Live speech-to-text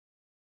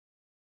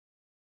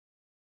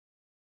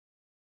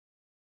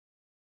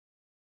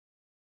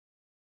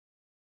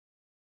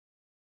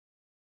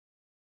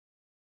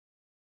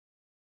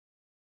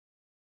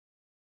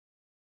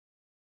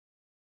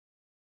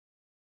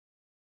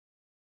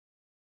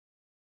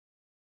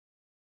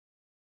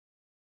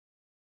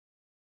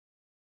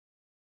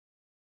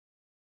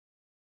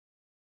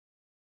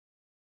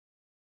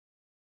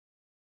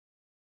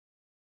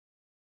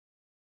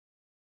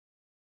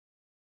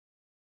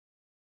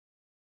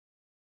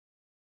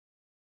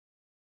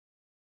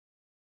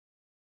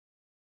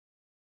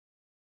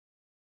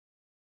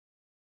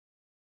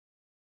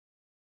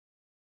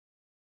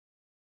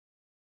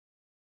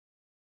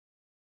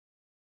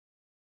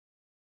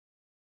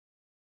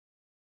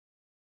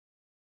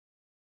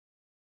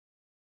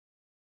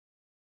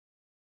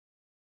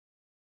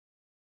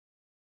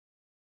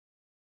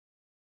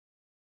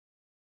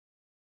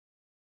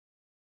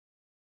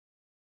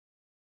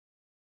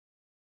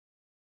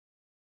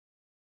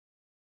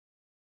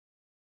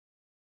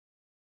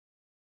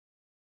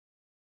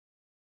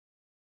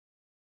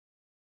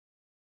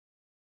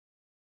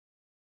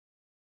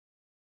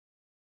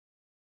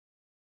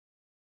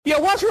Yeah,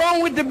 what's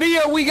wrong with the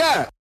beer we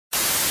got?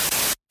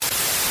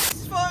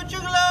 For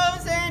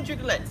juggalos and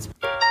juggalettes.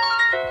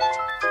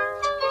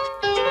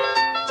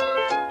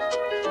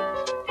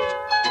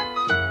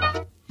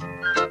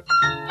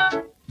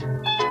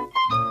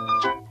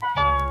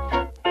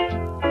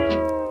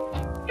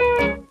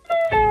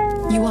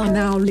 You are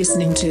now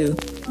listening to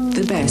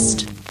the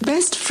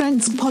Best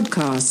Friends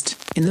podcast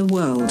in the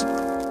world.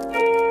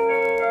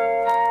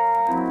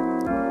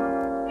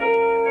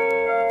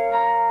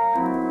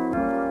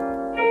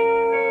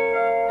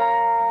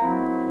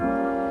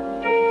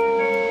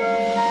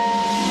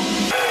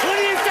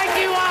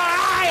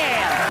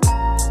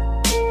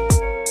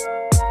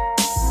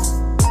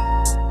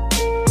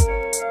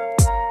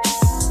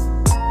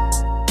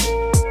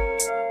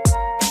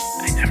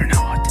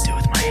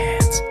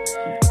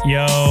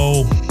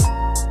 Yo,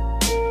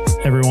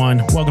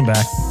 everyone, welcome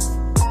back.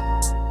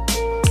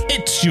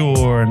 It's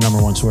your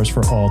number one source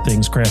for all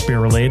things craft beer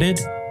related.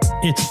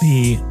 It's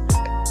the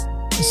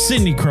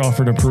Cindy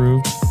Crawford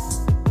approved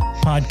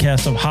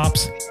podcast of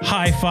hops,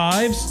 high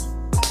fives.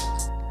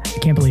 I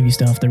can't believe you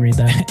still have to read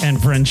that.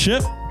 And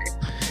friendship.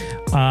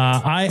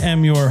 I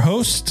am your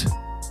host,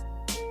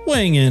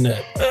 weighing in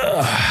at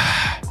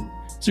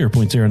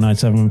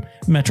 0.097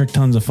 metric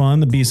tons of fun,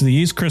 the Beast of the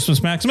East,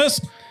 Christmas Maximus,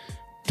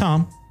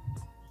 Tom.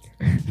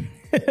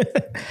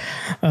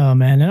 Oh,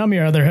 man. And I'm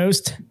your other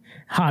host,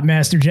 Hot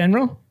Master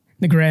General,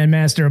 the Grand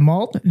Master of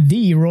Malt,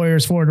 the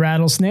Royersford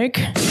Rattlesnake.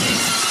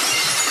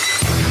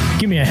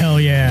 Give me a hell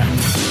yeah.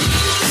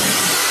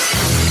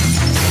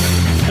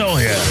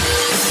 Hell yeah.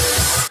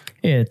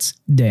 It's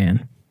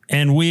Dan.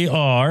 And we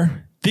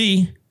are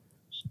the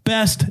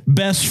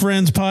best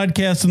friends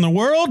podcast in the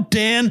world.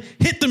 Dan,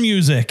 hit the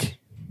music.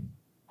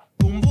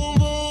 Boom, boom,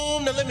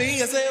 boom. Now let me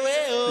hear say,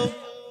 well.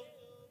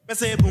 I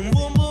say, boom,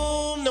 boom,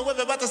 boom. No,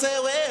 we're about to say,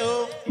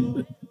 well.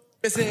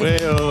 I say,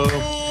 well.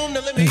 Boom.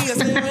 Now let me hear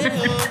say,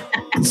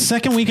 well.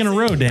 Second week in a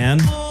row, Dan.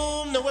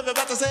 Boom. No, we're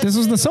about to say, This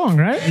was the song,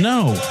 right?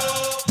 No.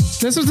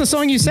 This was the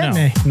song you sent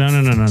me. No.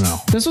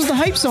 This was the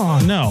hype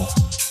song. No.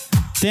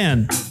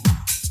 Dan,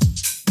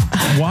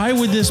 why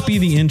would this be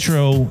the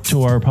intro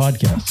to our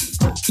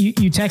podcast?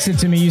 You texted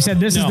to me. You said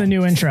this is the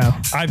new intro.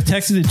 I've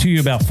texted it to you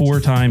about 4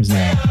 times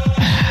now.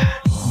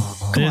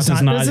 This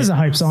is a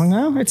hype song,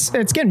 though. It's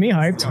getting me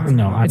hyped.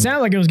 No, it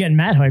sounded like it was getting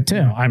Matt hyped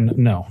too.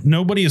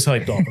 Nobody is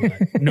hyped off of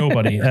that.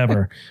 Nobody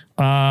ever.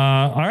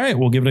 All right,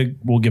 we'll give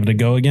it a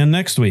go again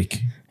next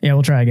week. Yeah,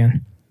 we'll try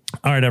again.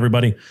 All right,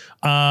 everybody.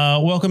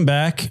 Welcome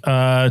back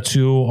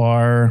to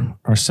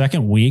our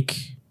second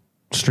week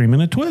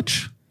streaming at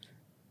Twitch.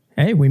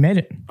 Hey, we made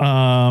it.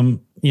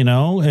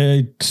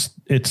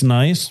 It's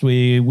nice.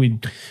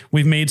 We've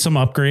made some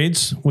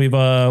upgrades.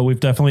 We've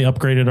definitely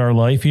upgraded our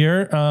life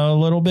here a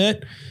little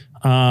bit.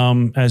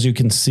 As you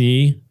can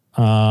see,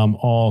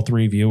 all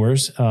 3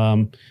 viewers,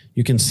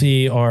 you can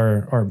see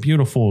our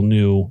beautiful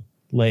new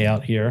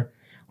layout here.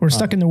 We're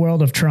stuck in the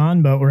world of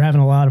Tron, but we're having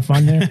a lot of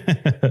fun there.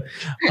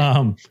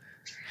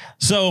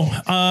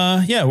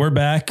 We're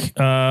back.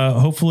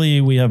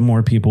 Hopefully we have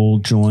more people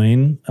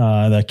join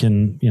that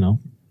can,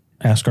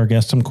 ask our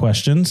guests some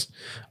questions.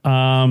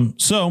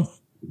 So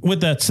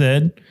with that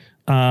said,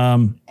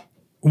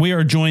 we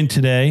are joined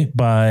today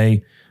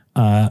by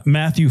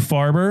Matthew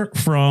Farber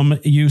from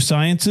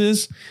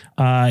USciences.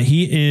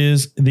 He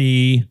is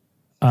the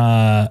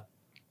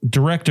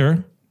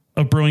director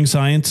of brewing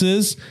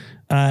sciences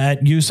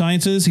at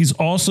USciences. He's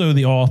also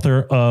the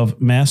author of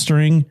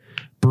Mastering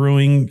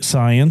Brewing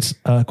Science,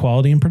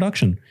 Quality and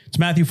Production. It's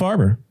Matthew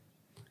Farber.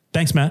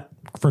 Thanks, Matt,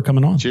 for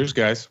coming on. Cheers,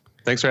 guys.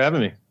 Thanks for having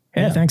me.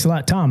 Yeah, thanks a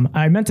lot, Tom.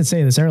 I meant to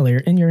say this earlier.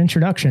 In your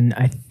introduction,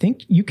 I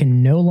think you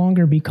can no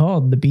longer be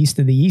called the Beast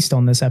of the East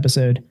on this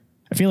episode.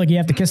 I feel like you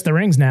have to kiss the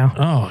rings now.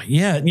 Oh,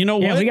 yeah. You know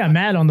what? Yeah, we got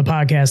Matt on the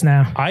podcast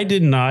now. I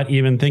did not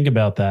even think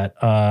about that.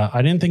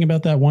 I didn't think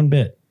about that one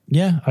bit.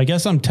 Yeah, I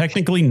guess I'm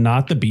technically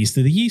not the Beast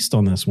of the East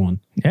on this one.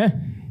 Yeah.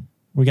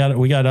 We got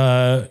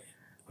the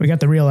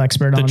real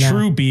expert on the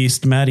true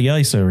beast, Matty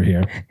Ice over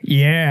here.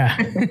 Yeah.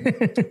 All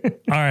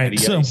right.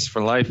 Matty Ice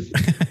for life.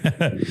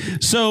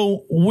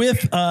 So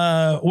with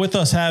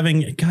us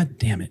having, God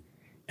damn it,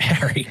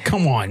 Harry,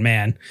 come on,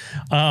 man.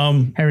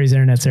 Harry's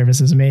internet service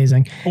is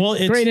amazing. Well,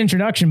 it's great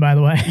introduction, by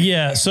the way.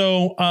 Yeah.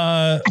 So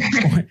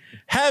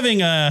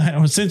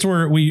since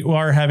we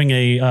are having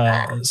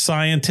a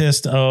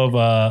scientist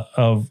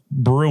of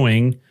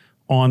brewing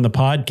on the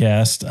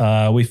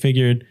podcast, we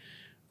figured,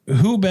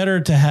 who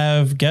better to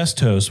have guest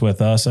hosts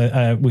with us?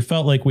 We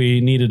felt like we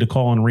needed to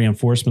call in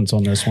reinforcements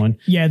on this one.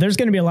 Yeah, there's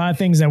going to be a lot of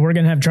things that we're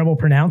going to have trouble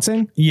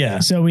pronouncing. Yeah.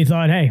 So we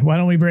thought, hey, why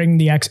don't we bring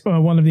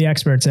one of the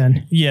experts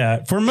in?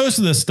 Yeah. For most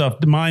of this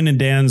stuff, mine and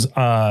Dan's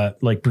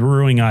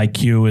brewing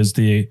IQ is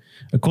the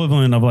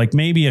equivalent of like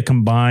maybe a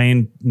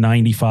combined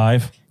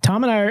 95.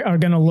 Tom and I are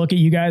going to look at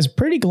you guys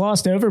pretty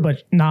glossed over,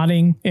 but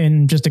nodding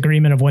in just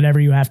agreement of whatever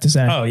you have to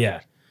say. Oh, yeah.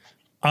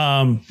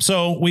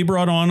 So we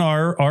brought on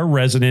our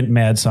resident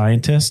mad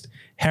scientist,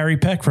 Harry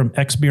Peck from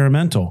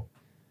Experimental.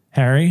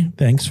 Harry,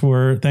 thanks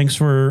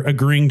for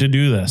agreeing to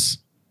do this.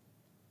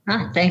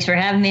 Thanks for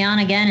having me on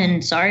again,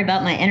 and sorry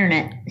about my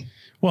internet.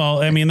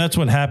 Well, I mean, that's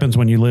what happens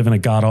when you live in a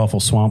god awful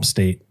swamp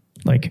state.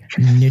 Like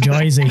New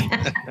Jersey.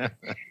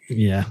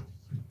 Yeah.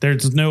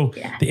 There's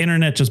the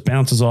internet just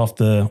bounces off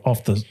the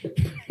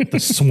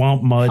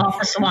swamp mud. Off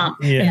the swamp.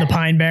 Yeah. In the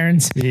Pine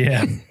Barrens.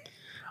 Yeah.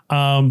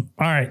 All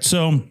right.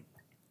 So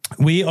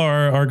we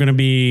are going to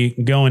be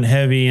going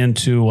heavy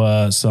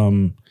into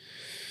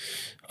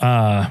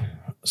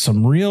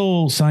some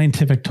real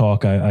scientific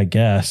talk, I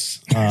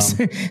guess.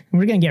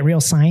 We're going to get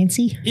real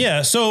sciencey.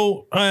 Yeah.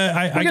 So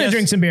We're going to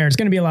drink some beer. It's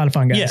going to be a lot of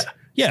fun, guys.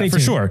 Yeah, Stay for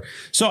tuned. sure.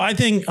 So I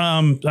think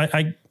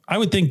I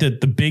would think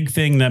that the big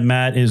thing that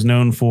Matt is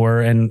known for,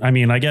 and I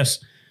mean, I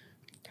guess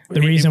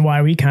the reason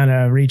why we kind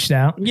of reached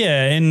out.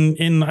 Yeah.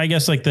 And I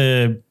guess like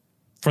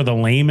for the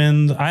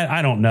layman,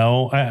 I don't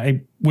know.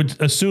 I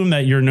would assume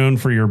that you're known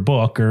for your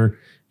book or,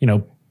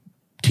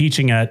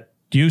 teaching at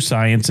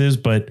USciences,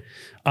 but,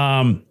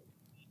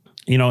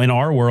 in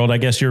our world, I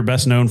guess you're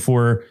best known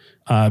for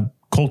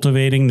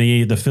cultivating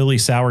the Philly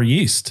sour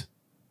yeast.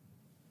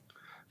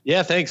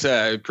 Yeah, thanks.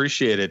 I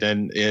appreciate it.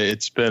 And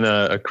it's been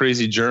a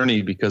crazy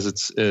journey because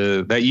it's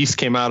that yeast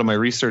came out of my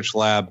research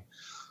lab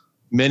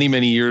many,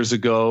 many years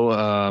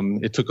ago.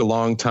 It took a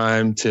long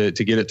time to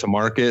get it to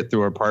market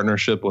through our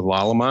partnership with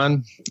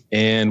Lalaman,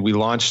 and we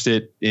launched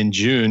it in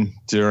June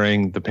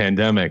during the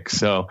pandemic.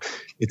 So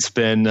it's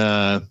been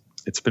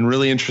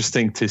really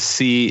interesting to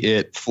see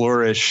it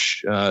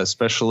flourish,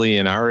 especially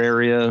in our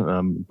area.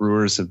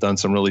 Brewers have done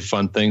some really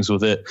fun things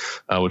with it,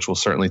 which we'll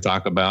certainly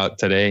talk about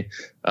today.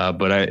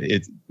 But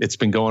it's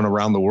been going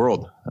around the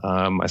world.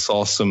 I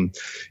saw some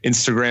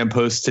Instagram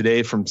posts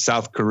today from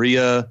South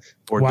Korea,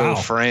 Bordeaux,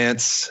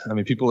 France. I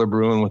mean, people are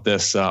brewing with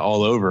this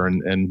all over.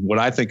 And what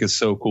I think is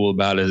so cool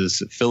about it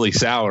is Philly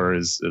sour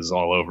is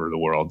all over the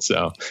world.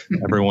 So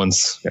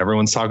everyone's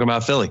talking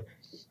about Philly.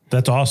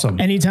 That's awesome.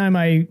 Anytime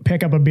I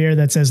pick up a beer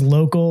that says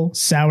local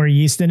sour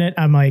yeast in it,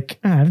 I'm like,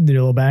 I have to do a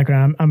little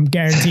background. I'm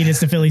guaranteed it's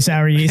the Philly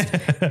sour yeast.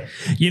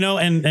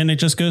 And it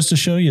just goes to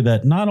show you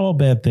that not all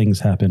bad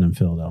things happen in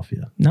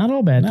Philadelphia. Not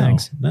all bad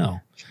things. No.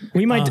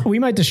 We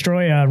might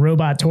destroy a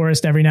robot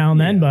tourist every now and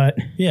then, but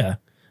yeah.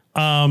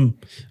 All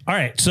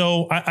right.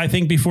 So I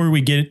think before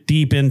we get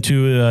deep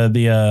into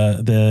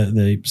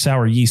the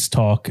sour yeast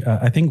talk,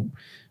 I think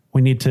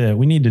we need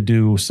to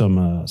do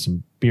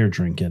some beer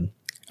drinking.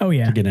 Oh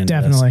yeah, to get into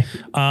definitely.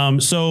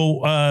 This.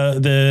 So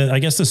I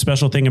guess the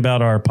special thing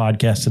about our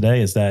podcast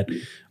today is that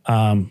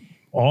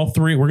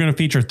we're going to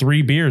feature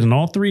 3 beers, and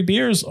all 3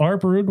 beers are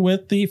brewed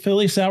with the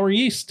Philly sour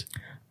yeast.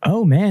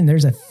 Oh man,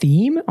 there's a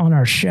theme on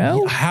our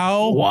show.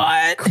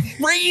 What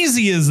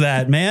crazy is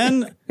that,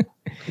 man?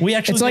 We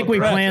actually it's like we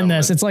planned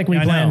this. It's like we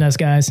planned this,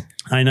 guys.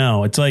 I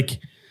know. It's like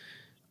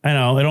it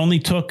only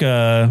took.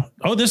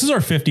 This is our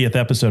 50th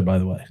episode, by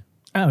the way.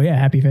 Oh yeah,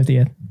 happy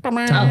 50th.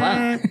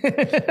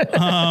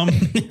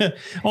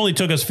 Only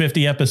took us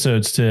 50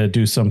 episodes to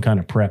do some kind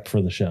of prep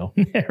for the show.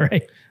 Yeah,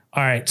 right.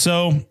 All right.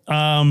 So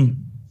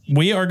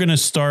we are going to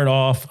start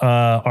off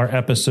our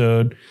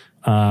episode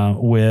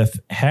with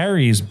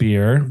Harry's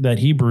beer that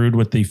he brewed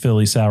with the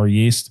Philly sour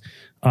yeast.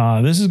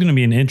 This is going to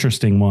be an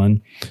interesting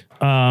one.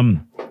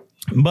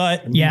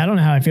 But yeah, I don't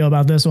know how I feel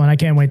about this one. I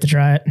can't wait to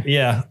try it.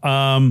 Yeah.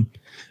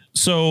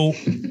 So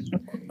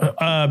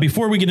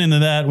before we get into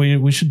that,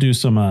 we should do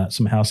some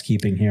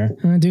housekeeping here.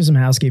 Do some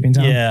housekeeping,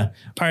 Tom. Yeah.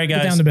 All right,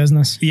 guys. Get down to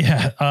business.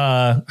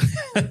 Yeah.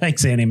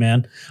 Thanks, Annie,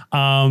 man.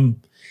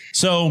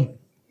 So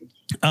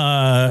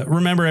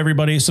remember,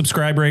 everybody,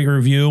 subscribe, rate,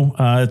 review.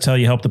 That's how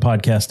you help the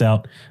podcast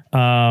out.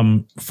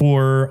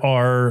 For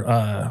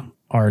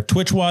our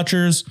Twitch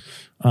watchers,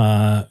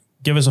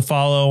 give us a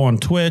follow on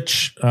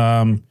Twitch.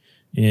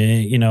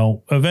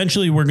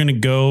 Eventually we're going to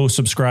go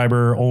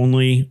subscriber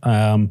only.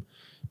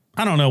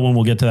 I don't know when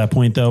we'll get to that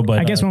point though, but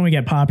I guess when we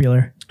get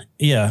popular.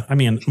 Yeah. I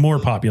mean, more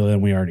popular than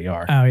we already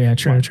are. Oh yeah.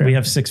 True. We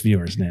have 6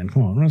 viewers, Dan.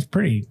 Come on. That's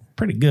pretty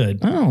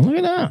good. Oh, look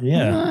at that.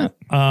 Yeah.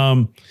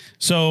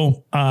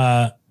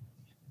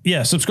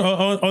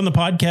 Subscribe on the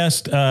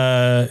podcast,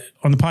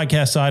 on the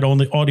podcast side,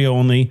 only audio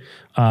only,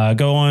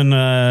 go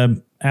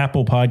on,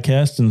 Apple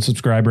Podcasts and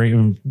subscribe, rate,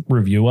 and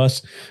review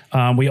us.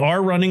 We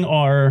are running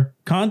our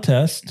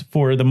contest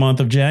for the month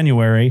of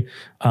January.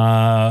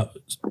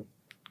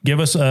 Give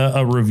us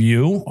a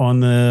review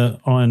on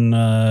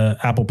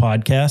Apple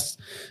Podcasts,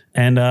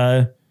 and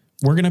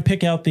we're gonna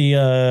pick out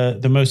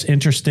the most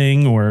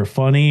interesting or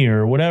funny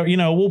or whatever.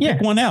 We'll pick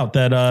one out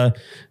that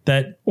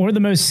or the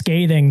most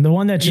scathing, the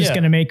one that's just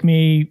gonna make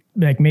me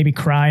like maybe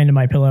cry into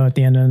my pillow at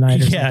the end of the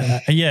night. Or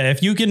something. Yeah.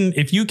 If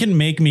you can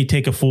make me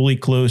take a fully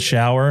closed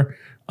shower,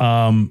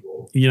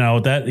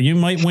 that you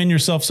might win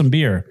yourself some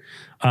beer.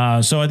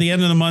 So at the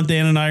end of the month,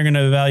 Dan and I are going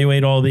to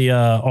evaluate all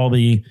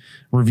the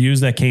reviews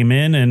that came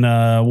in, and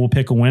we'll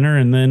pick a winner,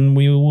 and then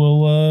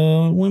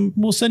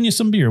we'll send you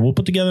some beer. We'll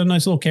put together a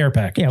nice little care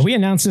package. Yeah, we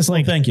announced this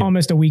thank you.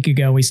 almost a week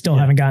ago. We still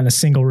haven't gotten a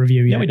single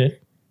review yet. Yeah, we did.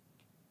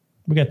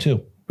 We got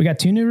 2. We got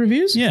 2 new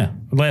reviews? Yeah,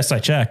 last I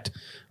checked.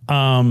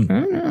 I'm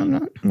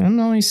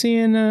only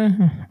seeing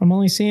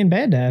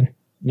Bad Dad.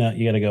 No,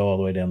 you got to go all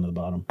the way down to the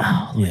bottom.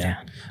 Oh,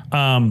 yeah.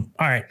 All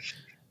right.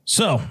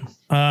 So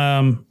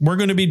we're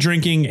going to be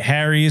drinking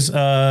Harry's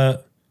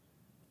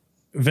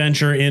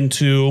venture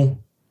into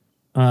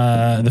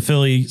the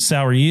Philly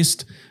sour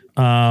yeast.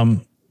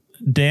 Dan,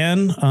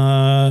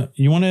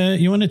 you want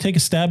to take a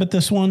stab at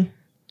this one?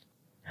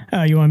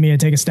 Oh, you want me to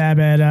take a stab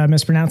at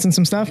mispronouncing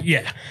some stuff?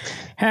 Yeah.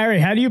 Harry,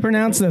 how do you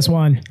pronounce this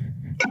one?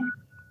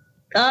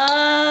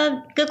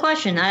 Good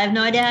question. I have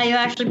no idea how you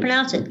actually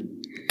pronounce it.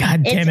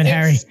 God damn it,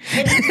 Harry.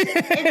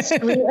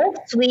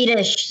 It's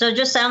Swedish, so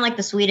just sound like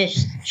the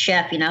Swedish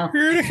chef, you know?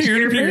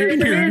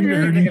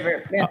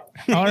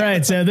 All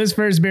right, so this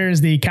first beer is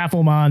the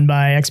Kaffelmann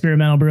by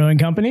Experimental Brewing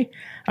Company.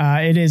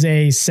 It is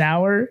a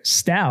sour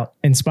stout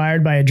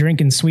inspired by a drink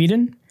in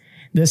Sweden.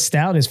 This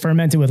stout is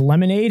fermented with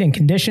lemonade and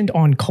conditioned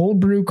on cold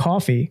brew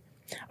coffee.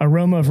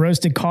 Aroma of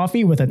roasted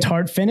coffee with a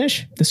tart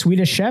finish. The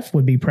Swedish chef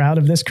would be proud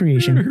of this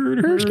creation.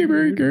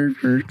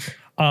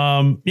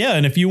 Yeah,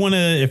 and if you want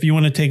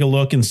to take a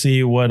look and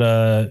see what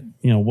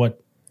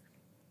what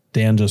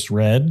Dan just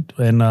read,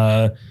 and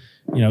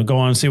go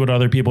on and see what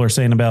other people are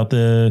saying about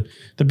the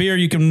beer,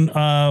 you can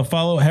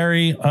follow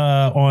Harry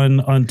on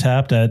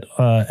Untapped at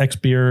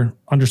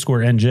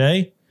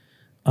xbeer_NJ.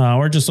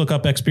 Or just look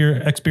up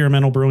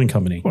Experimental Brewing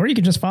Company. Or you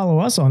can just follow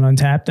us on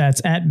Untapped.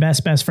 That's at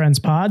Best Friends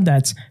Pod.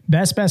 That's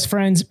Best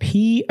Friends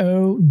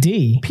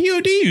POD.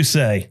 POD, you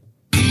say?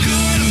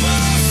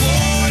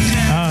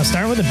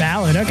 Starting with a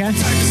ballad. Okay.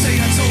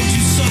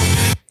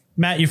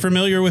 Matt, you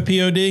familiar with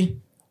POD?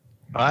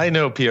 I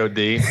know POD.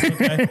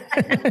 Okay.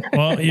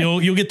 Well,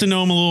 you'll get to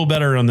know them a little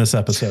better on this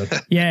episode.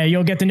 Yeah,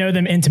 you'll get to know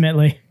them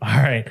intimately. All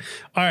right.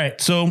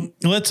 So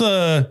let's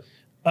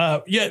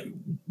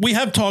we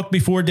have talked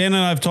before. Dan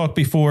and I have talked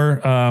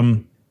before.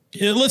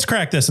 Let's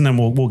crack this and then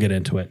we'll get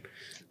into it.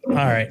 All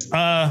right.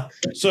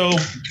 So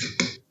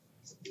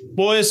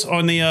boys,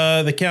 on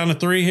the count of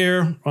three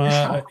here.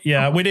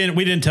 Yeah, we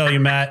didn't tell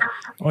you, Matt.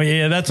 Oh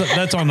yeah, that's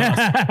on us.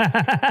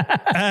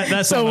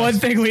 That's so one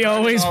thing we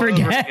always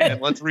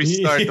forget. Let's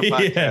restart the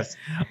podcast.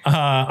 Yeah.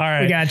 All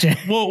right, we got you.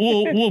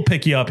 We'll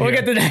pick you up. We'll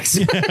here. get the next.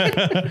 All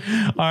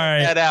right.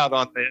 Head out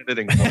on the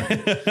editing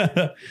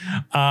part.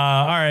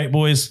 All right,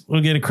 boys, we'll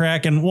get a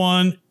cracking.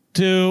 1,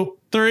 2,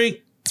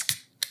 3.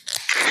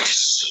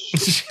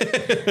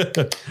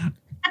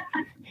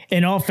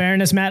 In all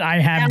fairness, Matt,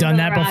 I have done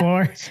that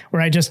before, where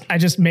I just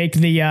make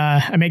the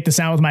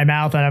sound with my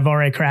mouth and I've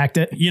already cracked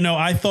it.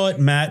 I thought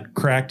Matt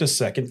cracked a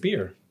second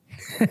beer.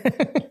 Yeah,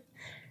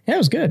 it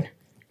was good.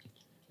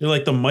 You're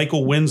like the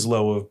Michael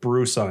Winslow of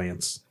brew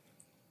science.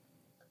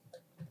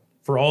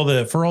 For all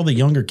the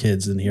younger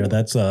kids in here,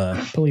 that's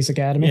Police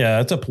Academy. Yeah,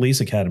 that's a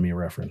Police Academy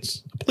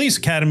reference. Police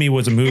Academy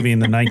was a movie in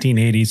the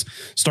 1980s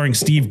starring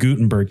Steve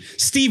Guttenberg.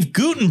 Steve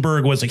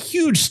Guttenberg was a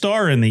huge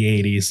star in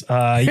the 80s.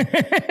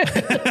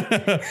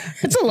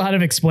 It's a lot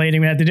of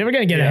explaining, Matt. We're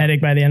gonna get a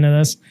headache by the end of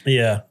this.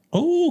 Yeah.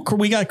 Oh,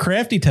 we got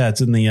Crafty Tats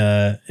in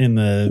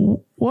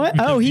the what?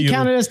 Oh, he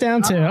counted us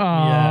down too.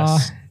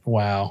 Yes.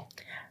 Wow.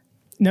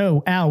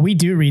 No, Al, we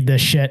do read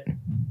this shit.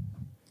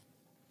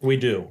 We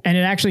do. And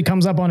it actually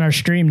comes up on our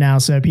stream now,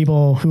 so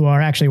people who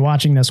are actually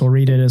watching this will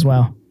read it as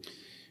well.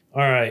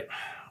 All right.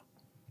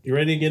 You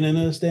ready to get into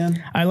this,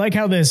 Dan? I like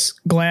how this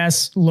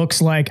glass looks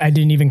like I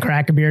didn't even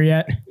crack a beer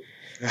yet.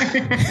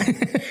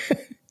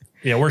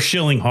 Yeah, we're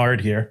shilling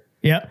hard here.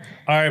 Yep.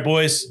 All right,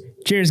 boys.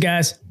 Cheers,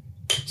 guys.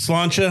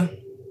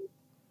 Sláinte.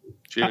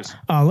 Cheers.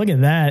 Oh, look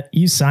at that.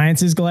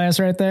 USciences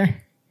glass right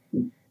there.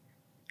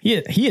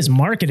 He is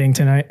marketing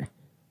tonight.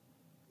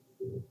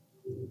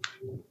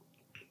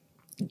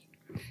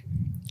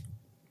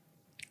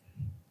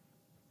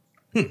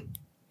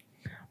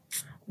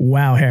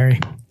 Wow, Harry.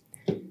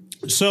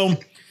 So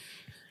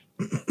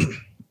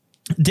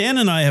Dan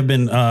and I have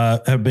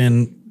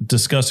been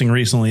discussing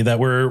recently that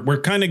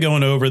we're kind of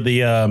going over the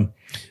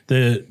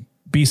BCJP,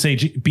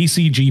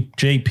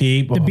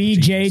 the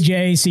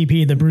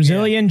BJJCP, the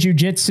Brazilian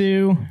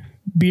Jiu-Jitsu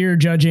beer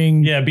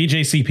judging. Yeah,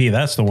 BJCP,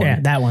 that's the one.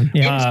 Yeah, that one.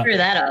 Yeah. Didn't screw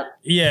that up.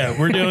 Yeah,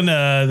 we're doing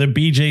the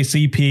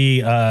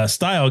BJCP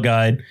style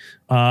guide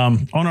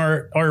on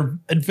our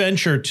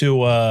adventure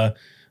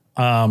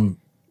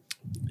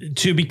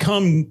to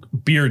become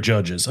beer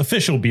judges,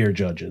 official beer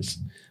judges.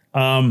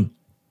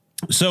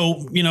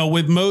 So,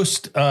 with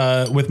most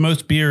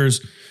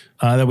beers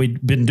that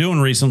we've been doing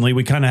recently,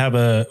 we kind of have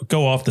a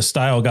go off the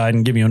style guide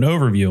and give you an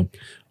overview.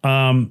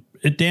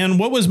 Dan,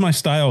 what was my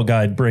style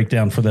guide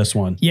breakdown for this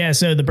one? Yeah,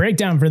 so the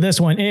breakdown for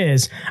this one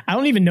is, I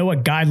don't even know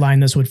what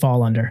guideline this would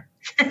fall under.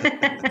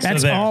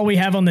 That's all we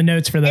have on the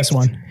notes for this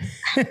one.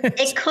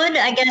 It could,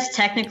 I guess,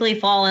 technically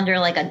fall under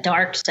like a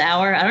dark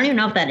sour. I don't even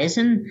know if that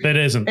isn't. It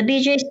isn't. The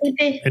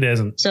BJCP? It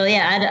isn't. So,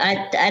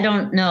 yeah, I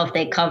don't know if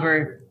they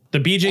cover. The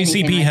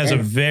BJCP like has that.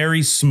 A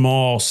very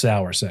small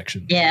sour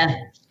section. Yeah.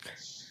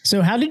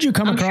 So how did you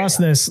come across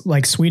this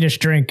like Swedish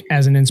drink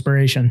as an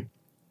inspiration?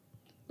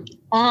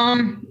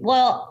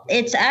 Well,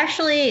 it's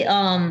actually,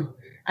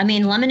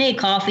 lemonade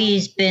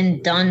coffee's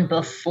been done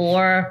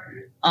before.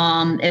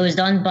 It was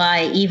done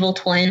by Evil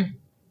Twin.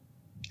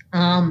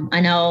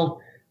 I know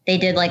they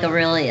did like a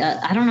really,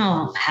 I don't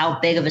know how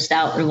big of a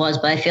stout it was,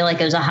 but I feel like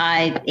it was a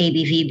high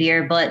ABV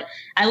beer, but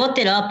I looked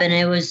it up and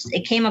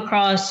it came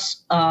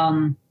across,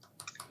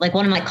 like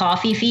one of my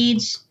coffee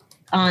feeds.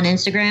 on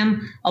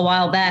Instagram a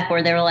while back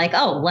where they were like,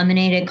 oh,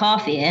 lemonade and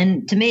coffee.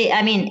 And to me,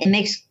 I mean, it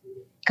makes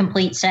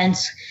complete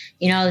sense.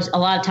 You know, a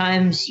lot of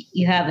times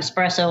you have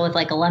espresso with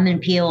like a lemon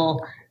peel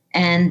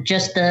and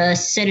just the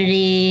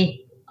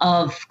acidity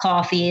of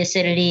coffee,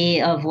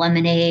 acidity of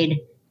lemonade,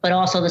 but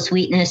also the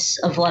sweetness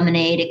of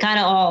lemonade. It kind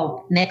of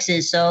all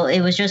mixes. So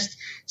it was just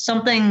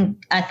something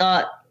I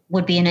thought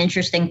would be an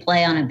interesting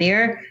play on a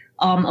beer.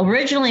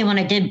 Originally, when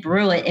I did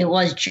brew it, it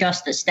was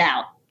just the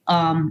stout.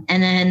 And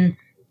then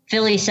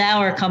Philly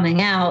Sour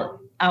coming out,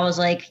 I was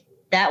like,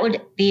 that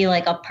would be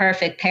like a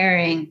perfect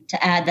pairing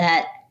to add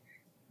that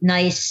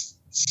nice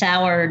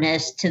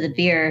sourness to the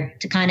beer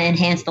to kind of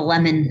enhance the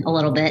lemon a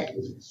little bit.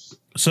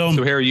 So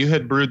Harry, you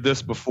had brewed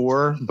this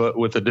before, but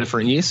with a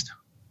different yeast?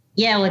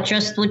 Yeah, with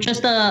just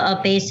a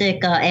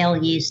basic ale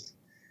yeast.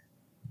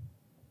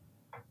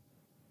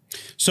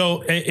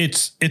 So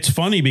it's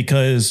funny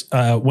because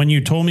when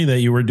you told me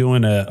that you were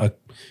doing a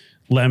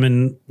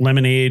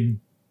lemonade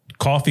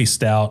coffee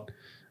stout,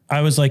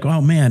 I was like,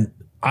 oh man,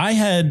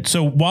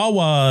 so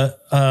Wawa,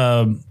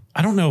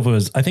 I don't know if it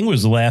was, I think it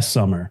was last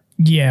summer.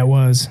 Yeah, it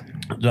was.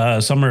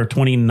 Summer of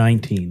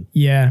 2019.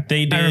 Yeah,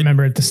 they did. I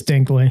remember it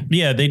distinctly.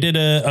 Yeah, they did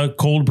a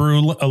cold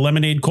brew, a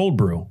lemonade cold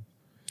brew.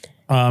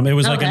 It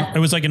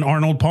was like an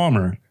Arnold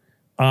Palmer.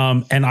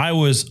 And I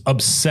was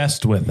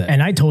obsessed with it.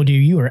 And I told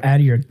you were out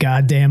of your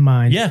goddamn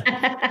mind.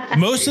 Yeah.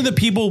 Most of the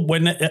people,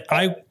 when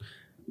I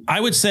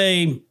would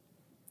say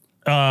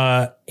 8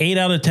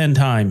 out of 10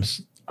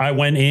 times I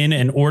went in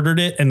and ordered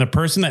it. And the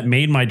person that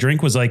made my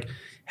drink was like,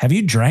 have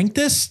you drank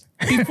this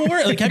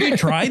before? Like, have you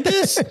tried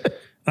this?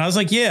 And I was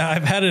like, yeah,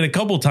 I've had it a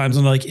couple of times.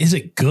 And they're like, is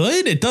it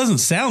good? It doesn't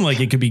sound like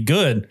it could be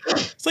good.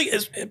 It's like,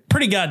 it's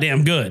pretty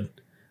goddamn good.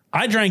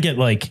 I drank it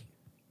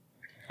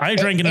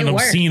an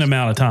obscene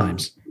amount of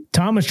times.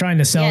 Tom was trying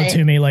to sell it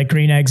to me like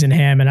green eggs and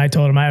ham, and I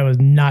told him I was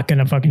not going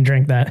to fucking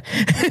drink that.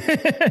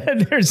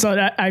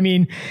 I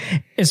mean,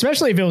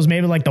 especially if it was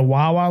maybe like the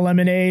Wawa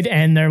lemonade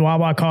and their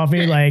Wawa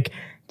coffee. Like,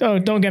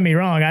 don't get me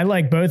wrong, I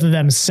like both of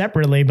them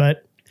separately,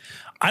 but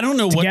I don't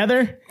know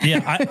together.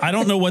 I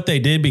don't know what they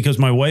did because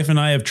my wife and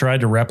I have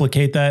tried to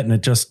replicate that, and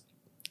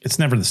it's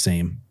never the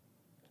same.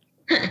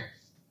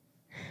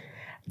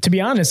 To be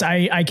honest,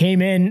 I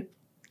came in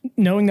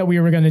knowing that we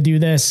were going to do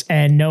this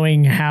and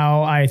knowing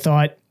how I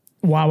thought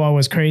Wawa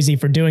was crazy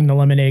for doing the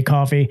lemonade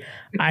coffee.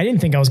 I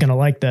didn't think I was going to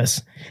like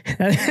this.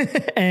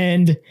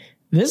 And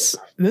this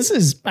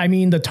is, I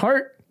mean, the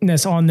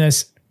tartness on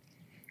this,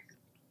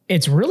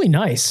 it's really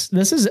nice.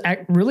 This is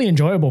really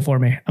enjoyable for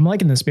me. I'm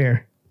liking this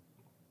beer.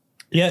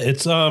 Yeah,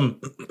 it's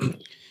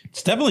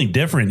definitely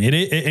different.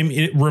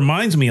 It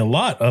reminds me a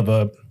lot of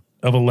a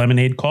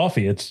lemonade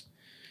coffee.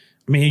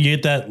 You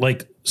get that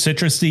like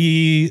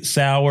citrusy,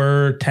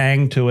 sour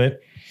tang to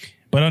it,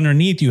 but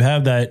underneath you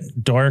have that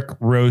dark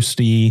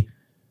roasty,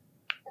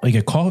 like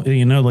a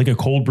coffee, like a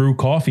cold brew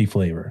coffee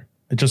flavor.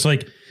 It's just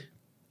like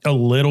a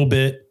little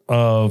bit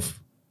of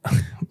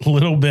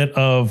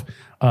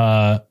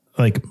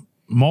like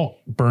malt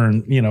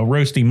burn,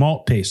 roasty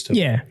malt taste to it.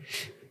 Yeah.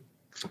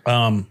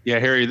 Yeah,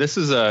 Harry, this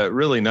is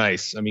really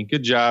nice. I mean,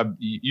 good job.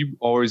 You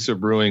always are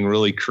brewing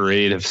really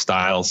creative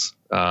styles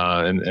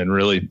and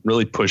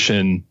really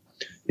pushing,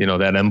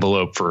 that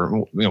envelope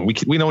for,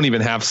 we don't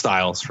even have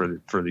styles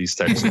for these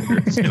types of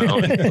beers, So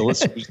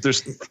let's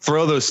just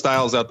throw those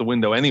styles out the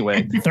window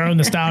anyway. Throwing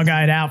the style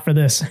guide out for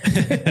this.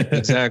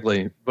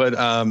 Exactly. But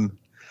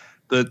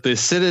the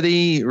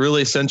acidity really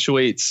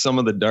accentuates some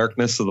of the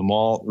darkness of the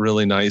malt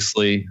really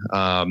nicely.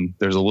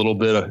 There's a little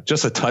bit of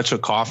just a touch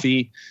of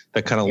coffee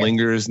that kind of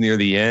lingers near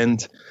the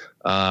end.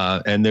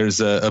 And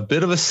there's a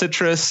bit of a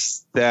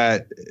citrus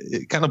that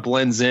it kind of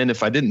blends in.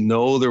 If I didn't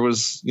know there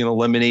was,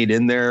 lemonade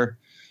in there,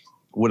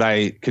 would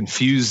I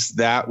confuse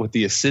that with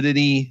the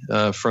acidity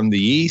from the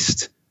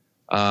yeast?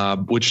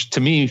 Which to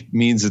me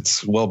means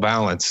it's well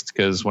balanced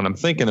because when I'm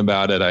thinking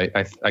about it,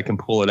 I can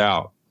pull it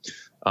out.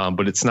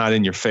 But it's not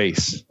in your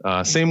face.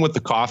 Same with the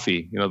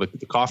coffee.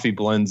 The coffee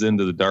blends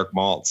into the dark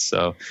malts.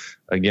 So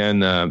again,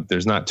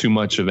 there's not too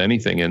much of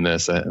anything in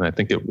this, and I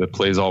think it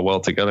plays all well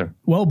together.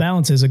 Well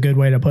balanced is a good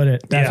way to put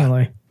it.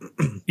 Definitely.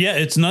 Yeah,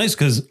 it's nice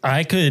because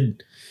I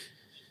could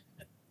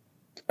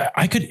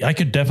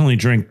definitely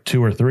drink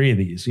 2 or 3 of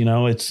these.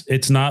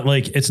 It's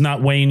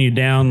not weighing you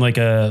down like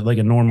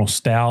a normal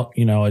stout.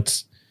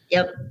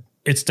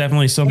 It's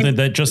definitely something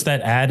that just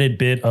that added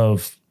bit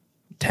of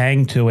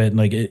tang to it,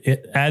 like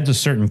it adds a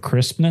certain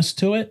crispness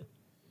to it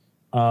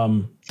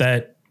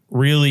that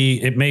really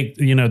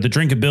the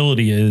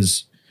drinkability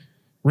is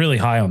really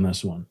high on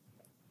this one.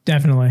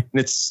 Definitely.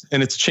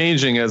 And it's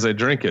changing as I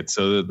drink it.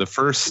 So the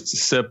first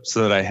sips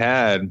that I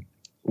had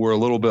were a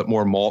little bit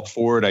more malt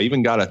forward. I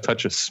even got a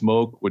touch of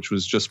smoke, which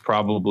was just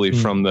probably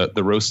from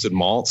the roasted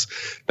malts.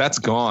 That's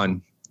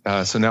gone.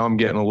 So now I'm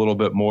getting a little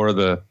bit more of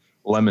the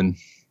lemon.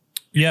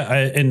 Yeah.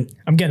 And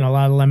I'm getting a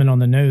lot of lemon on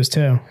the nose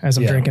too, as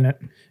I'm drinking it.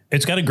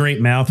 It's got a great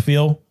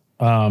mouthfeel.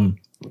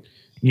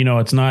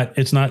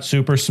 It's not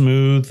super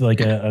smooth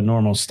like a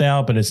normal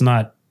stout, but it's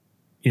not,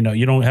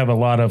 you don't have a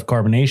lot of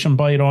carbonation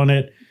bite on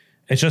it.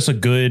 It's just a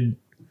good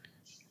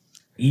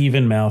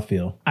Even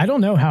mouthfeel. I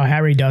don't know how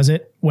Harry does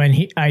it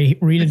when I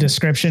read a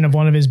description of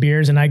one of his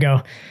beers and I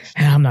go,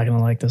 I'm not going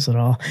to like this at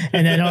all.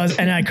 And then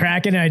I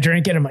crack it and I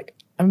drink it. I'm like,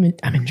 I'm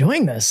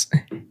enjoying this.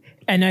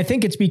 And I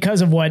think it's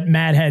because of what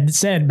Matt had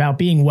said about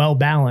being well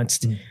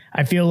balanced.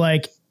 I feel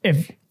like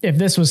if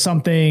this was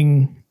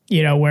something,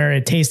 where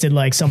it tasted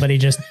like somebody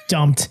just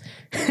dumped,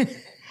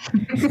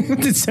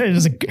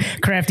 there's a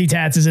Crafty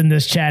Tats is in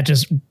this chat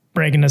just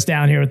breaking us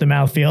down here with the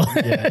mouthfeel.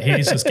 Yeah,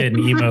 he's just getting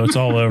emotes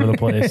all over the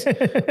place.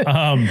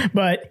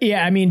 But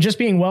yeah, I mean, just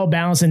being well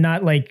balanced and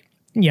not like,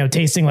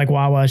 tasting like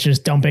Wawa's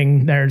just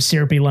dumping their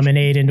syrupy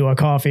lemonade into a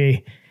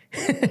coffee.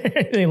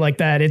 Anything like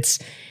that. It's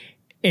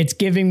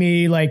giving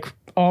me like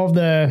all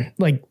the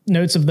like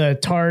notes of the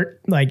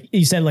tart, like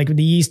you said, like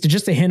the yeast,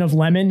 just a hint of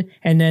lemon,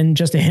 and then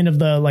just a hint of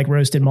the like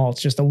roasted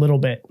malts, just a little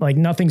bit. Like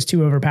nothing's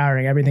too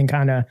overpowering. Everything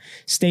kind of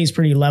stays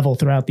pretty level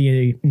throughout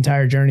the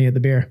entire journey of the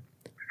beer.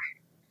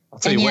 I'll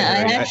tell you what.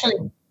 I'm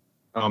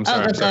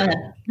sorry. I'm sorry.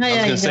 No, I was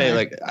gonna say,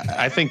 like,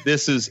 I think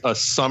this is a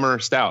summer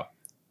stout.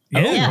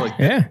 Yeah.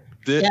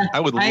 I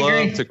would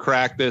love to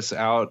crack this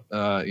out,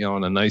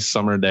 on a nice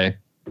summer day.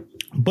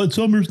 But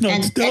summer's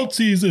not stout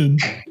season.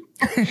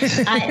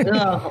 I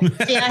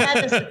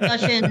had this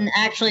discussion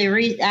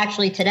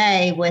actually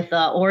today with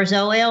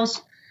Orzo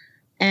Ales,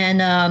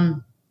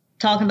 and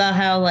talking about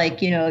how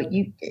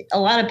a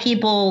lot of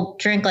people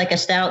drink like a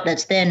stout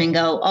that's thin and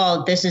go,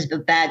 oh, this is a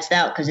bad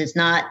stout because it's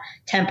not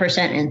 10%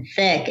 and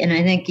thick. And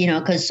I think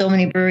because so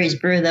many breweries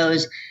brew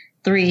those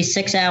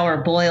 3-6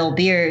 hour boil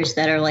beers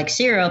that are like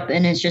syrup,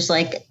 and it's just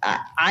like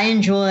I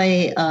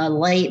enjoy a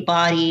light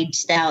bodied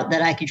stout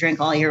that I could drink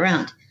all year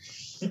round.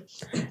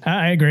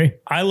 I agree.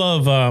 I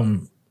love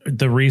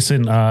the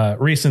recent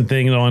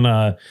thing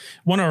on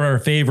one of our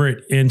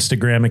favorite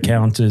Instagram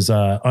accounts is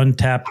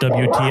Untapped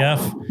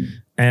WTF,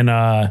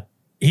 and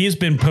he's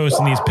been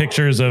posting these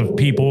pictures of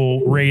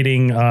people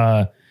rating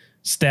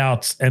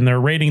stouts, and they're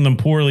rating them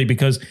poorly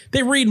because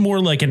they read more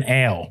like an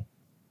ale.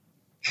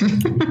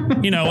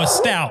 A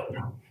stout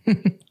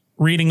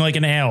reading like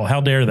an ale. How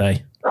dare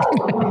they?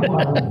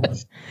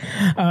 The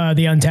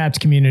Untapped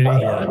community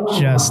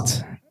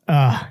just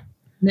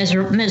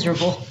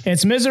miserable.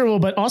 It's miserable,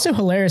 but also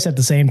hilarious at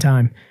the same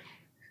time.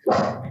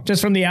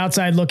 Just from the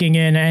outside looking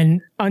in,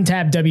 and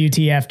Untapped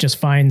WTF just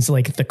finds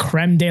like the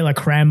creme de la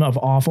creme of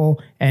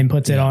awful and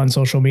puts it on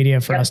social media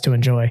for us to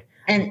enjoy.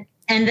 And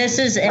this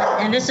is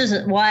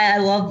why I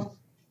love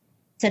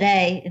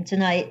today and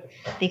tonight,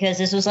 because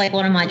this was like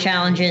one of my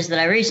challenges that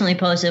I recently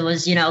posted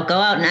was, go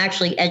out and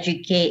actually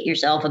educate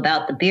yourself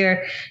about the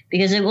beer,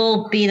 because it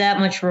will be that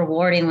much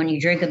rewarding when you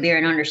drink a beer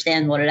and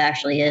understand what it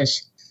actually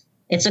is.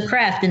 It's a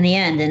craft in the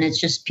end, and it's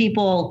just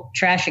people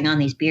trashing on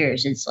these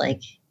beers. It's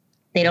like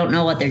they don't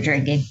know what they're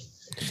drinking.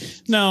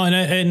 No,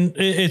 and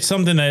it's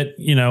something that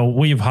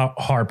we've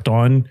harped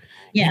on.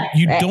 Yeah,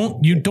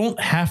 you don't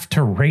have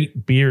to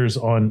rate beers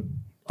on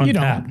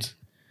Untapped,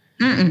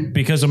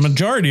 because a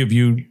majority of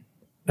you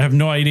have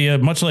no idea.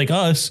 Much like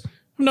us, have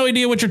no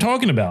idea what you're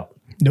talking about.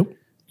 Nope.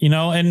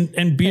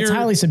 And beer, it's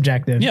highly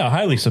subjective. Yeah,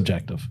 highly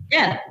subjective.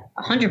 Yeah,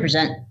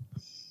 100%.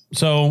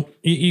 So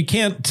you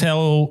can't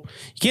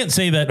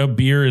say that a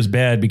beer is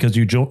bad because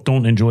you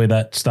don't enjoy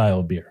that style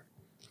of beer.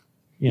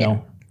 You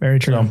know, very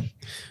true.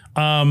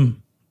 So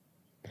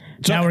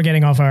now we're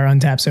getting off our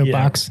Untapped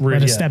soapbox.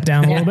 Let us step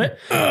down a little bit.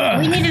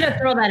 We needed to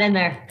throw that in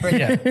there.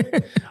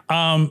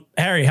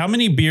 Harry, how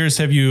many beers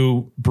have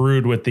you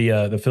brewed with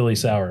the Philly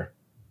Sour?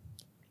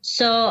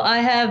 So I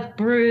have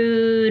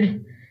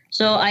brewed.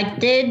 So I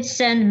did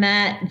send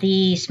Matt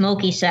the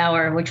Smoky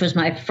Sour, which was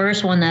my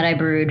first one that I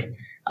brewed.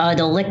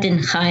 The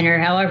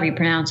Lichtensteiner, however you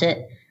pronounce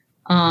it.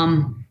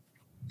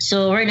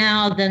 So right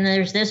now, then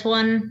there's this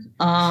one.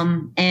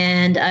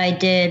 And I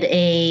did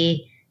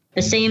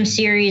the same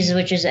series,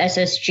 which is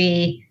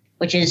SSG,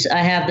 which is I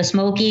have the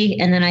smoky,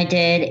 and then I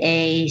did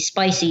a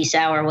spicy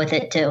sour with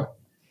it too.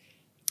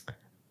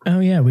 Oh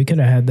yeah, we could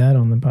have had that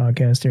on the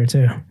podcast here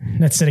too.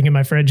 That's sitting in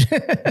my fridge.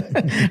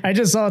 I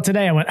just saw it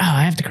today. I went,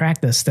 I have to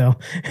crack this still.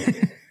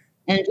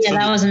 And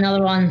that was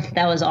another one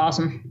that was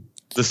awesome.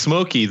 The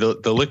smoky, the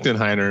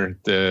Lichtensteiner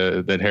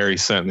that Harry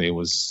sent me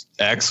was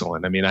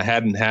excellent. I mean, I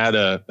hadn't had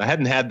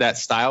that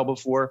style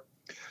before.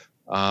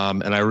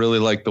 And I really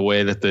liked the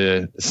way that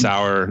the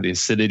sour, the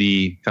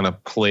acidity kind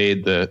of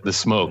played the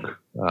smoke.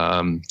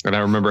 And I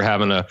remember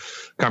having a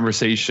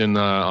conversation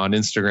on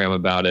Instagram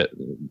about it,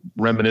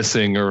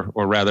 reminiscing or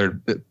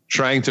rather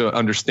trying to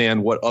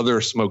understand what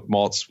other smoked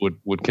malts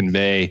would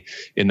convey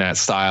in that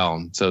style.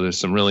 And so there's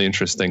some really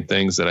interesting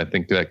things that I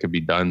think that could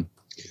be done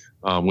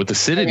with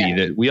acidity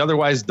that we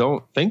otherwise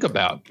don't think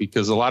about,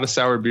 because a lot of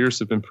sour beers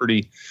have been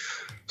pretty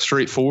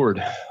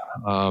straightforward.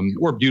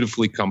 Or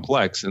beautifully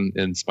complex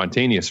and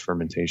spontaneous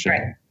fermentation.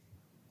 Right.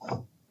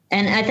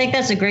 And I think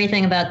that's a great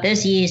thing about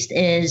this yeast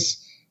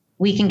is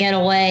we can get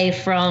away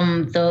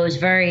from those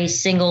very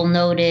single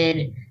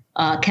noted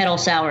kettle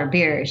sour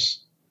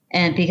beers.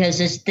 And because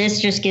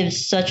this just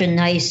gives such a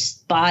nice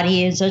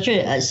body and such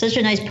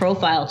a nice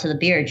profile to the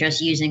beer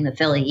just using the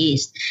Philly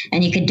yeast.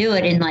 And you could do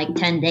it in like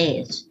 10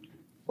 days,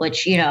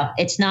 which,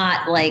 it's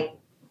not like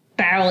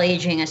barrel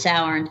aging a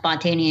sour and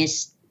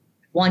spontaneous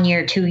 1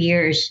 year, 2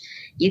 years,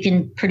 you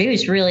can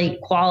produce really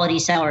quality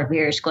sour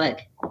beers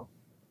quick.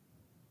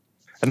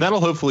 And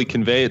that'll hopefully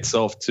convey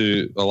itself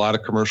to a lot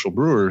of commercial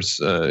brewers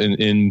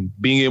in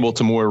being able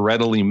to more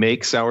readily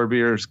make sour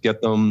beers,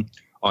 get them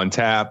on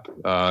tap,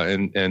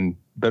 and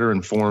better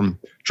inform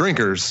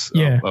drinkers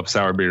of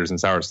sour beers and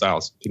sour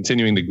styles,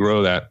 continuing to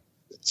grow that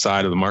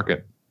side of the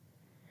market.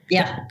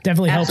 Yeah,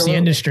 definitely helps the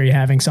industry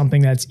having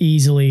something that's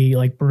easily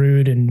like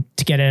brewed and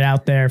to get it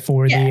out there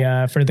for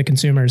the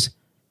consumers.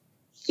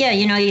 Yeah,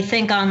 you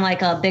think on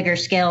like a bigger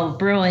scale of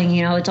brewing,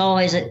 it's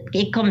always,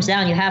 it comes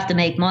down, you have to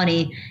make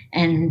money,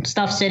 and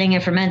stuff sitting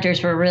in fermenters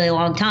for a really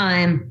long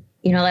time,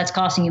 that's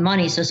costing you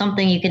money. So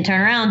something you can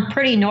turn around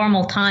pretty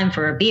normal time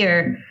for a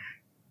beer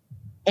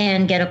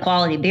and get a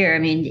quality beer. I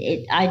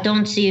mean, I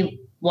don't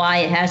see why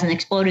it hasn't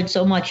exploded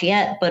so much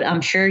yet, but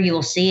I'm sure you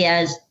will see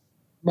as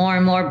more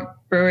and more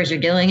brewers are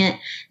doing it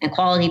and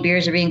quality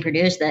beers are being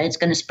produced that it's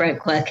going to spread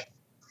quick.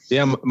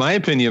 Yeah, my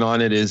opinion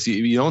on it is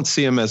you don't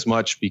see them as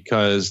much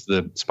because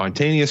the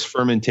spontaneous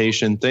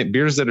fermentation,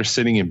 beers that are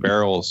sitting in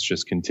barrels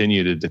just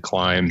continue to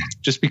decline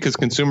just because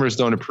consumers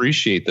don't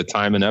appreciate the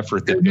time and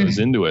effort that goes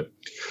into it.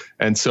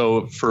 And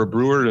so for a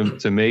brewer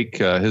to make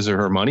his or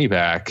her money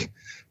back,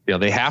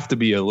 they have to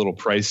be a little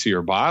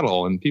pricier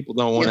bottle, and people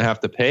don't want to have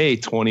to pay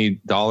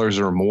 $20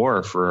 or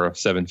more for a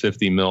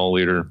 750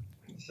 milliliter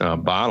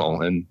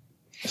bottle. And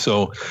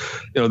so,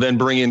 then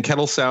bring in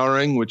kettle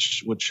souring,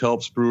 which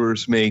helps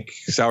brewers make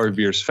sour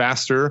beers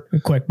faster. A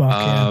quick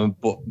buck,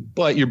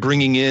 but you're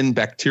bringing in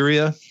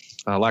bacteria,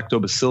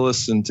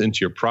 lactobacillus into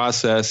your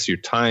process. You're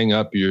tying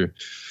up your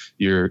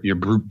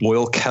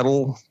boil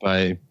kettle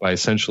by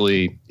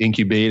essentially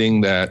incubating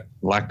that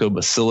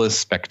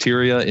lactobacillus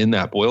bacteria in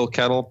that boil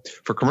kettle.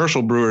 For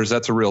commercial brewers,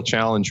 that's a real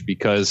challenge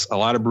because a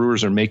lot of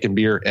brewers are making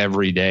beer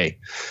every day.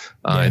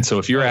 And so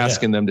if you're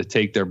asking them to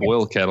take their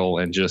boil kettle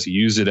and just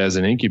use it as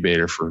an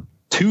incubator for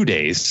 2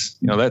 days,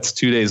 that's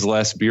 2 days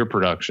less beer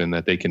production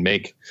that they can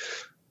make.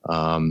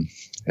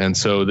 And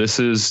so this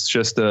is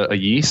just a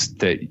yeast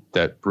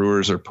that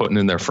brewers are putting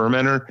in their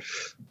fermenter.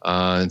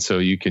 And so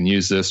you can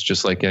use this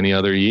just like any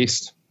other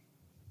yeast.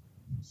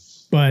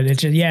 But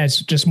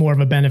it's just more of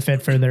a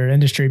benefit for their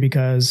industry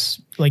because,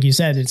 like you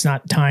said, it's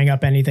not tying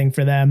up anything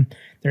for them.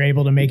 They're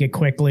able to make it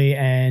quickly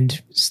and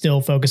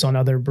still focus on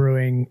other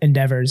brewing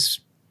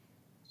endeavors.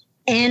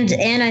 And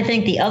I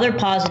think the other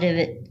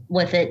positive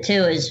with it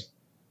too is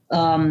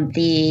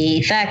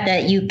the fact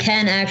that you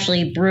can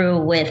actually brew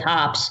with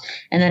hops,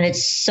 and then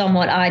it's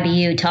somewhat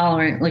IBU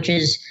tolerant, which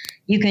is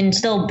you can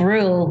still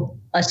brew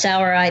a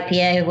sour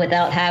IPA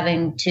without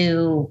having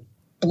to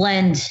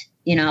blend,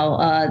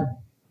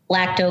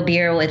 lacto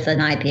beer with an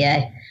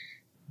IPA.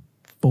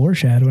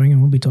 Foreshadowing,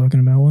 and we'll be talking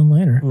about one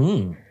later.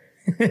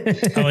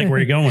 I like where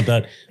you're going with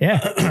that.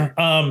 Yeah.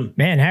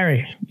 Man,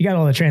 Harry, you got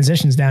all the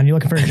transitions down. You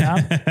looking for a job?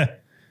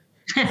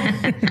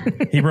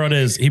 He brought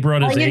his A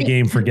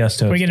game for guest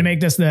host. We're going to make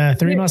this the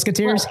Three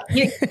Musketeers.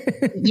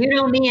 You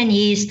know me and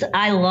yeast.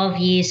 I love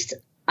yeast.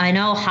 I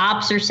know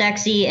hops are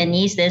sexy and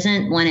yeast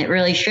isn't, when it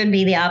really should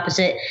be the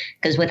opposite,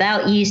 because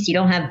without yeast, you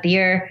don't have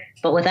beer,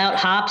 but without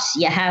hops,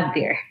 you have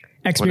beer.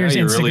 X-Beer's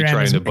you're really Instagram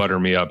trying to butter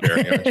me up here.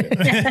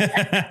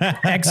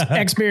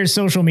 X-Beer's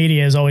social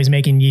media is always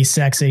making yeast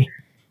sexy.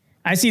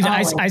 I see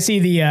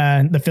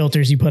the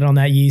filters you put on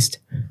that yeast.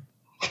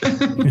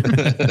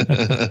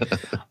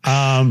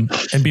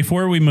 And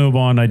before we move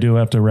on, I do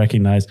have to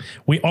recognize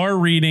we are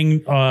reading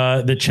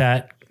the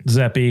chat,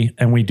 Zeppy,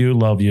 and we do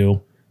love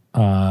you.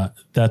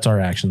 That's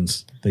our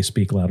actions. They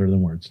speak louder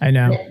than words. I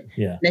know.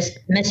 Yeah. Miss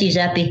you,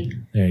 Zeppy.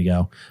 There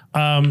you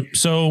go.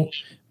 So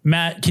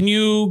Matt, can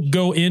you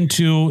go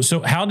into,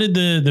 how did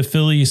the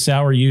Philly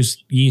sour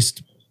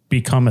yeast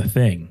become a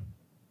thing?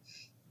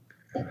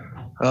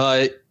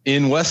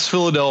 In West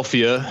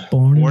Philadelphia,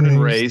 born and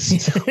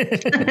raised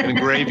in a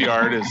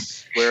graveyard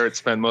is where it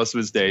spent most of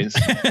his days.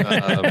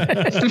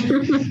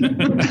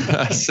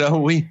 So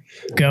we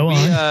go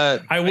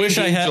on. I wish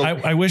I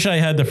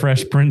had the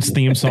Fresh Prince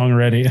theme song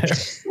ready.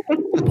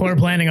 Poor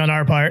planning on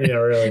our part. Yeah,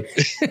 really.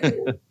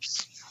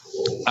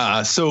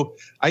 So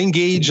I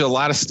engage a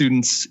lot of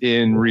students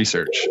in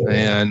research,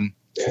 and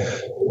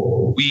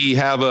we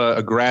have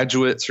a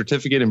graduate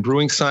certificate in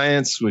brewing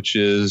science, which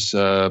is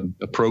a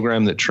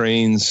program that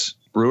trains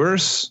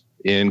brewers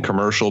in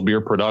commercial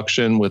beer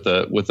production with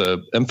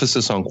a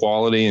emphasis on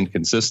quality and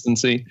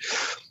consistency.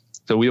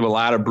 So we have a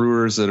lot of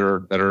brewers that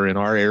are in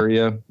our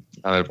area,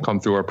 have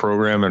come through our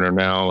program and are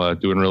now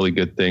doing really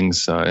good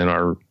things in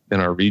our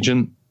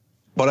region.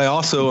 But I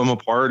also am a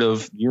part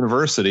of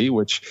university,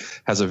 which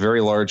has a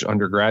very large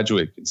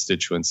undergraduate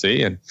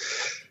constituency, and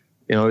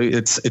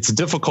it's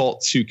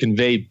difficult to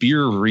convey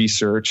beer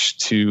research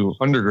to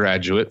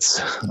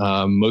undergraduates,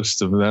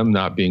 most of them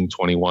not being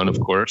 21, of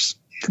course.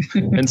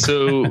 And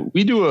so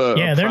we do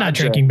they're not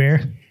drinking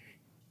beer.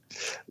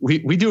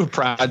 We do a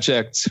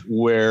project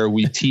where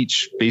we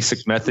teach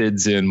basic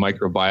methods in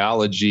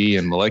microbiology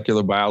and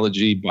molecular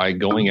biology by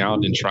going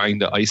out and trying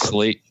to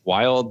isolate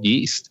wild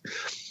yeast.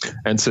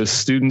 And so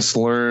students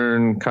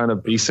learn kind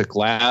of basic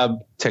lab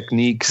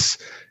techniques,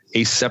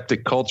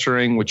 aseptic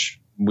culturing, which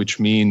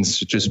means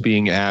just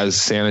being as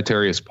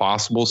sanitary as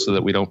possible so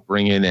that we don't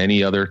bring in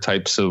any other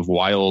types of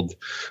wild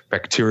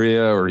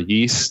bacteria or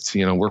yeast.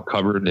 You know, we're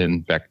covered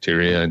in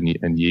bacteria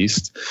and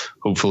yeast,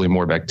 hopefully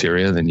more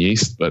bacteria than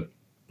yeast, but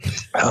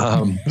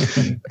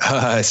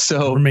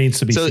so remains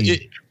to be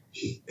seen.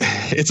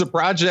 It's a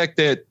project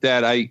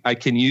that I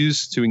can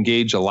use to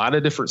engage a lot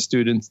of different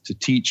students to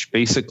teach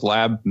basic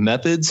lab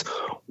methods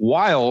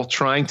while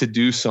trying to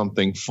do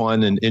something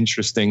fun and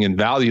interesting and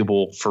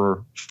valuable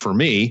for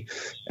me.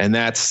 And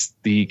that's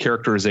the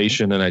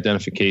characterization and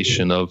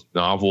identification of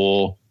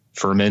novel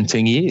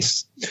fermenting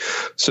yeast.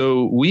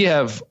 So we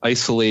have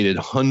isolated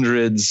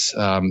hundreds,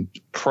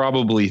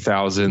 probably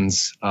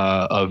thousands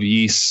of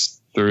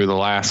yeast through the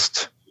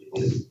last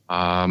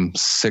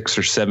 6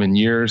 or 7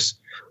 years.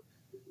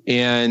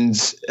 And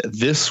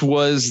this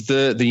was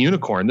the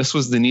unicorn. This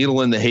was the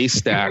needle in the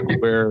haystack,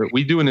 where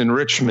we do an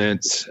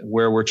enrichment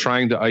where we're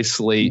trying to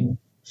isolate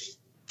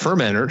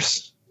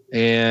fermenters.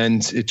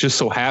 And it just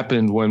so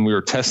happened when we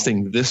were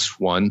testing this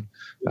one,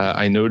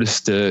 I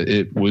noticed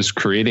it was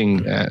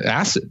creating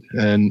acid.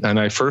 And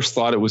I first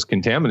thought it was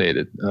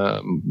contaminated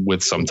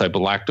with some type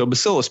of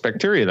lactobacillus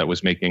bacteria that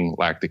was making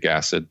lactic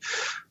acid.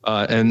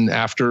 And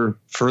after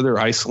further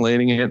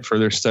isolating it,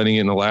 further studying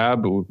it in the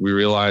lab, we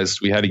realized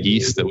we had a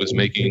yeast that was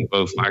making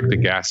both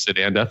lactic acid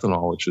and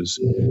ethanol, which was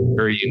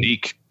very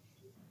unique.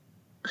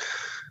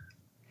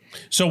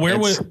 So where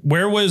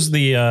was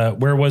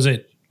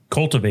it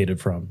cultivated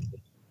from?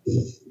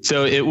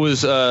 So it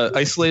was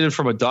isolated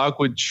from a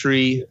dogwood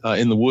tree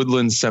in the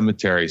Woodland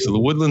Cemetery. So the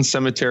Woodland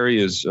Cemetery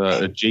is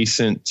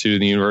adjacent to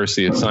the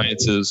University of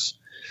Sciences.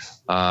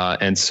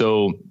 And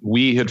so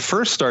we had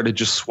first started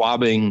just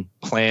swabbing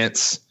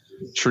plants,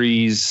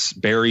 trees,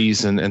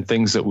 berries, and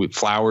things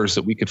flowers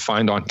that we could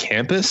find on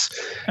campus.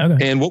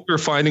 Okay. And what we were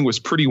finding was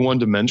pretty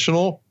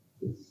one-dimensional.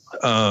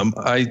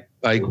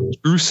 I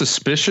grew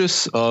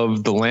suspicious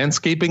of the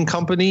landscaping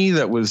company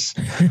that was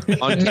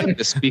on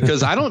campus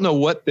because I don't know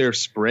what they're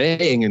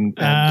spraying and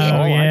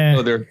I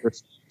know they're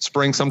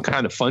spraying some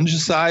kind of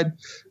fungicide.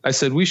 I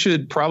said we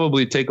should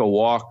probably take a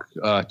walk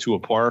to a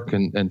park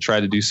and try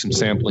to do some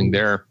sampling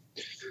there.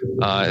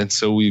 And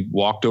so we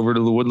walked over to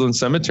the Woodland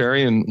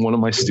Cemetery, and one of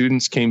my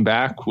students came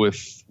back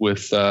with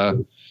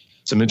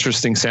some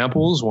interesting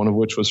samples, one of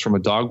which was from a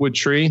dogwood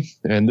tree.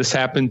 And this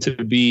happened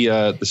to be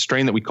the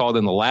strain that we called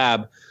in the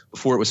lab.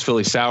 Before it was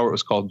Philly Sour, it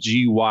was called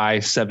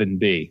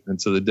GY7B.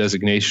 And so the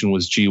designation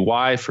was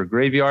GY for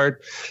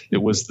graveyard.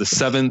 It was the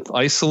 7th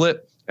isolate.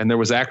 And there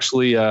was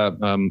actually a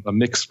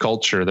mixed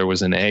culture. There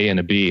was an A and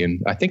a B.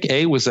 And I think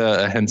A was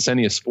a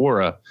Hansennia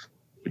spora,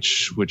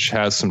 which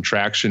has some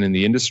traction in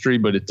the industry,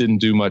 but it didn't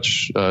do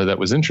much that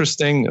was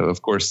interesting.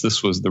 Of course,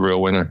 this was the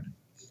real winner.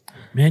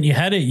 Man, you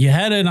had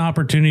an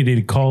opportunity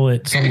to call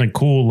it something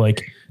cool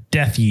like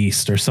death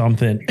yeast or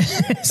something.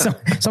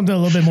 Something a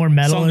little bit more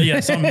metal.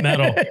 Something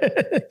metal.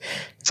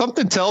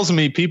 Something tells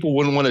me people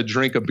wouldn't want to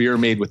drink a beer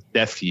made with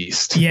death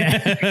yeast.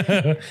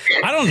 Yeah.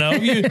 I don't know.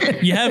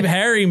 You have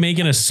Harry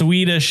making a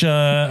Swedish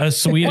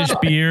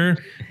beer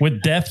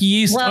with death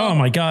yeast. Oh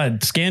my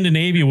God.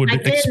 Scandinavia would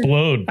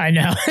explode. I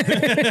know.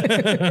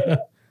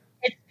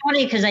 It's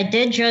funny because I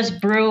did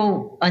just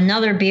brew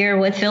another beer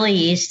with Philly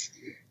yeast.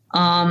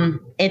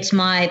 It's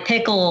my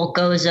pickle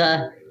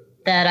goza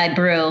that I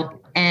brew.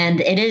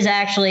 And it is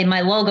actually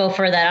my logo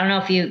for that. I don't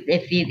know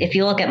if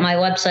you look at my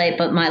website,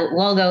 but my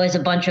logo is a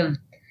bunch of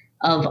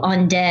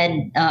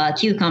undead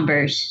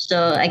cucumbers.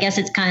 So I guess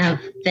it's kind of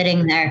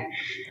fitting there.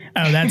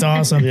 Oh, that's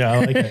awesome. Yeah,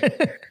 I like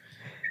it.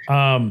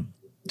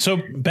 So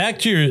back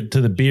to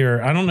the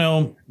beer. I don't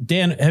know,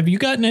 Dan, have you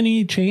gotten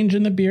any change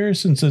in the beer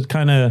since it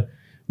kind of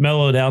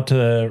mellowed out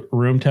to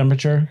room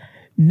temperature?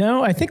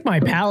 No, I think my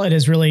palate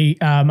is really,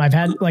 I've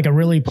had like a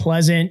really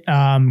pleasant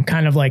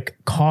kind of like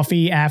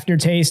coffee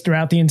aftertaste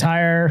throughout the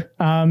entire,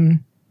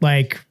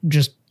 like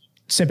just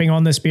sipping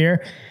on this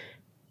beer.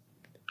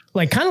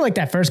 Like kind of like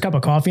that first cup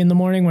of coffee in the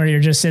morning where you're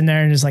just sitting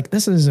there and just like,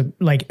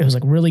 it was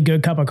like really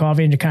good cup of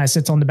coffee and it kind of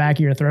sits on the back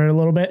of your throat a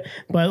little bit.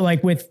 But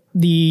like with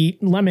the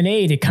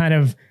lemonade, it kind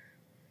of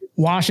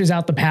washes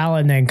out the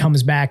palate and then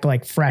comes back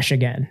like fresh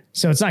again.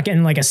 So it's not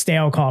getting like a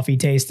stale coffee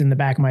taste in the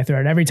back of my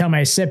throat. Every time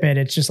I sip it,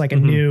 it's just like a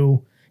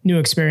new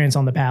experience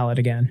on the palate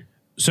again.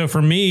 So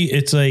for me,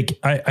 it's like,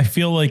 I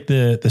feel like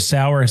the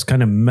sour has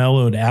kind of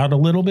mellowed out a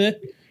little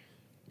bit,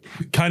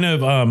 kind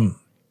of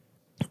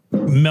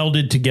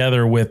melded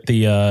together with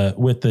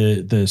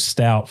the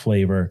stout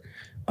flavor.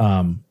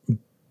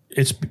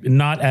 It's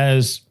not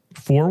as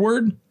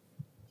forward,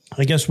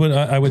 I guess what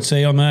I would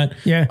say on that.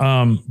 Yeah.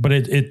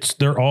 But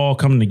they're all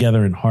coming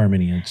together in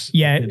harmony.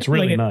 It's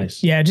really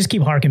nice. Yeah. Just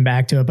keep harking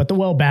back to it. But the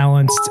well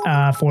balanced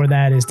for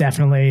that is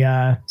definitely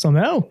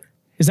something. Oh,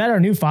 is that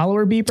our new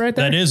follower beep right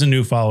there? That is a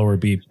new follower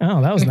beep.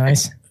 Oh, that was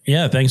nice.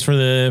 Yeah, thanks for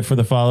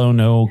the follow.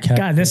 No cap.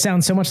 God, this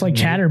sounds so much like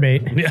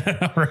Chatterbait.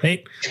 Yeah,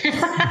 right.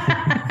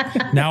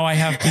 Now I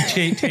have to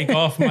take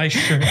off my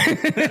shirt.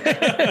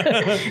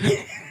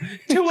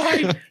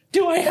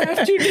 Do I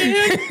have to,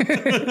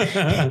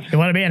 Dan? You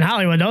want to be in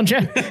Hollywood, don't you?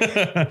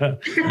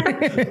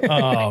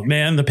 Oh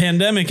man, the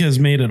pandemic has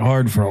made it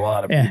hard for a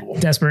lot of people.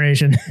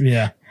 Desperation.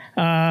 Yeah.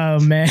 Oh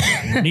man,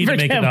 Need to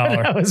make $1.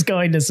 What I was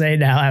going to say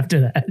now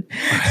after that.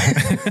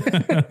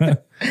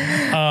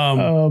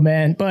 Oh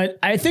man, but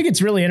I think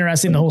it's really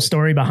interesting, the whole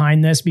story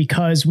behind this,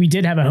 because we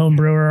did have a home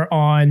brewer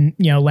on,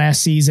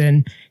 last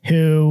season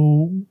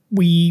who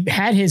we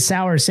had his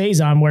sour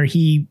saison where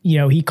he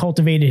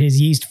cultivated his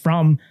yeast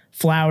from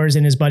flowers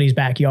in his buddy's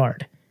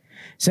backyard.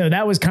 So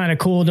that was kind of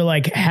cool to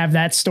like have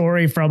that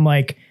story from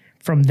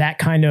that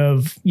kind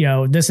of,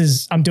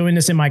 I'm doing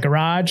this in my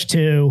garage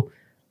to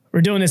we're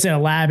doing this in a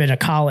lab in a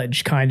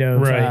college kind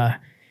of,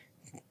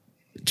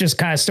 just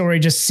kind of story,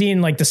 just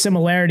seeing like the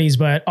similarities,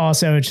 but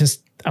also it's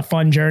just a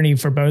fun journey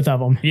for both of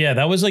them. Yeah.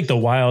 That was like the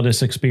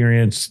wildest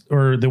experience,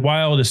 or the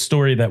wildest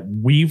story that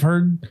we've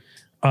heard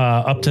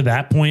up to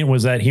that point,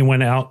 was that he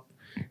went out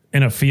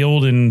in a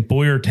field in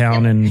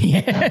Boyertown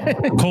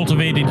and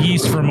cultivated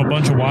yeast from a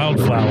bunch of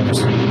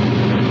wildflowers.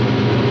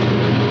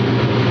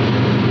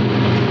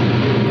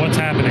 What's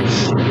happening?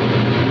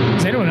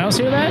 Does anyone else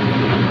hear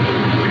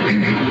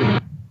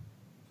that?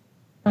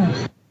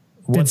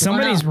 Did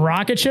somebody's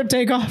rocket ship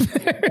take off?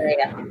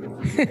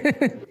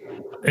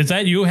 Is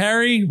that you,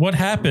 Harry? What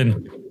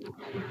happened?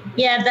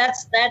 Yeah,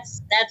 that's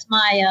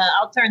my.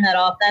 I'll turn that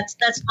off. That's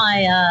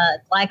my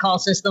glycol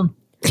system.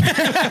 Oh,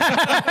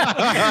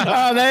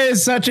 that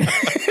is such a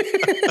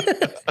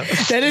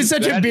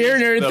beer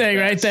nerd thing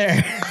right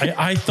there.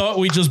 I thought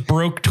we just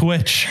broke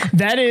Twitch.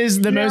 That is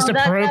the most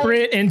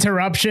appropriate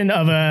interruption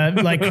of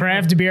a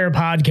craft beer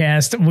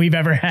podcast we've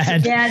ever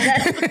had. Yeah,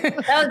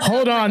 that was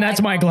hold on,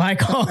 that's my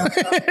glycol.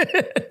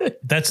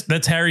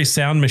 That's Harry's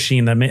sound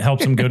machine that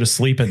helps him go to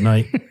sleep at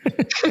night.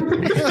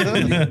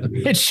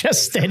 It's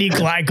just steady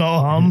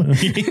glycol hum.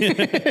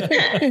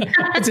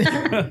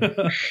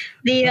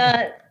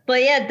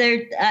 But yeah,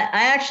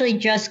 I actually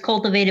just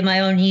cultivated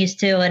my own yeast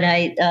too,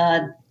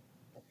 and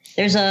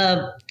there's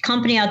a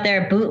company out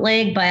there,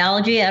 Bootleg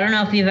Biology. I don't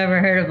know if you've ever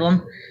heard of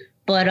them,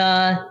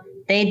 but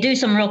they do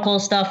some real cool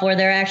stuff where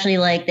they're actually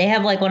they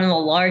have one of the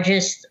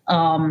largest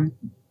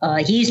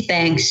yeast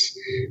banks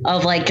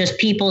of just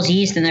people's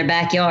yeast in their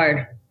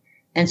backyard.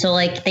 And so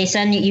they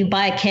send you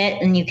buy a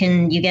kit and you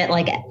get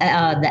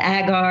the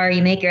agar,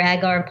 you make your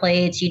agar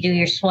plates, you do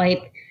your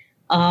swipe.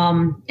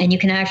 And you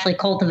can actually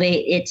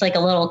cultivate. It's like a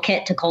little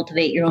kit to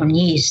cultivate your own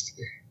yeast.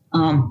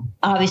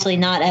 Obviously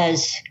not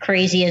as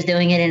crazy as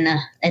doing it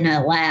in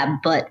a lab,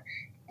 but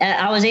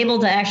I was able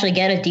to actually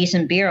get a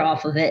decent beer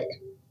off of it.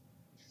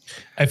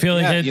 I feel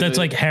like that's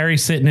like Harry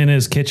sitting in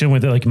his kitchen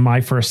with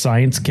my first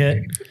science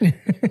kit.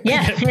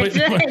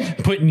 Yeah,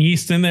 putting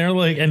yeast in there,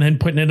 and then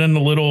putting it in the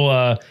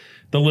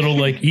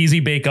little easy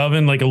bake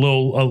oven, a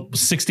little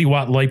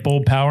 60-watt light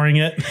bulb powering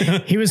it.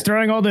 He was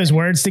throwing all those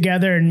words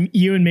together, and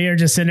you and me are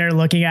just sitting there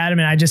looking at him,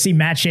 and I just see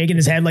Matt shaking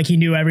his head like he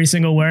knew every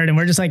single word, and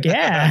we're just like,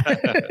 yeah.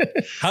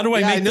 How do I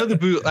make?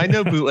 I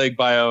know Bootleg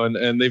Bio,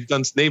 and they've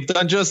done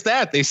just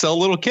that. They sell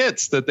little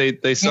kits that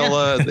they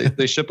sell.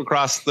 They ship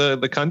across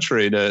the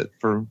country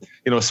for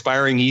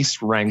aspiring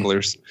yeast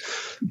wranglers.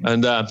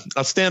 And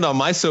I'll stand on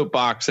my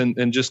soapbox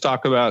and just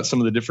talk about some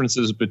of the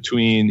differences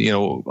between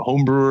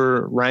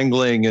homebrewer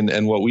wrangling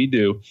and what we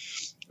do.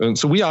 And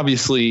so we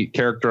obviously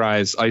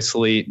characterize,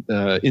 isolate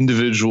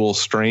individual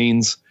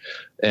strains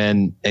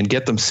and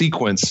get them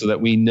sequenced so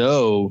that we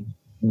know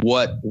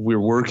what we're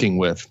working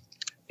with.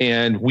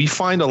 And we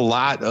find a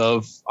lot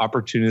of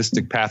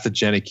opportunistic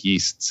pathogenic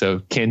yeast.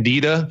 So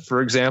Candida,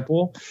 for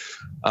example,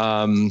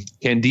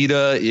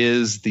 Candida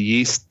is the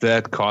yeast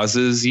that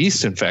causes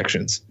yeast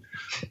infections.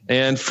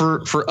 And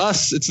for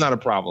us, it's not a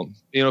problem.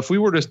 If we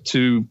were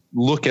to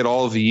look at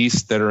all of the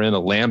yeast that are in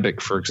a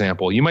lambic, for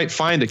example, you might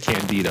find a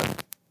Candida.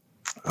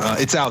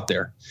 It's out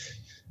there.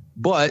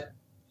 But,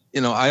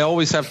 I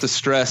always have to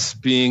stress,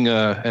 being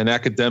an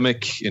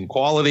academic in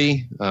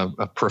quality,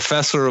 a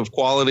professor of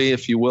quality,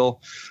 if you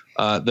will,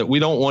 that we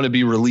don't want to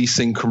be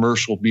releasing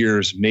commercial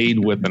beers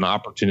made with an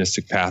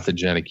opportunistic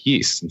pathogenic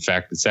yeast. In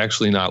fact, it's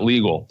actually not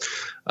legal.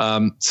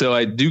 So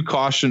I do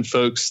caution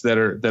folks that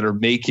are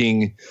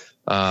making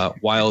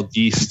wild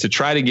yeast to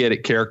try to get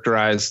it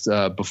characterized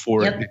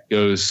before it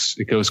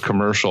goes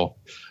commercial,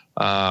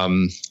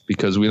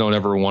 because we don't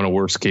ever want a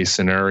worst case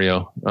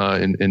scenario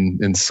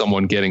in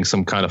someone getting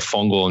some kind of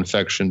fungal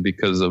infection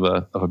because of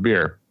a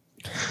beer.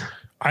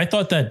 I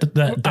thought that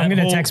I'm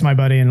going to text my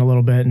buddy in a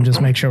little bit and just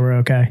make sure we're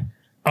okay.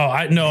 Oh,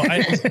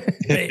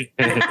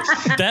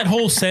 that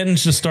whole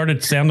sentence just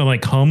started sounding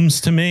like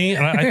hums to me.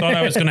 And I thought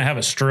I was going to have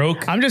a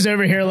stroke. I'm just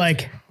over here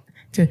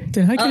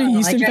did I get a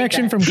yeast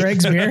infection from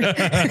Greg's beer?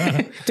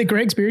 Did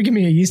Greg's beer give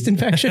me a yeast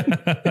infection?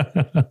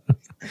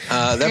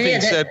 That being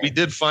said, we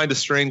did find a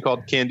strain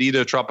called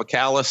Candida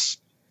tropicalis.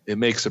 It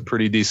makes a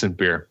pretty decent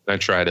beer. I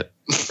tried it.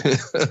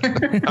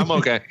 I'm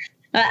okay.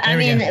 I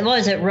mean, what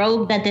was it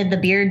Rogue that did the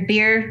beard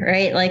beer,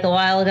 right? Like a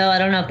while ago. I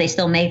don't know if they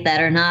still make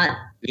that or not.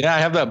 Yeah, I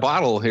have that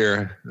bottle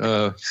here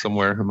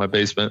somewhere in my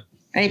basement.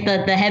 Right,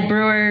 the head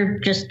brewer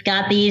just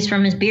got these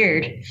from his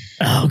beard.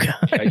 Oh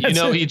god!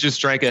 He just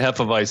drank a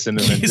Hefeweizen and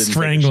then didn't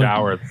take a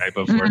shower the night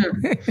before.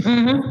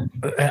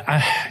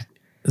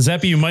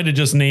 Zeppy, you might have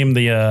just named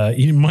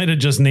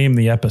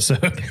the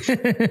episode.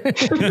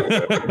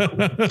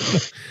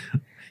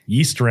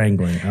 Yeast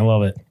wrangling, I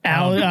love it.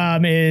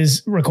 Al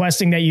is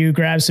requesting that you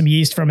grab some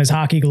yeast from his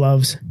hockey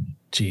gloves.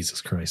 Jesus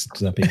Christ,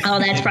 Zeppy. Oh,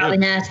 that's probably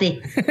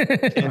nasty.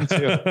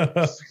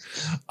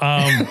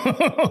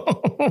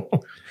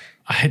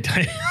 All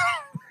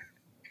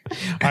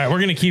right, we're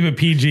gonna keep it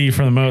PG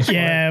for the most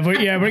part.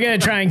 We're gonna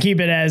try and keep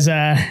it as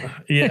God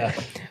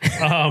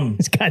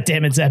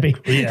damn it, Zeppy.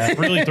 Yeah,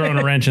 really throwing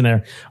a wrench in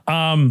there.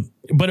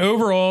 But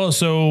overall,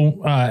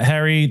 so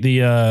Harry,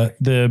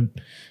 the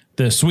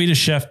Swedish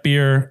Chef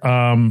beer,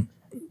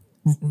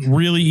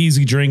 really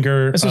easy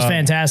drinker. This was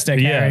fantastic,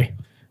 Harry.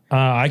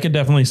 I could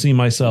definitely see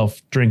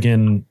myself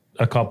drinking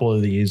a couple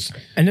of these.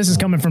 And this is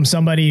coming from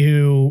somebody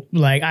who,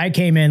 like, I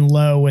came in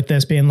low with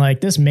this being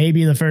like, this may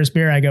be the first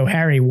beer. I go,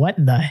 Harry, what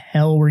the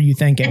hell were you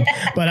thinking?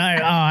 But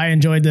I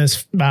enjoyed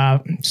this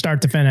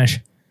start to finish.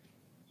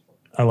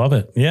 I love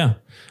it. Yeah.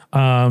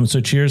 So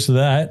cheers to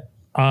that.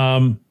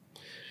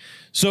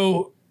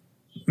 So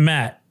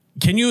Matt,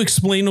 can you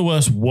explain to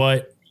us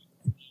what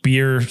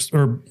beer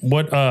or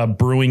what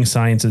brewing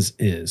sciences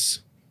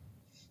is?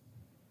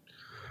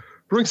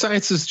 Brewing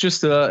science is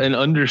just an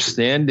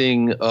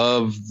understanding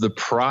of the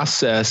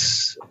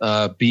process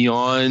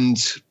beyond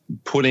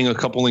putting a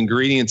couple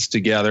ingredients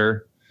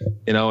together,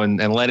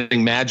 and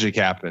letting magic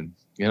happen.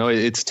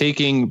 It's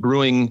taking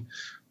brewing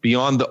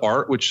beyond the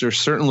art, which there's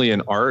certainly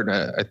an art.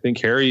 I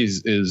think Harry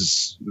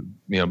is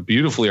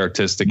beautifully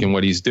artistic in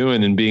what he's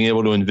doing and being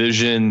able to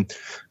envision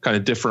kind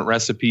of different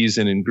recipes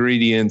and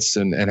ingredients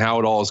and how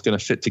it all is going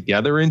to fit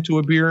together into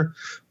a beer.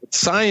 But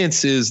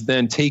science is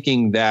then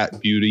taking that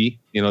beauty,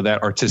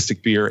 that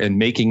artistic beer, and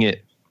making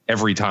it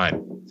every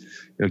time.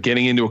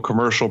 Getting into a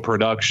commercial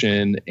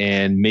production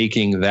and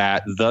making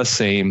that the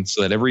same,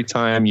 so that every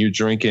time you're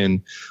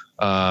drinking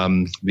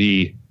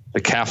the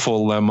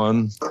Kaffel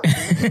lemon,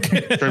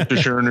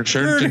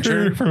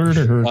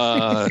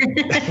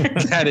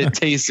 that it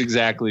tastes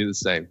exactly the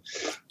same.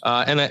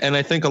 And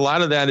I think a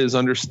lot of that is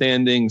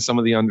understanding some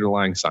of the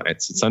underlying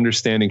science. It's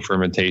understanding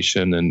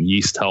fermentation and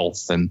yeast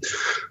health and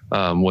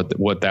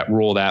what that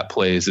role that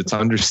plays. It's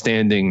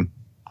understanding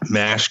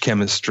mash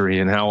chemistry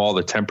and how all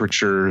the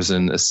temperatures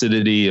and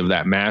acidity of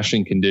that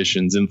mashing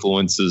conditions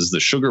influences the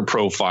sugar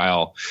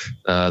profile,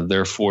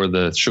 therefore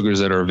the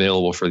sugars that are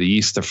available for the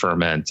yeast to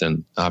ferment.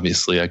 And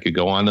obviously I could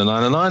go on and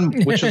on and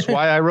on, which is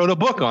why I wrote a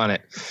book on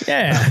it.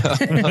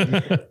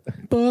 Yeah.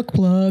 Book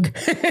plug.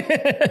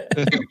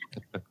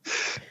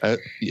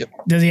 Yep.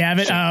 Does he have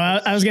it? Oh,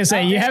 I was going to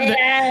say, you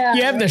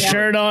have the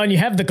shirt on, you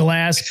have the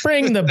glass,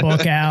 bring the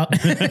book out.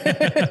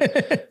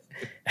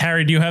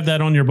 Harry, do you have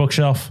that on your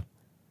bookshelf?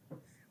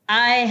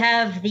 I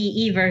have the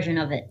e-version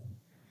of it.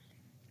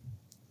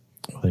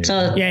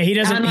 So yeah, he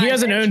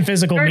doesn't own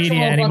physical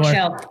media anymore.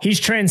 Bookshelf. He's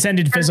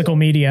transcended physical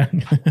media.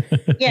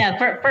 Yeah,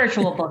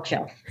 virtual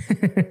bookshelf.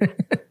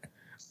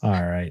 All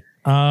right.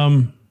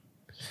 All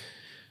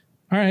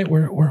right,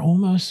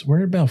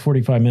 we're about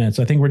 45 minutes.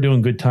 I think we're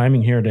doing good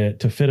timing here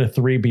to fit a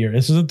 3-beer.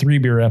 This is a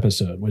 3-beer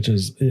episode, which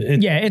is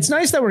it's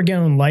nice that we're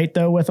going light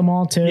though with them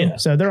all too. Yeah.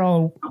 So they're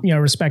all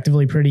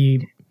respectively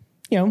pretty.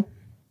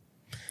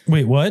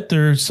 Wait, what?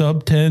 They're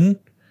sub 10%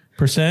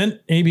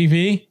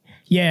 ABV?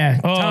 Yeah.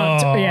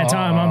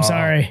 Tom, I'm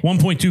sorry.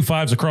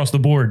 1.25s across the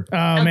board.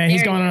 Oh, man,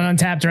 he's going on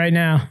Untapped right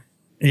now.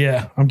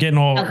 Yeah, I'm getting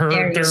all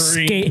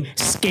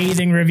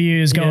scathing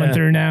reviews going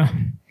through now.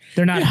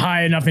 They're not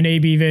high enough in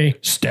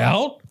ABV.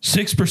 Stout?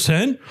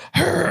 6%?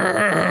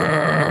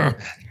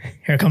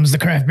 Here comes the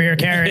craft beer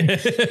Karen.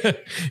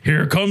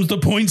 Here comes the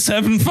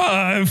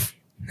 0.75.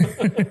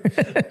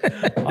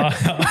 All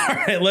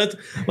right,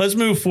 let's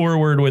move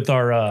forward with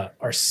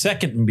our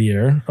second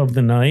beer of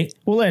the night.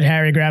 We'll let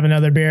Harry grab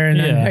another beer, and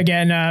then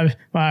again, our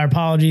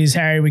apologies,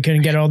 Harry. We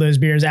couldn't get all those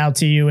beers out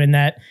to you in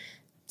that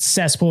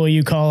cesspool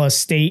you call a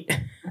state.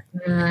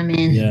 I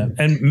mean, yeah.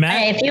 And Matt,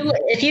 hey,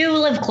 if you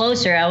live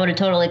closer, I would have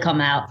totally come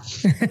out.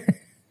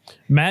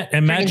 Matt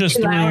just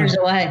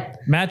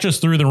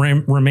threw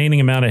the remaining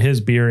amount of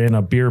his beer in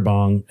a beer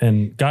bong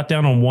and got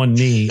down on one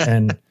knee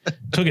and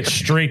took it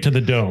straight to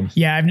the dome.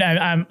 Yeah,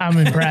 I'm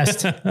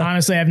impressed.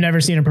 Honestly, I've never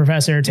seen a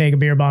professor take a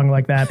beer bong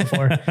like that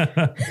before.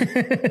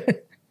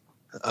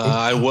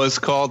 I was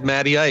called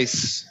Matty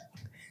Ice.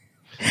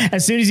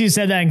 As soon as you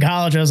said that in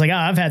college, I was like,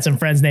 I've had some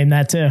friends named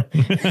that too.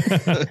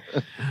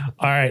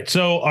 All right.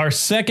 So our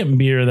second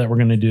beer that we're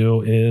going to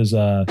do is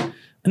a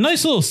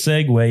nice little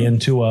segue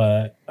into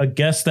a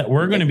guest that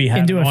we're going to be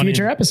having into a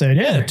future episode.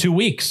 Yeah. 2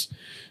 weeks.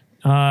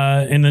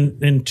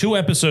 In 2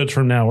 episodes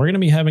from now, we're going to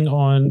be having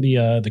on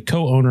the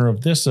co-owner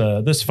of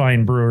this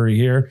fine brewery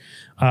here.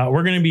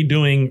 We're going to be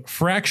doing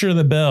Fracture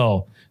the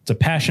Bell. It's a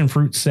passion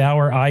fruit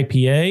sour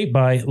IPA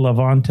by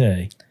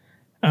Levante.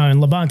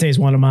 And Levante is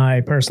one of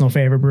my personal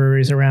favorite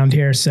breweries around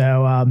here.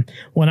 So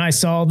when I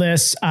saw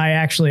this,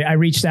 I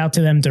reached out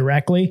to them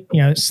directly,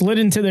 slid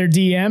into their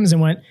DMs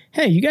and went,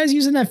 "Hey, you guys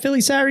using that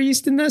Philly sour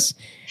yeast in this?"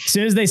 As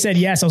soon as they said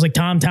yes, I was like,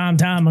 Tom,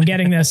 I'm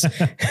getting this.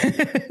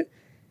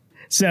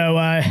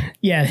 So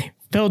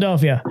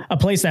Philadelphia, a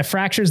place that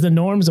fractures the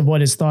norms of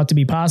what is thought to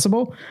be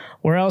possible.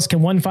 Where else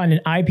can one find an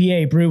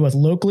IPA brewed with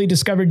locally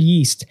discovered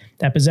yeast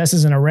that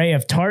possesses an array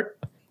of tart,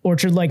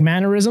 orchard-like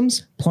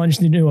mannerisms,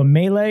 plunged into a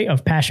melee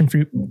of passion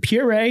fruit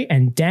puree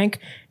and dank,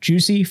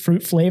 juicy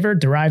fruit flavor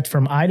derived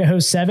from Idaho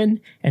 7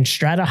 and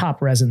Strata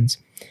hop resins.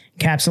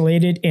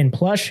 Encapsulated in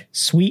plush,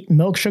 sweet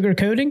milk sugar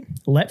coating,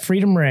 let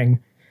freedom ring.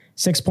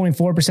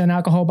 6.4%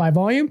 alcohol by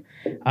volume.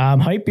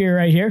 Hype beer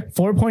right here,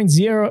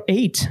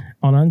 4.08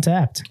 on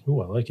Untapped.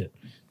 Ooh, I like it.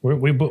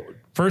 We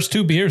first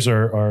two beers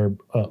are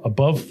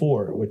above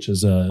 4, which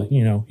is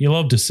you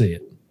love to see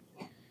it.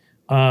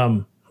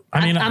 I'm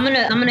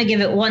gonna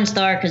give it 1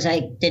 star because I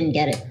didn't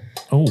get it.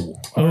 Oh,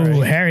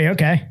 right. Harry.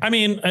 Okay. I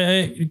mean,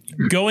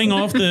 going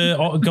off the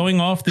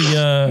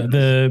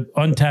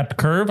Untapped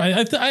curve,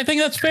 I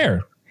think that's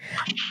fair.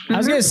 I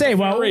was gonna say,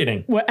 well,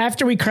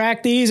 after we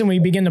crack these and we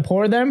begin to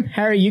pour them,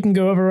 Harry, you can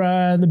go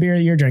over the beer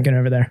you're drinking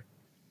over there.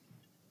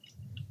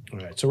 All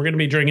right, so we're gonna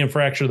be drinking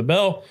Fracture the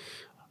Bell.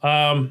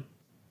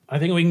 I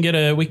think we can get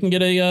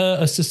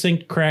a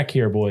succinct crack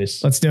here,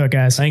 boys. Let's do it,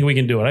 guys. I think we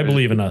can do it. I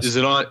believe in us. Is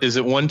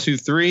it 1, 2,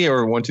 3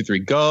 or 1, 2, 3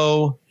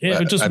 go?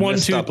 Yeah, just I 1,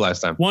 messed 2 up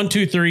last time. 1,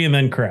 2, 3, and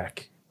then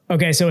crack.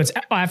 Okay, so it's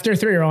after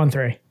 3 or on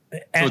 3? So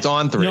it's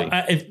on 3.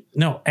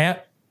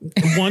 At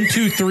 1,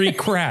 2, 3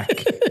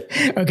 crack.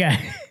 Okay.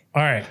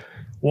 All right.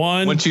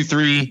 1, 2,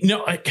 3.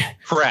 No,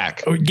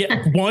 crack.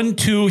 Get 1,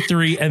 2,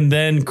 3, and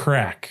then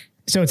crack.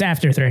 So it's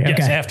after 3. Okay.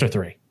 Yes, after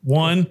 3.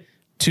 1,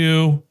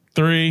 2,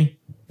 3.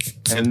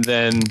 And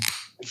then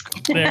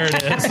there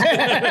it is.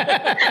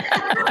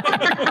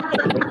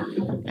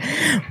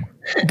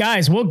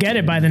 Guys, we'll get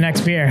it by the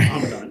next beer.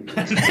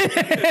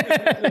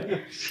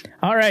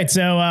 All right.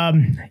 So,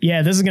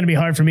 this is going to be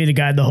hard for me to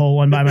guide the whole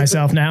one by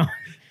myself now.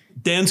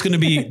 Dan's gonna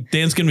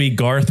be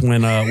Garth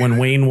when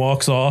Wayne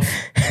walks off.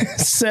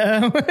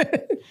 So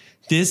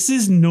this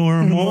is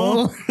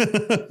normal.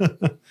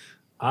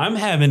 I'm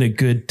having a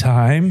good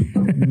time.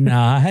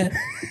 Not.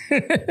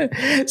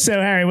 So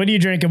Harry, what are you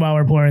drinking while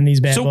we're pouring these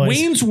bad boys? So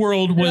Wayne's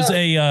World was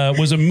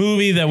a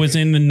movie that was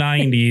in the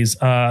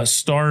 90s,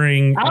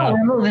 starring.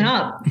 We're moving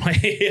up.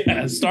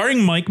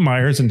 Starring Mike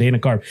Myers and Dana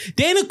Carvey.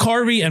 Dana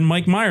Carvey and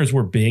Mike Myers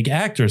were big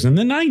actors in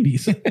the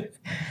 90s.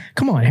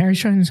 Come on, Harry's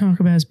trying to talk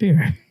about his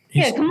beer.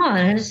 Come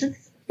on.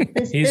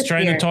 He's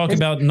trying to talk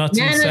about nuts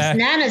and sack.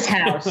 Nana's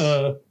house.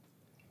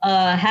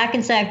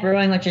 Hackensack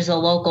Brewing, which is a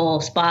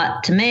local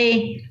spot to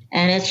me.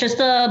 And it's just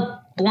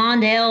a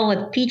blonde ale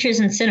with peaches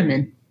and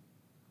cinnamon.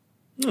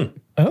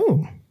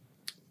 Oh.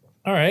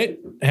 All right.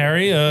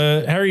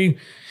 Harry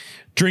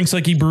drinks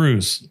like he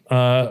brews.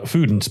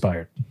 Food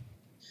inspired.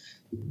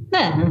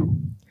 Yeah.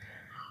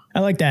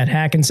 I like that.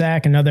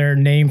 Hackensack, another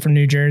name from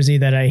New Jersey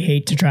that I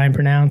hate to try and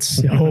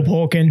pronounce.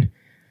 Hoboken.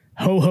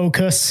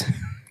 Ho-Hocus.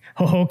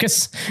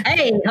 Ho-Hocus.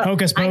 Hey,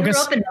 Hocus Pocus. I grew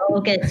up in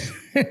Hocus.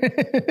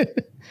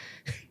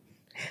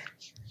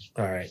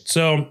 All right.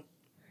 So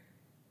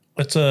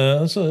let's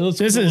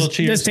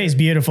this tastes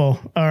beautiful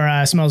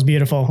or smells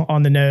beautiful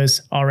on the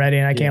nose already,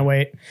 and I can't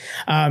wait.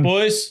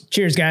 Boys,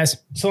 cheers, guys.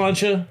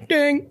 Sláinte.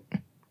 Ding.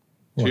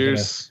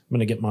 Cheers. I'm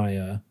gonna get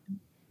my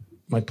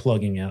my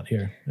plugging out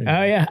here.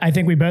 Oh yeah, I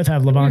think we both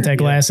have Levante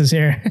glasses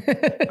here.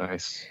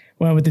 Nice.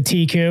 Went with the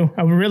TQ.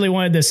 I really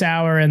wanted the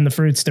sour and the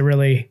fruits to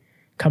really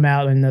come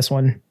out in this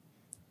one,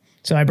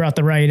 so I brought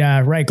the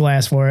right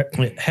glass for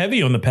it.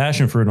 Heavy on the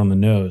passion fruit on the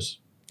nose.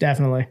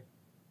 Definitely.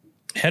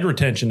 Head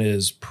retention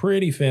is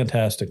pretty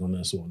fantastic on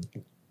this one.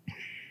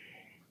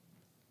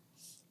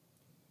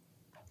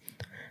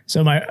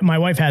 So my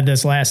wife had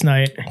this last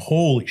night.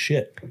 Holy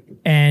shit.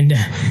 And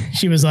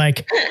she's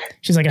like,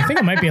 I think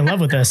I might be in love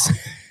with this.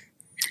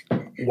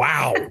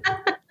 Wow.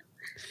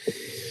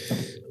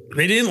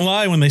 They didn't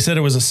lie when they said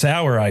it was a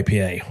sour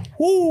IPA.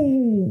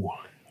 Woo.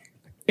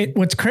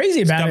 What's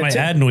crazy about it, got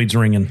my adenoids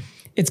ringing.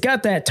 It's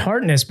got that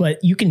tartness,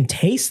 but you can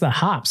taste the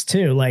hops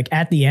too, like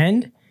at the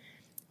end,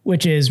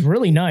 which is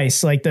really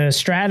nice. Like the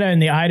Strata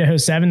and the Idaho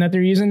 7 that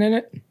they're using in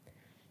it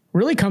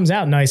really comes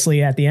out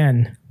nicely at the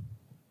end.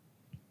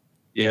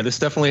 Yeah, this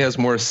definitely has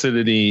more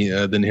acidity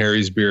than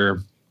Harry's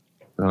beer.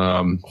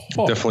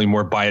 Definitely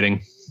more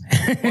biting,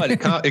 but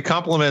it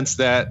complements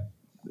that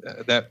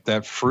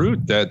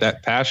fruit, that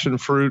passion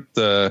fruit,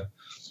 the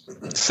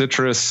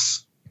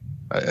citrus.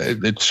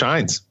 It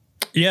shines.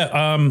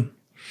 Yeah.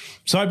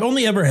 So I've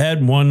only ever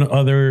had one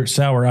other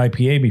sour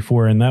IPA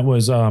before, and that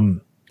was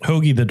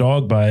Hoagie the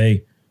Dog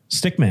by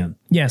Stickman.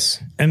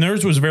 Yes. And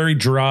theirs was very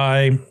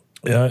dry.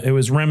 It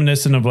was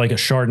reminiscent of like a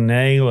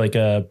Chardonnay, like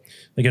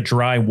a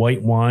dry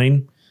white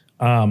wine.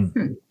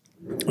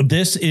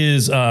 This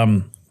is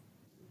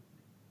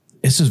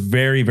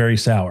very, very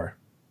sour.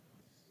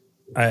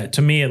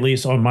 To me, at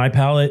least on my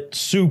palate,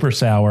 super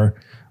sour.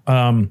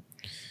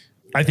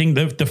 I think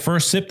the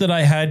first sip that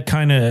I had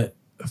kind of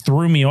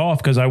threw me off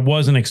because I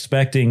wasn't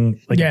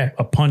expecting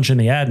a punch in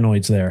the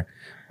adenoids there.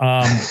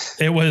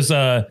 It was,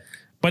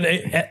 but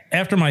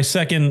after my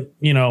second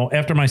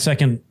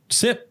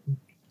sip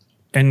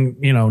and,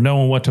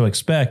 knowing what to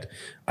expect,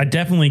 I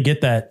definitely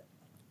get that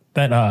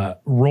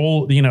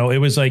roll, it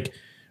was like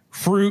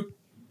fruit,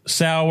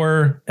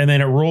 sour, and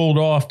then it rolled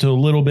off to a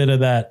little bit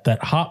of that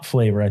hop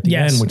flavor at the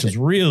end, which is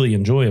really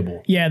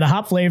enjoyable. Yeah, the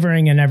hop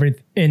flavoring and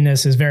in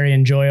this is very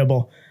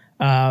enjoyable.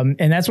 And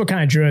that's what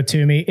kind of drew it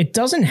to me. It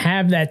doesn't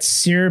have that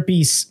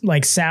syrupy,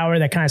 like sour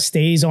that kind of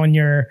stays on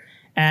your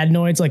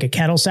adenoids like a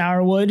kettle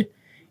sour would.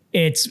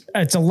 It's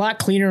a lot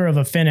cleaner of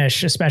a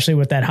finish, especially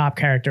with that hop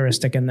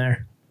characteristic in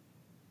there.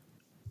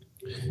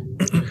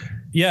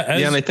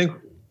 And I think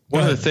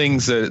one of the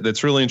things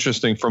that's really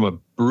interesting from a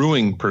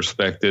brewing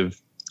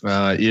perspective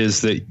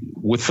is that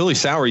with Philly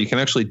Sour, you can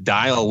actually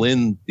dial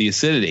in the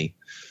acidity.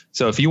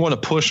 So if you want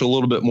to push a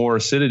little bit more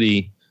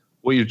acidity,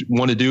 what you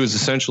want to do is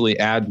essentially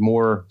add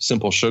more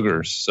simple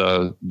sugars,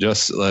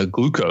 just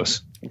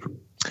glucose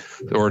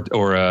or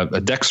a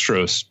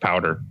dextrose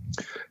powder.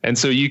 And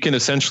so you can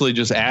essentially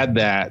just add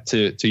that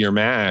to your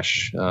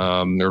mash,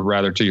 or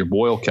rather to your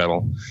boil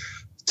kettle,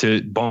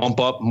 to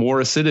bump up more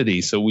acidity.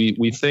 So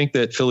we think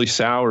that Philly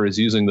Sour is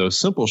using those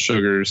simple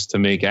sugars to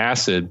make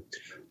acid,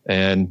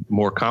 and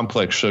more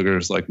complex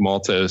sugars like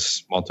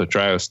maltose,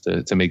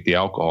 maltotriose to make the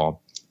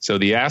alcohol. So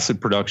the acid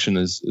production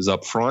is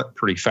up front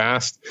pretty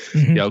fast.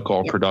 Mm-hmm. The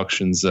alcohol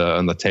production's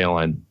on the tail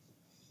end.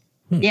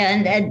 Yeah,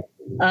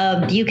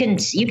 and you can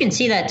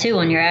see that too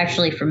when you're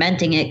actually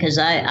fermenting it, because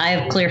I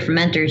have clear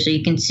fermenters, so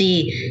you can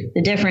see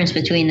the difference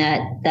between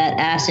that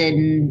acid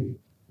and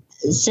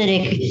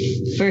acidic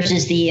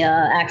versus the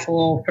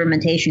actual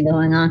fermentation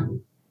going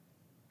on.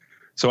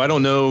 So I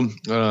don't know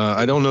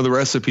the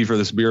recipe for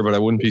this beer, but I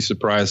wouldn't be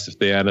surprised if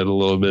they added a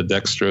little bit of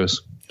dextrose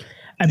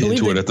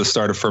into it at the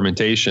start of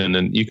fermentation.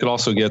 And you could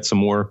also get some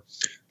more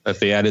if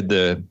they added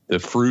the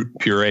fruit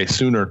puree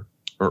sooner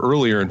or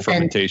earlier in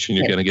fermentation.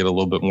 You're going to get a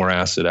little bit more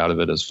acid out of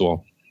it as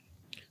well.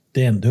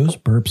 Damn, those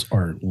burps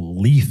are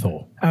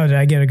lethal. Oh, did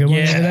I get a good one?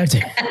 Yeah.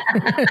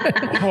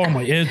 Oh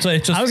my! It's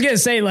just. I was gonna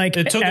say like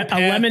a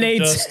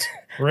lemonade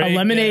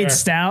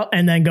stout,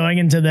 and then going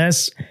into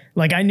this,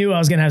 like I knew I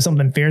was gonna have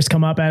something fierce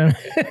come up at him.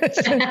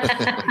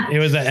 It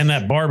was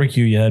that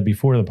barbecue you had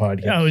before the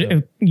podcast. Oh,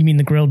 so. You mean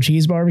the grilled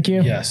cheese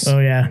barbecue? Yes. Oh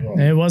yeah,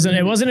 it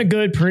wasn't a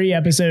good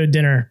pre-episode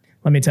dinner.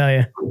 Let me tell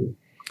you.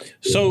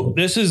 So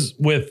this is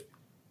with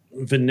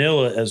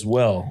vanilla as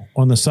well.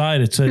 On the side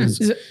it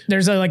says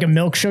there's like a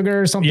milk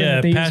sugar or something. Yeah,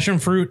 passion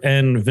fruit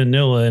and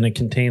vanilla, and it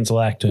contains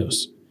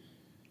lactose,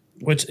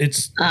 which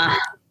it's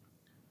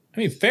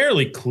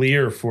fairly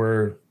clear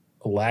for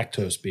a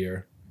lactose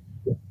beer.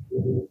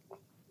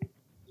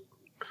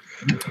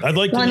 I'd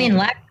like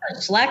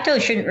lactose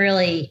shouldn't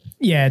really.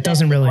 Yeah, it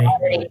doesn't really.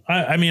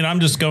 I'm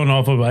just going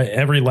off of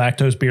every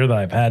lactose beer that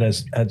I've had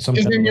has had some.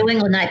 It's the New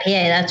England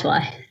IPA, that's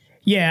why.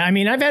 Yeah,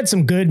 I've had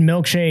some good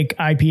milkshake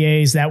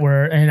IPAs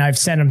and I've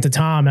sent them to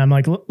Tom.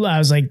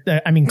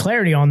 And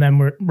clarity on them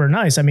were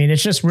nice.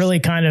 It's just really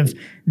kind of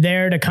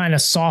there to kind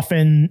of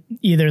soften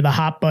either the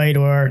hop bite,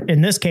 or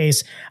in this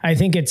case, I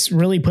think it's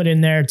really put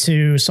in there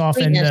to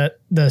soften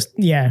the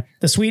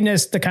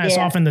sweetness, to kind of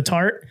soften the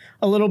tart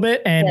a little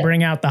bit and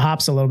bring out the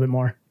hops a little bit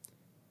more.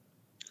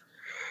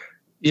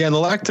 Yeah, and the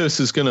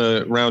lactose is going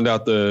to round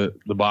out the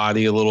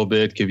body a little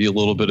bit, give you a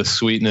little bit of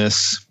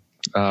sweetness.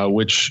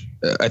 Which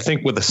I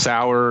think with a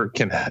sour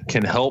can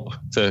help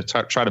to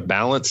try to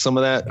balance some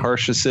of that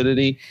harsh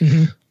acidity.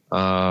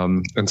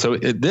 Mm-hmm. And so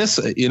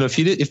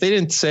if they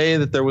didn't say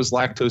that there was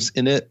lactose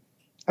in it,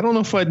 I don't know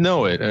if I'd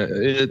know it.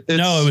 It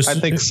was, I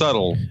think,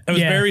 subtle. It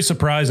was very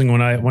surprising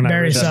when I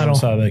read that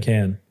outside of the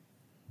can.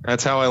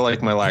 That's how I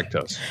like my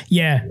lactose.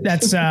 Yeah,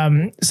 that's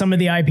some of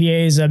the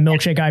IPAs,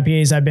 milkshake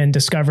IPAs I've been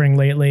discovering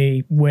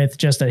lately with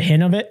just a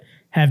hint of it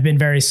have been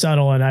very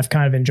subtle, and I've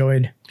kind of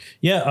enjoyed.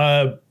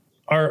 Yeah.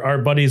 Our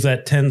buddies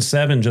at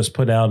 10-7 just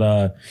put out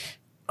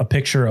a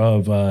picture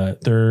of I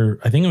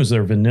think it was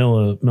their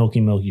vanilla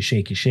milky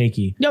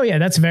shaky. Oh yeah,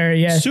 that's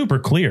very super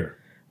clear.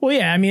 Well,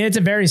 yeah, it's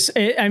a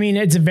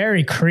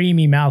very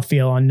creamy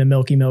mouthfeel on the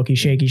milky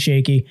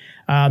shaky.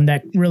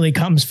 That really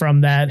comes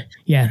from that.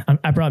 Yeah,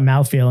 I brought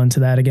mouthfeel into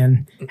that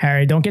again.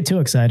 Harry, don't get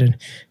too excited.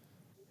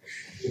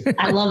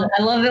 I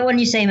love it when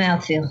you say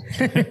mouthfeel.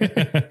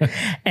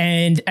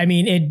 And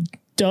it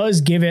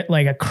does give it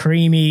like a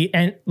creamy,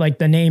 and like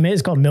the name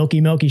is called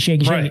milky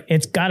shaky. Right.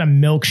 It's got a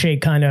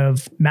milkshake kind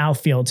of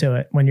mouthfeel to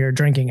it when you're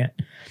drinking it.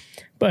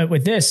 But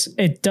with this,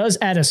 it does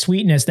add a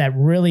sweetness that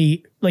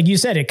really, like you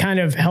said, it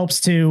kind of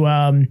helps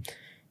to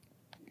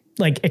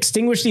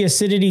extinguish the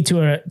acidity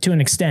to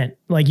an extent.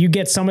 Like you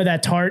get some of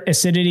that tart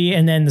acidity,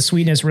 and then the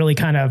sweetness really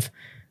kind of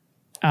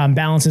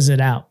balances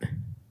it out.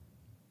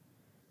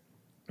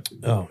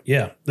 Oh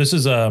yeah, this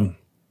is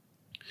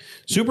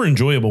super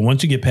enjoyable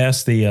once you get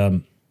past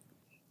the.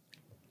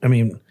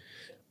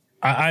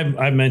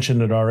 I've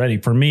mentioned it already.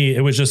 For me,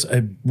 it was just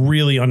a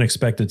really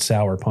unexpected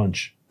sour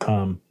punch.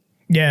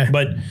 Yeah.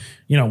 But,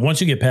 once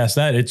you get past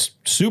that, it's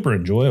super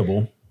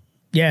enjoyable.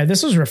 Yeah,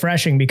 this was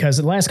refreshing because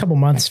the last couple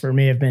months for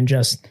me have been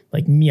just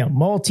like,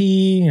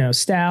 malty,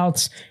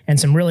 stouts and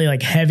some really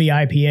like heavy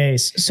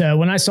IPAs. So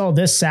when I saw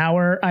this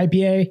sour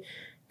IPA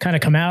kind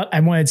of come out, I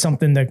wanted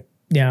something to,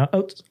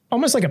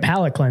 almost like a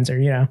palate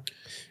cleanser,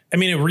 I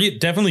mean, it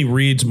definitely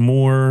reads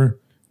more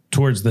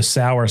towards the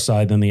sour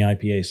side than the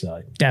IPA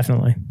side.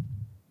 Definitely.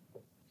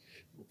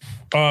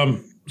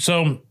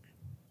 So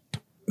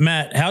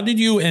Matt, how did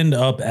you end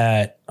up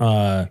at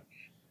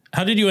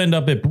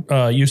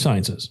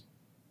USciences?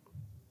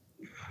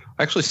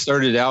 I actually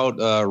started out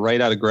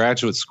right out of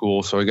graduate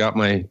school. So I got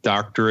my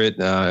doctorate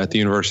at the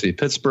University of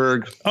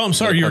Pittsburgh. Oh, I'm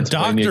sorry. You're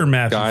Dr.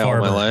 Matthew Farber.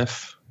 All my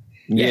life.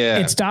 Yeah.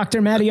 It's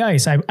Dr. Matty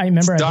Ice. I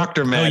remember.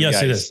 Dr. Matty Ice. Oh,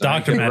 yes, it is.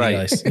 Dr. Matty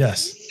Ice.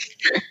 Yes.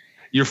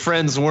 Your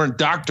friends weren't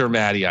Dr.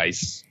 Matty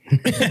Ice.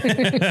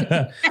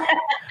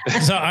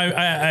 So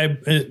I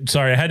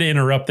sorry, I had to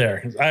interrupt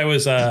there.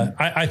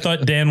 I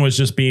thought Dan was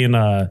just being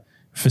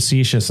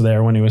facetious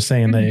there when he was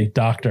saying the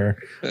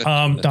doctor.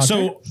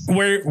 So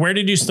where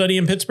did you study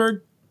in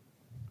Pittsburgh?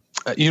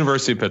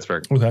 University of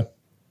Pittsburgh. Okay.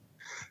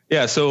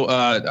 Yeah. So,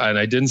 and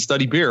I didn't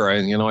study beer.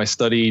 I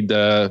studied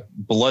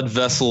blood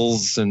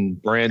vessels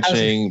and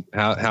branching,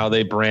 how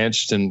they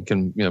branched and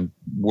can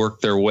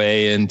work their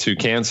way into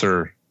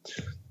cancer.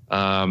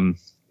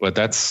 But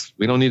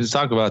we don't need to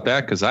talk about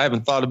that because I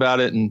haven't thought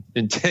about it in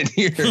 10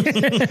 years.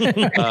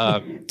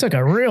 Took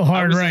a real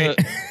hard right.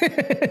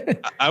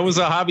 I was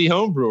a hobby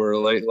home brewer,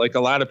 like a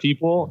lot of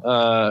people.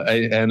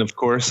 And of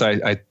course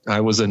I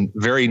was a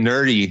very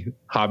nerdy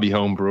hobby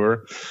home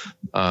brewer,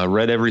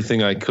 read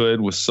everything I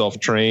could, was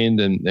self-trained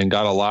and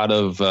got a lot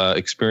of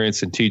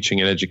experience in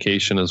teaching and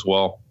education as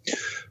well.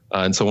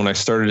 And so when I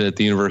started at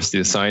the University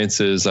of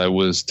Sciences, I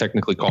was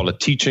technically called a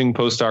teaching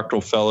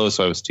postdoctoral fellow.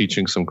 So I was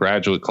teaching some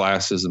graduate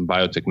classes in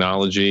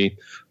biotechnology,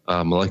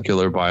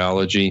 molecular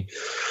biology,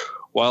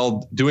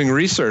 while doing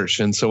research.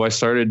 And so I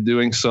started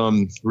doing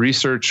some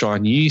research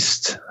on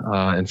yeast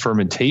and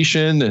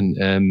fermentation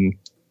and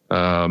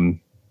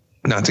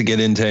not to get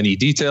into any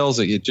details,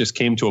 it just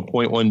came to a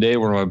point one day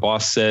where my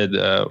boss said,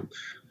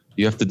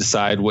 you have to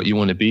decide what you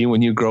want to be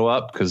when you grow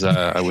up, because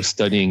I was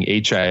studying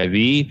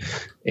HIV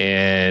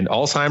and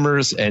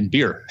Alzheimer's and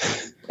beer.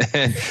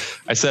 And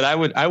I said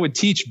I would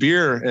teach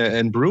beer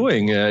and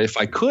brewing if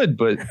I could,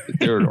 but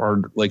there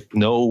are like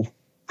no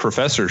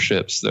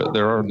professorships.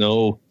 There are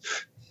no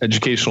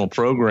educational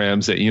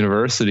programs at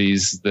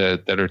universities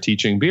that are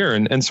teaching beer.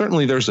 And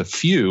certainly there's a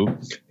few,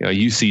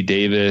 UC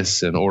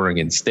Davis and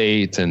Oregon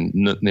State and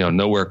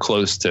nowhere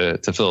close to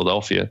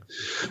Philadelphia.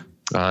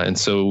 And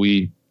so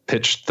we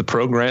pitched the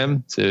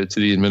program to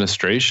the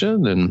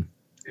administration, and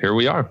here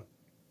we are.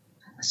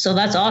 So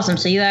that's awesome.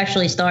 So you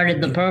actually started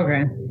the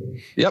program.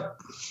 Yep.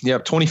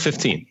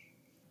 2015.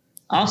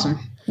 Awesome.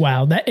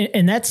 Wow.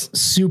 That's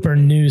super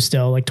new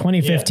still, like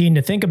 2015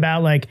 to think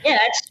about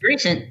that's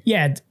recent.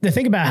 Yeah. To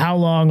think about how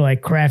long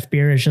like craft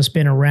beer has just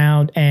been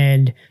around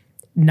and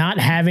not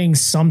having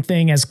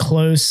something as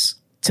close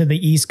to the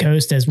East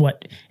Coast as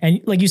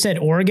and like you said,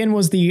 Oregon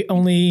was the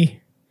only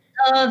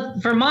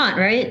Vermont,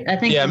 right? I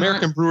think. Yeah, Vermont.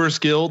 American Brewers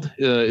Guild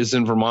is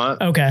in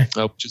Vermont. Okay.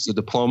 Which is a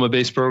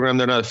diploma-based program.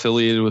 They're not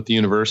affiliated with the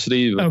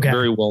university. Okay.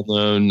 Very well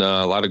known.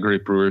 A lot of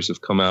great brewers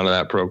have come out of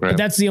that program. But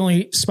that's the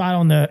only spot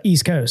on the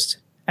East Coast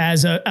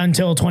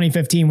until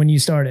 2015 when you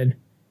started.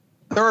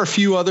 There are a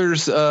few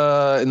others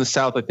in the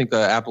South. I think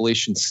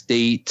Appalachian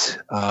State,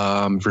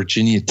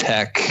 Virginia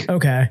Tech.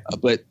 Okay.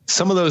 But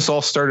some of those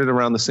all started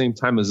around the same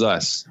time as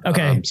us.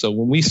 Okay. So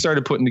when we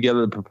started putting together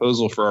the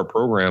proposal for our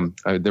program,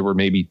 there were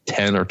maybe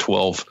 10 or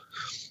 12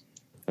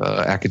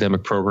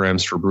 academic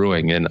programs for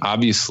brewing. And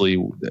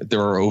obviously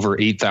there are over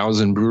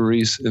 8,000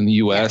 breweries in the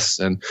U.S.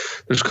 And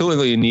there's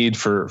clearly a need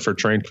for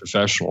trained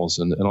professionals.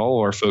 And all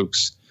of our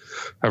folks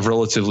have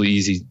relatively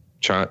easy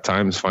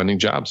times finding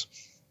jobs.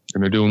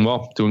 And they're doing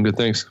well, doing good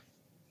things.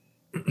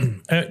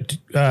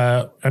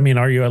 I mean,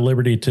 are you at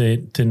liberty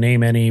to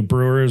name any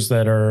brewers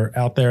that are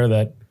out there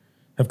that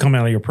have come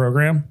out of your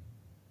program?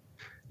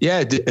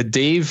 Yeah,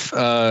 Dave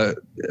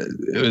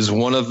was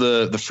one of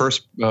the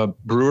first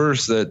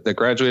brewers that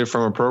graduated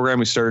from our program.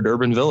 We started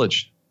Urban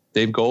Village,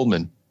 Dave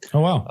Goldman.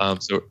 Oh, wow.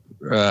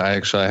 I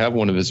have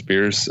one of his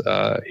beers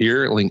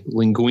here,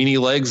 linguine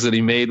legs that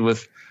he made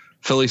with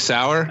Philly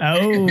Sour.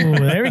 Oh,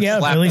 there we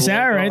go. Philly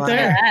Sour right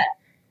there.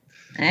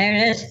 There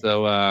it is.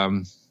 So,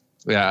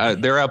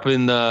 they're up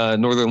in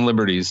Northern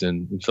Liberties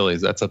in Philly.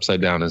 That's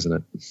upside down, isn't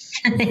it?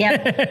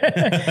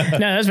 Yep.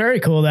 No, that's very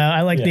cool, though.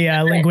 I like the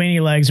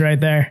linguine legs right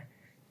there.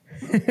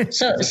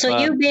 So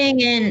you being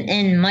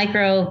in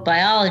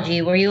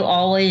microbiology, were you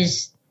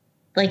always,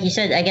 like you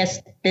said, I guess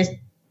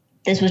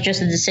this was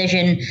just a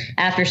decision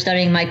after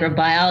studying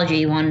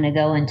microbiology, you wanted to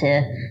go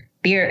into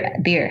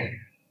beer.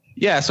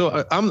 Yeah,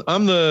 so I'm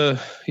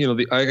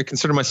I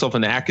consider myself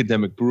an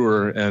academic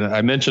brewer, and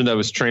I mentioned I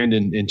was trained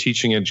in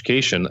teaching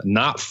education,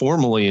 not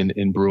formally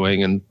in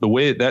brewing, and the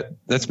way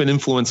that's been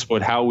influenced by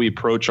how we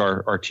approach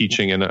our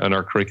teaching and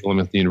our curriculum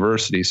at the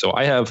university. So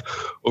I have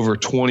over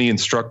 20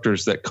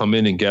 instructors that come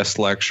in and guest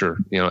lecture,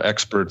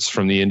 experts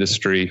from the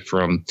industry,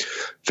 from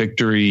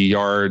Victory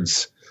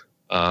Yards,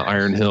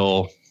 Iron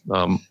Hill,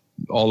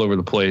 all over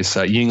the place,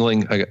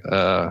 Yingling.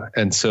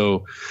 And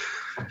so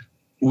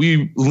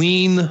we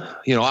lean,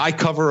 I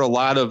cover a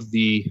lot of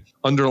the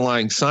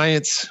underlying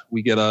science.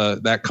 We get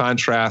that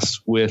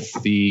contrast with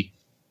the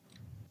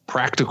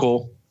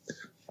practical,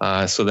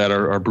 so that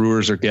our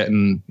brewers are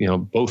getting,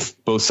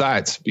 both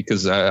sides,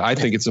 because I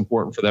think it's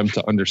important for them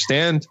to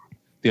understand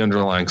the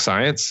underlying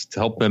science to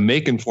help them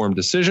make informed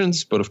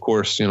decisions. But of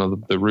course,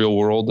 the real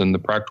world and the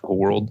practical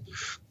world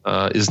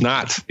is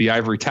not the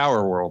ivory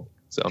tower world.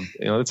 So,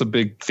 it's a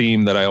big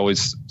theme that I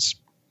always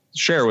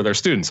share with our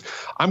students.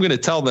 I'm going to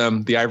tell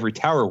them the ivory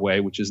tower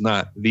way, which is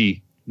not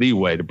the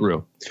way to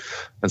brew.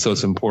 And so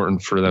it's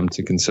important for them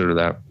to consider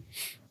that.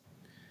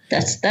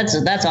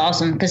 That's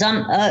awesome. Cause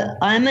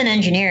I'm an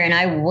engineer, and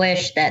I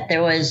wish that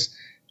there was,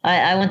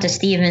 I went to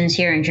Stevens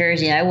here in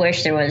Jersey. I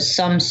wish there was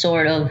some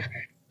sort of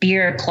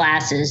beer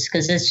classes,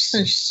 because it's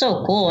just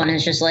so cool. And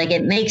it's just like,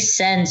 it makes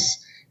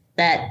sense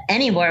that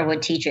anywhere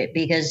would teach it,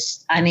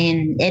 because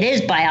it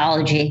is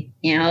biology,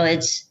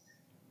 it's.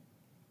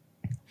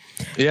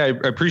 Yeah,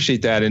 I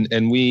appreciate that.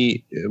 And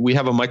we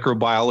have a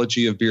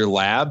microbiology of beer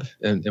lab,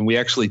 and we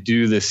actually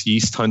do this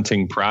yeast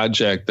hunting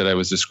project that I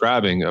was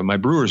describing. My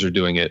brewers are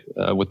doing it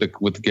with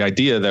the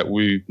idea that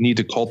we need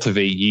to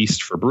cultivate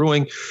yeast for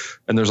brewing.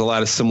 And there's a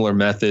lot of similar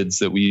methods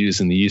that we use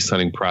in the yeast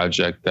hunting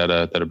project that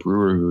a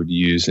brewer would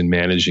use in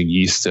managing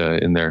yeast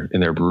in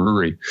their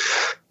brewery.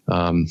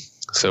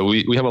 So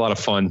we have a lot of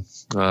fun.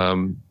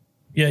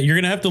 Yeah, you're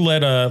gonna have to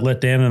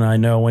let Dan and I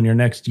know when your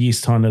next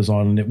yeast hunt is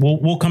on.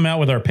 We'll come out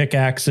with our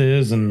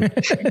pickaxes and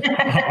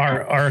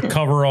our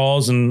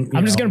coveralls, and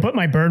I'm just gonna put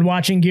my bird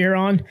watching gear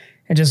on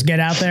and just get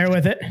out there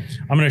with it.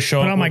 I'm gonna put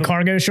on my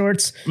cargo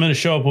shorts. I'm gonna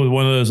show up with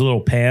one of those little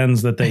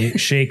pans that they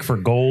shake for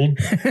gold.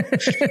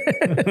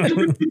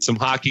 Some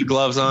hockey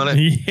gloves on it.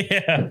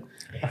 Yeah.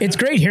 It's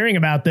great hearing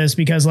about this,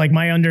 because like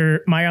my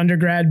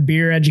undergrad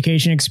beer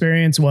education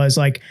experience was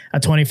like a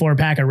 24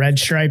 pack of Red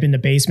Stripe in the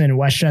basement in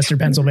Westchester,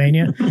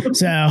 Pennsylvania.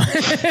 So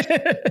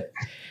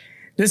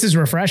this is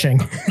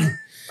refreshing.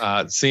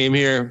 Same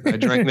here. I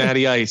drank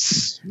Natty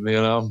Ice,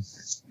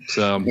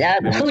 So yeah,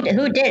 who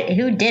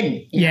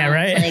didn't? Yeah,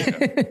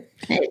 right.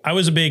 I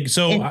was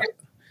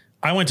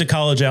I went to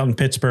college out in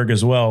Pittsburgh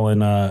as well,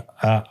 and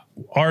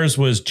ours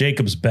was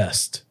Jacob's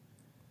Best,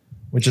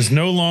 which is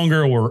no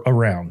longer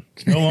around.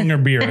 It's no longer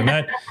beer. And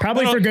that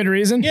probably for good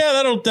reason.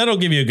 Yeah, that'll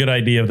give you a good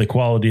idea of the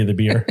quality of the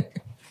beer.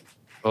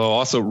 Oh,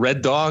 also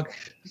Red Dog.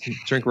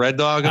 Drink Red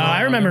Dog?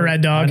 I remember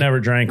Red Dog. I never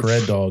drank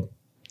Red Dog.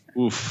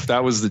 Oof,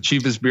 that was the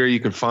cheapest beer you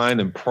could find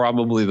and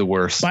probably the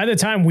worst. By the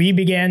time we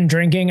began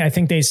drinking, I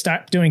think they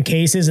stopped doing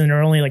cases, and there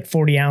were only like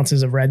 40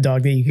 ounces of Red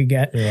Dog that you could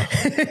get. Yeah.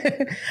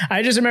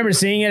 I just remember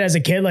seeing it as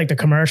a kid, like the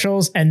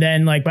commercials. And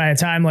then like by the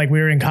time like we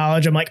were in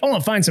college, I'm like, oh, I'll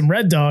find some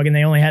Red Dog. And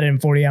they only had it in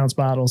 40 ounce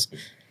bottles.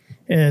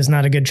 It is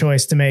not a good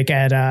choice to make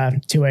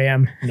at 2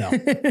 a.m. No.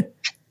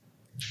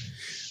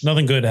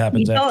 Nothing good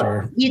happens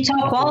after. You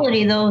talk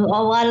quality, though.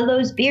 A lot of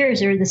those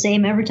beers are the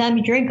same every time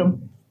you drink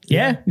them.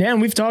 Yeah.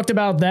 And we've talked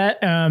about that.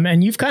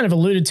 And you've kind of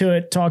alluded to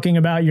it, talking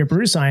about your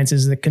brew science,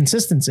 is the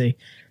consistency.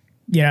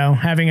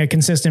 Having a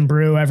consistent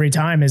brew every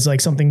time is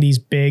like something these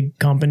big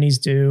companies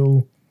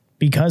do,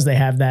 because they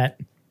have that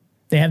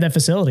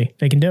facility.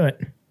 They can do it.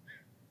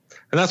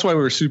 And that's why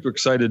we were super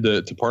excited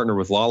to partner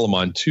with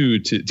Lallemand too,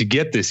 to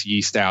get this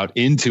yeast out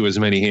into as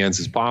many hands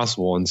as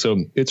possible. And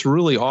so it's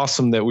really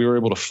awesome that we were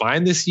able to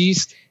find this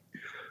yeast,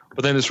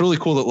 but then it's really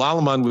cool that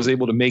Lallemand was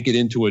able to make it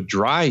into a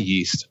dry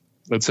yeast.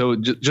 And so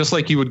just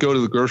like you would go to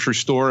the grocery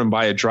store and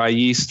buy a dry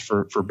yeast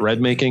for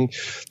bread making,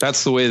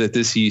 that's the way that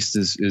this yeast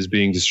is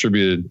being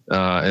distributed.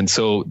 And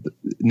so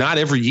not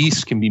every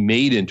yeast can be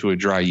made into a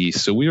dry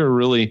yeast. So we were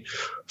really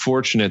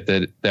fortunate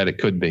that it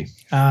could be.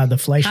 The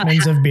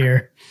Fleischmann's of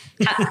beer.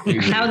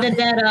 How did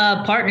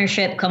that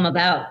partnership come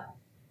about?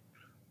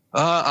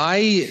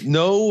 I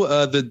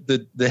know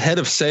the head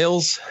of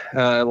sales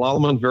at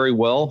Lallemand very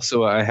well.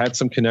 So I had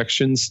some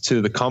connections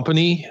to the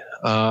company.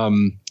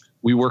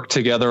 We worked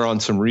together on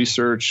some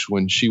research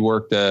when she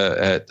worked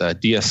at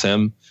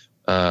DSM,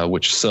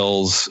 which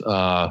sells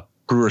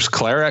Brewers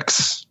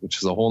Clarex, which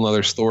is a whole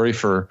nother story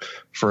for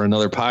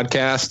another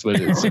podcast, but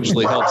it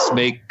essentially helps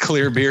make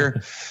clear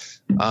beer.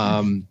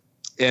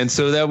 And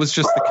so that was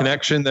just the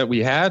connection that we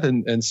had.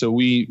 And so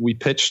we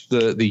pitched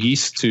the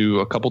yeast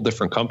to a couple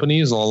different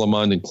companies,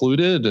 Lallemand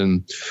included,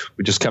 and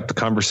we just kept the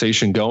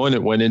conversation going.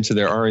 It went into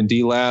their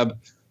R&D lab.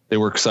 They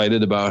were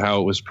excited about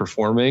how it was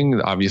performing.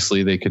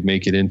 Obviously, they could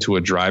make it into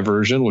a dry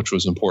version, which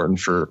was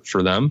important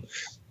for them.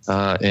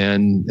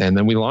 And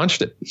then we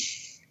launched it.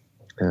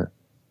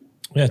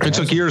 Yeah, it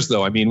took years,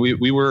 though. I mean,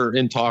 we were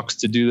in talks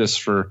to do this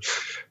for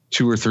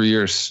 2 or 3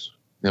 years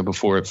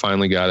before it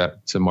finally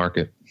got to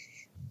market.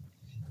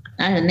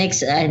 It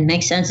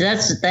makes sense.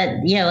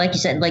 Yeah, like you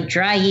said, like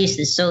dry yeast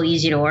is so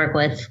easy to work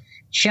with,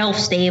 shelf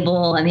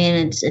stable. I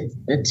mean,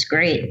 it's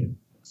great.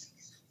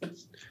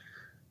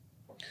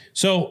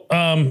 So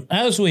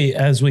as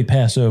we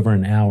pass over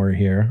an hour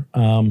here,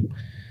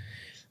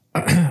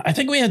 I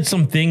think we had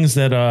some things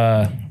that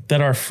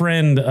our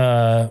friend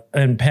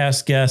and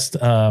past guest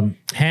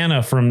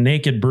Hannah from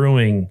Naked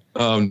Brewing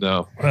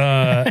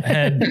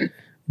had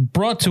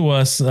brought to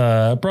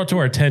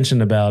our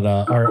attention about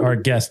our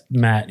guest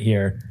Matt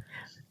here.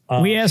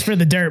 We asked for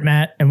the dirt,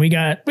 Matt, and we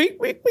got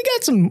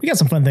some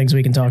fun things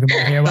we can talk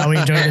about here while we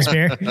enjoy this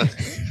beer.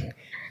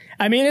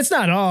 I mean, it's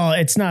not all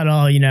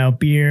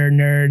beer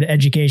nerd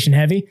education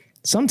heavy.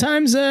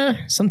 Sometimes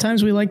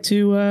we like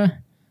to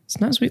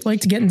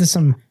get into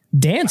some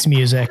dance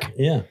music.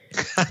 Yeah.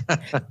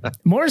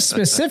 More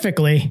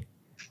specifically,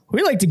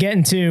 we like to get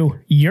into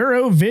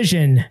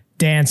Eurovision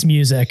dance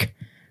music.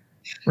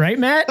 Right,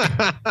 Matt?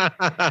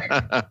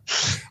 I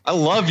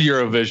love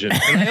Eurovision,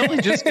 and I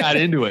only just got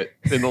into it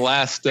in the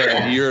last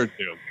year or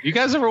two. You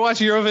guys ever watch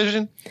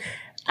Eurovision?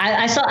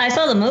 I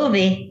saw the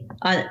movie.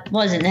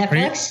 Was it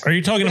Netflix? Are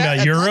you talking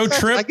about Euro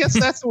Trip? I guess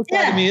that's what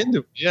got me into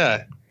it.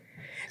 Yeah.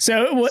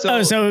 So it was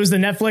the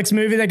Netflix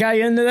movie that got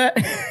you into that?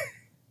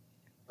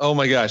 Oh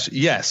my gosh,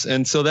 yes.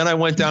 And so then I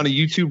went down a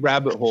YouTube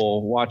rabbit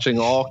hole watching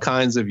all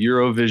kinds of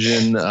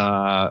Eurovision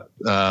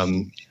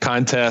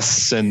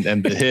contests and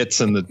the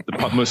hits and the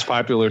most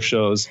popular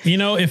shows. You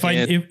know, if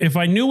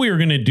I knew we were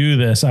going to do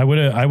this, I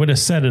would have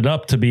set it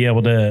up to be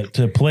able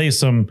to play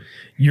some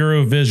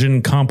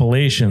Eurovision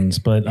compilations.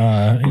 But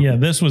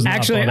this was not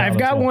actually I've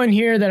got one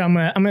here that I'm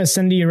gonna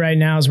send to you right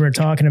now as we're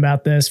talking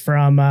about this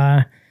from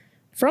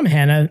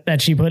Hannah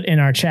that she put in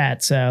our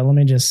chat. So let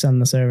me just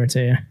send this over to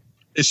you.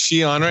 Is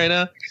she on right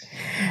now?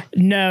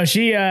 No,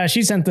 she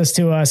sent this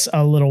to us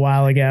a little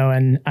while ago,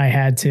 and I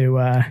had to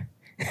I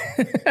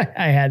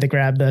had to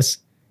grab this.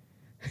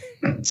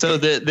 So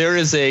there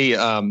is a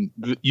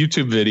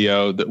YouTube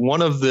video that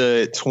one of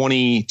the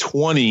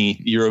 2020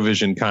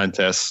 Eurovision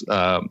contests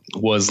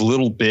was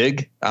Little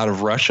Big out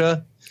of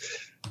Russia.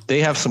 They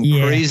have some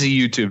crazy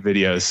YouTube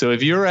videos. So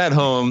if you're at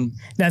home,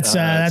 that's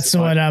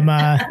what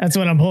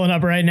I'm pulling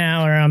up right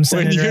now, or I'm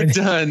sending.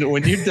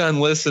 When you're done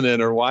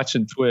listening or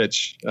watching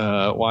Twitch,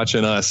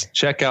 watching us,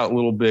 check out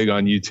Little Big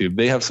on YouTube.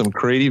 They have some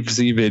crazy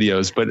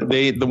videos. But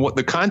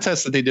the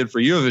contest that they did for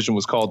Eurovision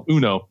was called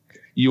Uno,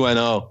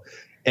 UNO,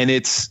 and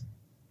it's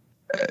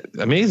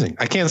amazing.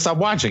 I can't stop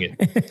watching it.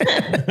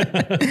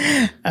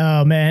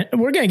 Oh man,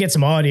 we're gonna get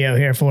some audio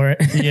here for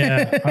it.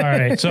 Yeah. All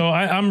right. So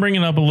I'm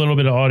bringing up a little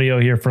bit of audio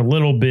here for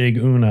Little Big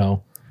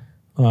Uno.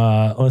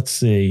 Let's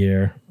see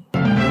here.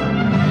 Okay.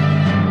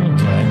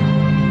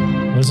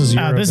 This is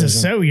Eurovision. This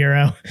is so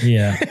Euro.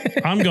 Yeah.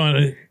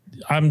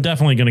 I'm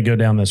definitely gonna go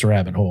down this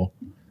rabbit hole.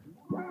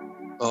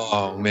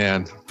 Oh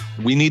man,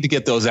 we need to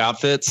get those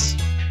outfits.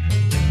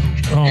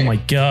 Oh my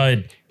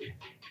God.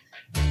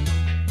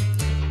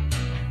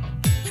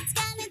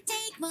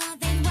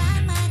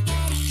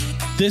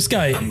 This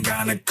guy. I'm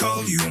gonna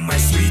call you my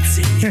sweet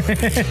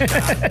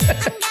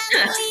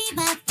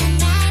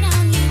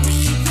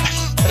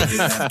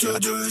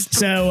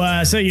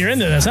So you're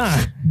into this,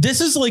 huh?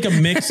 This is like a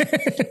mix.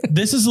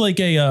 This is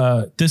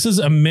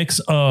a mix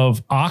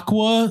of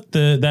Aqua,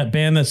 that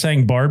band that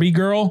sang Barbie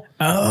Girl.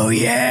 Oh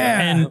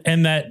yeah.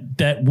 And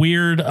that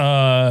weird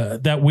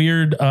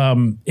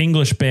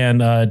English band,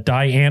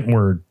 Die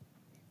Antwoord.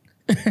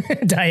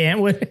 Die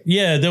Antwoord?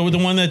 Yeah, they were the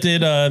one that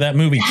did that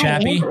movie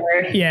Chappie.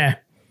 Yeah.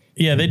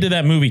 Yeah, they did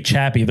that movie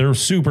Chappie. They're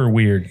super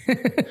weird.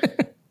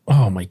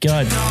 Oh my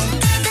God.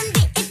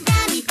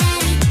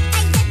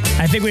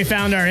 I think we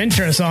found our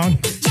intro song.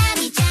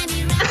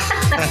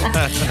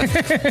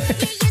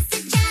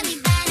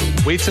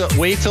 Wait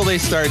till they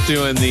start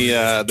doing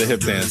the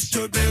hip dance.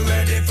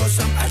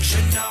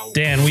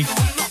 Dan,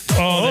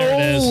 there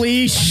it is.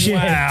 Holy shit.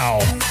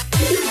 Wow.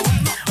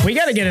 We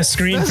got to get a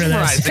screen for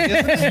this.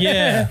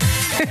 Yeah.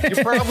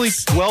 You're probably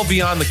well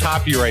beyond the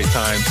copyright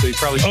time, so you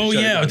probably should. Oh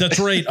yeah, that's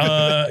right.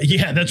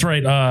 Yeah, that's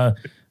right.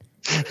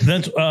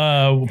 That's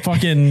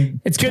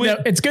fucking. It's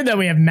good. It's good that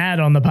we have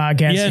Matt on the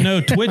podcast. Yeah, no,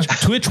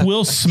 Twitch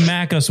will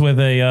smack us with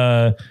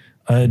a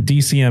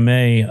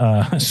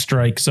DCMA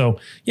strike. So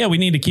yeah, we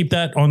need to keep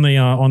that on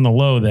the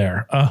low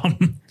there.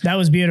 That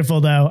was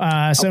beautiful though.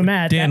 So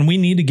Matt, Dan, we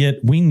need to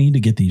get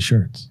these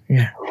shirts.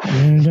 Yeah.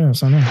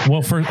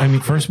 Well, first, all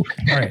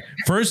right.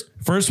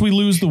 First we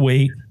lose the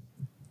weight.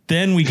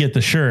 Then we get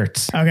the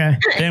shirts. Okay.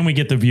 Then we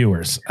get the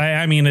viewers.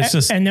 I mean, it's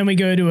just, and then we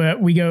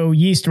go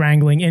yeast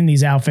wrangling in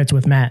these outfits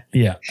with Matt.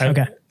 Yeah.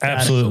 Okay.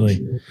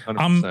 Absolutely.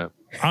 100%.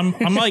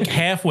 I'm like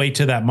halfway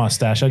to that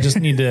mustache. I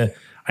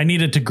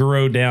need it to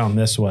grow down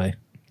this way.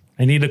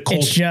 I need to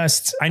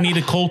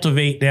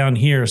cultivate down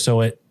here. So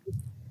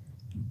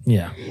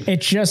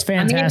it's just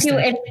fantastic.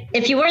 I mean,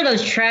 if you wear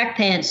those track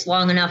pants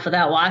long enough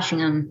without washing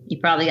them, you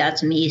probably got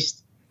some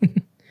yeast.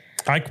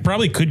 I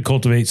probably could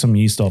cultivate some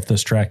yeast off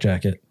this track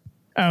jacket.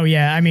 Oh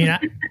yeah. I mean,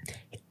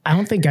 I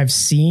don't think I've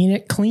seen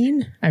it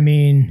clean. I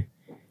mean,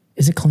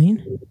 is it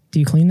clean? Do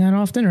you clean that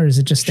often or is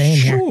it just staying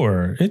here?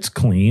 Sure. It's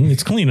clean.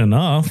 It's clean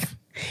enough.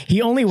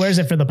 He only wears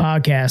it for the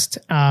podcast.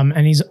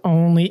 And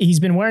he's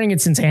been wearing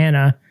it since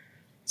Hannah.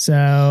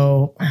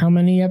 So how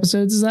many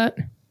episodes is that?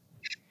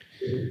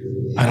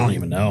 I don't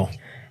even know.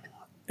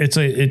 I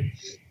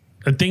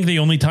think the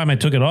only time I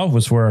took it off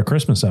was for our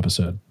Christmas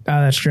episode.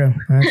 Oh, that's true.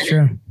 That's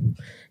true.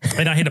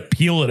 and I had to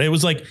peel it. It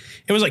was like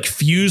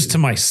fused to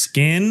my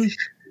skin.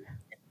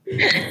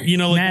 You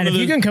know, like Matt, if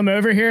you can come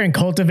over here and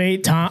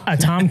cultivate a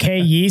Tom K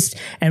yeast,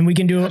 and we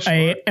can do a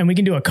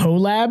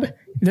collab.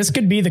 This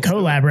could be the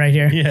collab right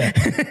here. Yeah.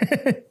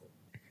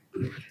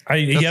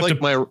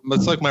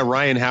 That's like my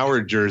Ryan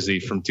Howard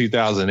jersey from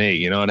 2008.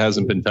 You know, it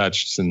hasn't been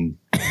touched, and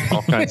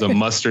all kinds of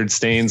mustard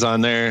stains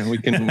on there. We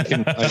can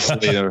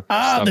isolate it.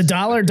 The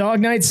 $1 Dog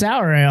Night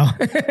Sour Ale.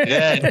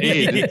 Yeah,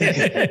 indeed.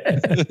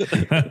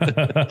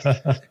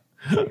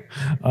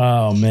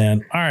 Oh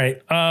man. All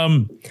right.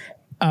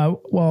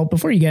 Well,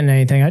 before you get into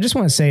anything, I just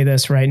want to say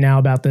this right now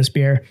about this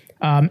beer.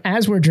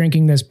 As we're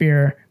drinking this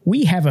beer,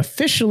 we have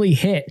officially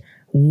hit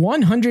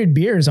 100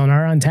 beers on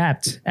our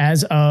Untapped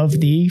as of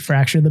the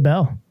Fracture of the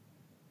Bell.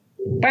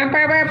 What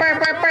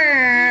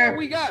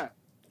we got?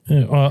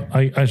 Well,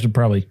 I should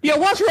probably. Yeah,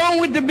 what's wrong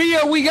with the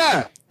beer we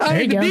got? I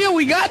mean, the beer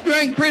we got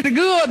drank pretty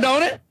good,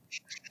 don't it?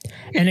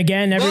 And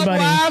again,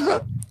 everybody,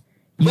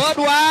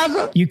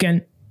 Budweiser. you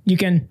can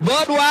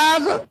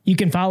Budweiser. You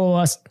can follow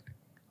us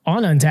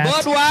on Untapped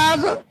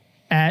Budweiser.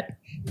 at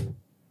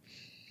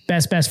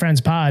Best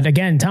Friends Pod.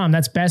 Again, Tom,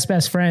 that's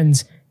Best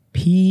Friends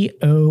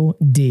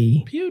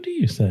POD. POD,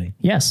 you say?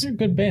 Yes. You're a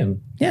good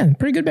band. Yeah,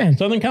 pretty good band.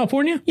 Southern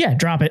California? Yeah,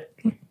 drop it.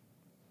 There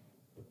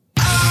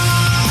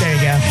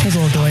you go. It's a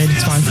little delayed.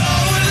 It's fine.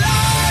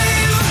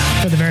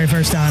 For the very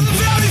first time.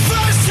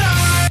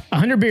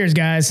 100 beers,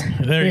 guys.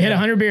 We hit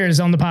 100 beers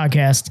on the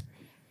podcast.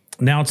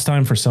 Now it's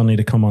time for Sunny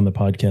to come on the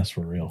podcast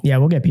for real. Yeah,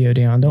 we'll get POD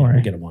on. Don't worry.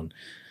 We'll get it one.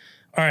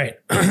 All right.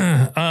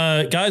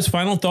 Guys,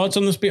 final thoughts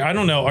on this beer? I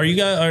don't know.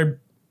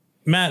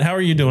 Matt, how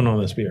are you doing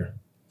on this beer?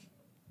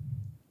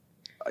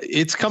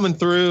 It's coming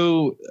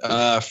through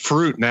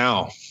fruit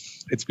now.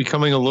 It's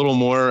becoming a little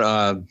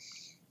more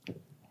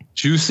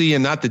juicy,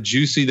 and not the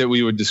juicy that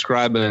we would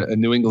describe a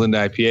New England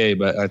IPA,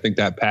 but I think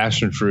that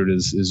passion fruit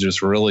is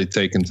just really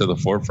taken to the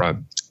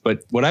forefront.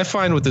 But what I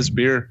find with this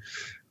beer,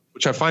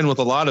 which I find with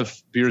a lot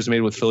of beers made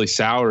with Philly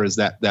Sour, is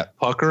that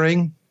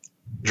puckering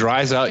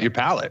dries out your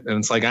palate. And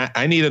it's like,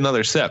 I need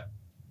another sip.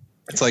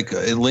 It's like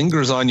it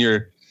lingers on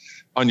your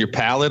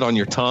palate, on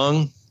your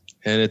tongue.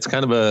 And it's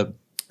kind of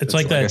it's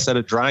like that. I said,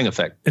 a drying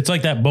effect. It's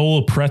like that bowl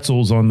of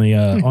pretzels on the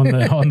on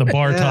the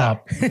bar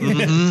top.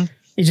 Mm-hmm.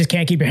 You just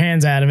can't keep your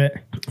hands out of it.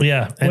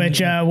 Yeah. Which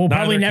we'll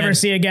probably never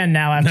see again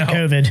now after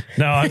COVID.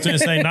 No, I was going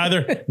to say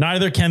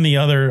neither can the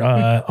other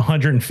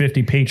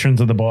 150 patrons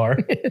of the bar.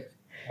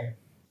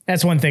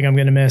 That's one thing I'm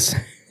going to miss.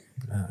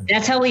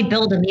 That's how we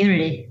build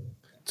immunity.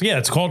 So yeah,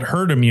 it's called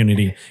herd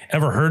immunity.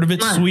 Ever heard of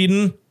it,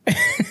 Sweden?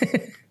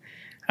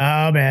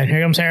 Oh man,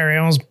 here comes Harry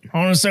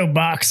on a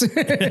soapbox.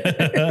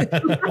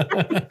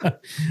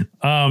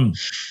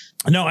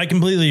 No, I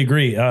completely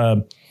agree.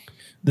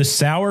 The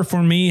sour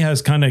for me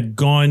has kind of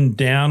gone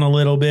down a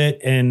little bit,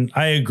 and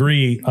I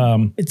agree.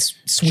 It's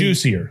sweet.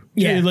 Juicier.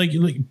 Yeah. Like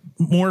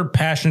more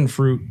passion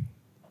fruit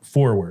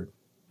forward.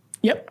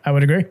 Yep, I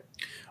would agree.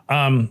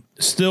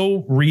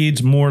 Still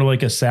reads more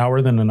like a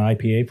sour than an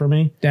IPA for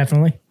me.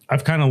 Definitely.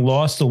 I've kind of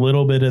lost a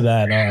little bit of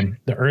that,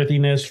 the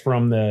earthiness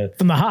from the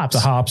hops.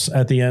 The hops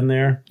at the end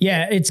there.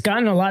 Yeah, it's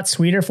gotten a lot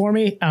sweeter for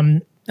me.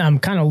 I'm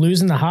kind of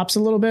losing the hops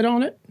a little bit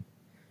on it,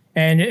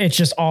 and it's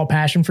just all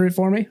passion fruit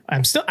for me.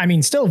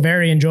 Still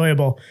very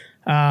enjoyable.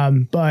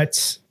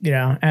 But you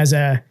know, as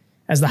the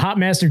hop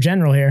master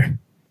general here,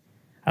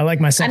 I like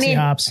my sexy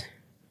hops.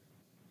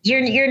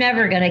 You're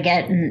never gonna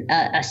get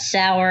a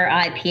sour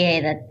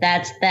IPA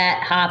that's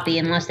that hoppy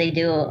unless they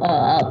do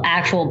a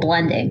actual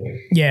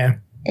blending. Yeah.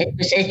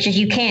 It's just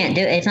you can't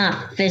do it. It's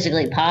not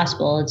physically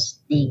possible.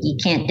 You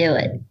can't do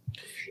it.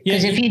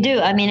 Because if you do,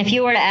 if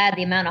you were to add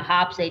the amount of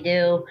hops they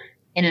do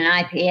in an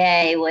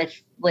IPA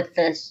with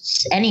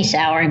any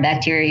souring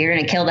bacteria, you're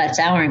going to kill that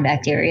souring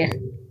bacteria.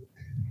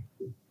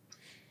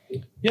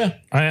 Yeah,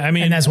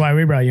 and that's why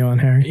we brought you on,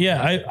 Harry.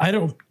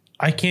 Yeah,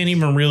 I can't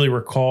even really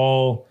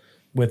recall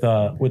with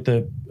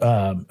the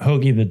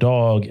Hoagie the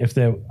dog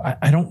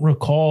I don't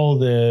recall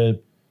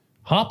the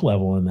hop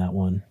level in that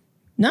one.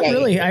 Not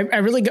really. I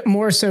really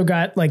more so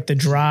got like the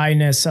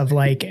dryness of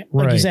like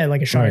you said,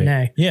 like a Chardonnay.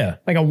 Right. Yeah.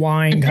 Like a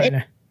wine kind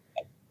of.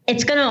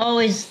 It's going to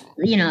always,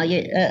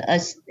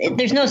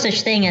 there's no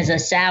such thing as a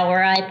sour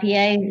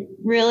IPA,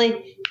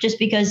 really, just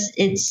because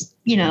it's,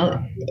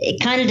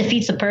 it kind of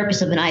defeats the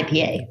purpose of an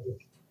IPA.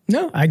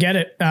 No, I get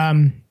it.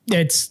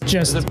 It's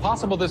just. Is it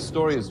possible this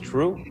story is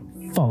true?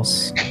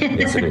 False.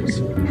 Yes, it is.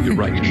 You're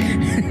right.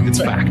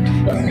 It's fact.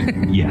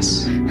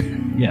 Yes.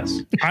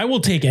 Yes. I will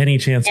take any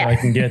chance that I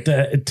can get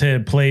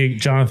to play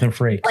Jonathan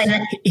Frakes.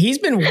 He's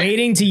been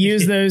waiting to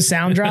use those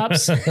sound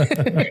drops.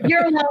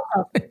 You're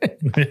welcome.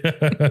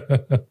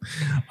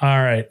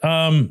 All right.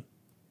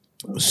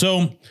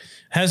 So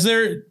has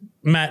there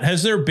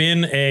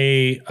been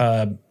a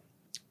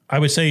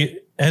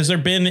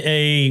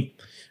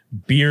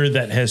beer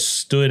that has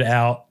stood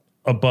out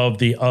above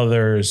the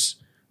others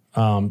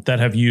that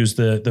have used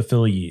the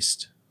Philly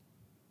yeast?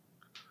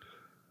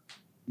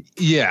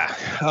 Yeah,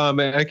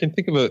 I can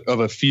think of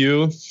a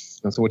few,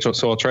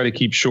 so I'll try to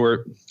keep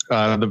short.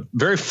 The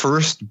very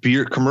first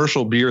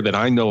commercial beer that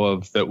I know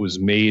of that was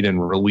made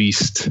and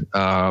released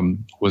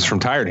was from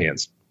Tired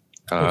Hands.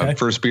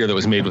 First beer that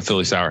was made with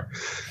Philly Sour.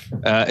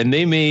 And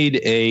they made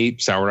a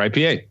sour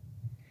IPA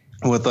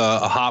with a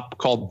hop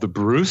called the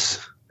Bruce,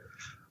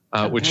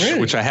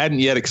 which I hadn't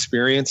yet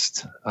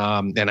experienced,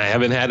 and I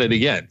haven't had it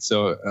again.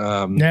 So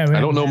I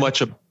don't know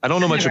much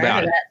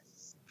about it.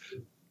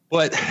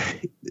 But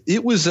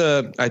it was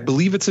I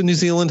believe it's a New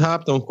Zealand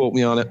hop. Don't quote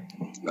me on it.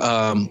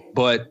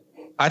 But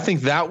I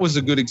think that was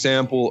a good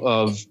example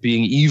of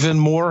being even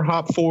more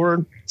hop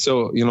forward.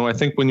 So, I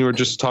think when you were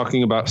just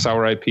talking about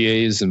sour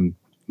IPAs and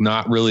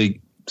not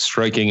really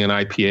striking an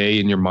IPA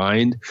in your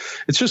mind,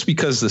 it's just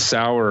because the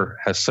sour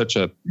has such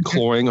a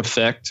cloying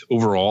effect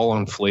overall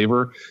on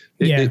flavor.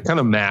 It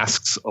kind of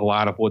masks a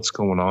lot of what's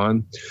going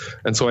on.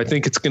 And so I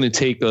think it's going to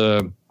take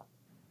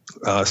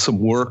some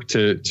work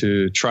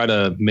to try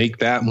to make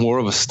that more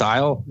of a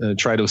style and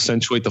try to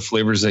accentuate the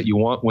flavors that you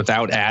want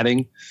without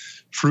adding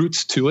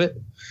fruits to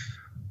it.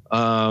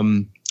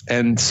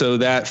 And so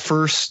that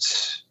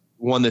first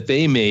one that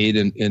they made,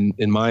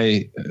 in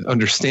my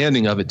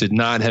understanding of it, did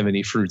not have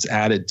any fruits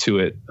added to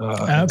it.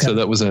 So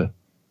that was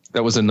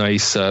a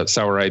nice sour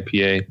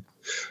IPA.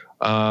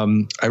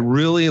 I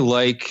really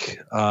like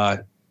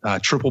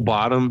Triple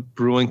Bottom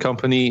Brewing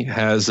Company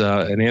has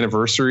an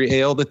anniversary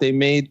ale that they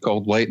made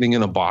called Lightning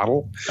in a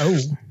Bottle.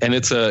 And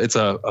it's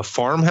a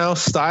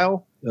farmhouse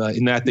style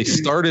in that they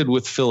started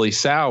with Philly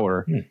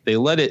Sour. They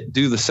let it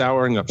do the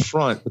souring up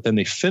front, but then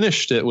they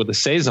finished it with a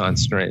Saison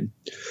strain.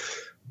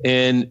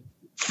 And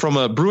from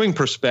a brewing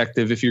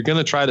perspective, if you're going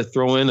to try to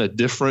throw in a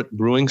different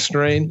brewing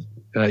strain,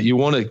 you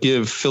want to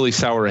give Philly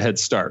Sour a head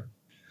start.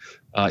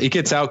 It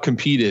gets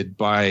out-competed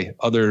by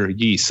other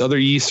yeasts. Other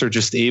yeasts are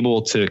just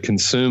able to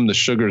consume the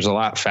sugars a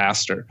lot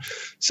faster.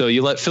 So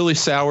you let Philly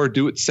Sour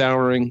do its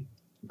souring,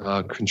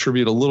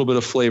 contribute a little bit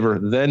of flavor,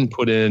 then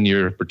put in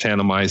your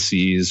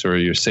Brettanomyces or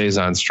your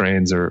Saison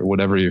strains or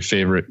whatever your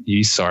favorite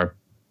yeasts are.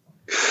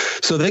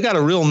 So they got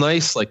a real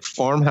nice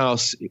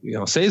farmhouse,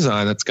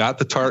 Saison that's got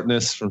the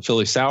tartness from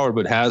Philly Sour,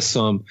 but has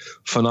some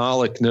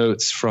phenolic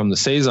notes from the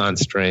Saison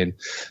strain.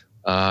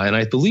 And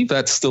I believe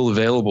that's still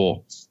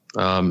available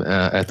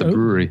at the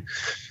brewery.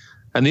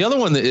 And the other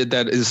one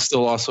that is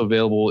still also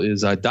available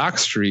is Dock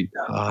Street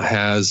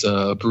has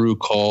a brew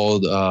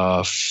called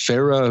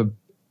Farabestia,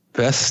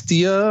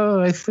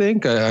 I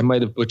think. I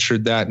might have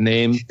butchered that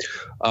name.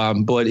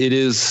 But it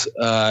is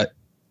a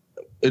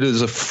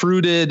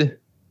fruited,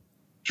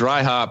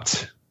 dry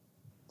hopped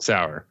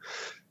sour.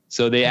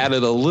 So they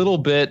added a little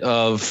bit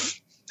of,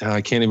 I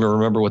can't even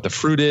remember what the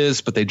fruit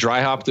is, but they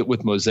dry hopped it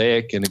with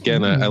Mosaic. And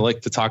again, I like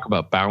to talk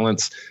about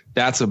balance.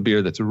 That's a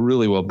beer that's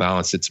really well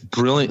balanced. It's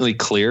brilliantly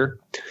clear.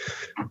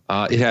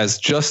 It has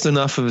just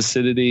enough of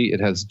acidity. It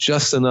has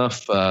just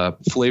enough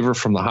flavor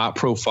from the hop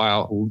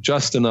profile,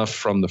 just enough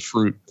from the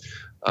fruit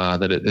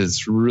that it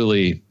is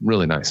really,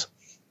 really nice.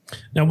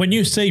 Now, when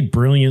you say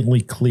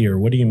brilliantly clear,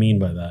 what do you mean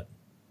by that?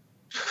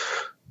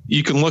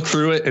 You can look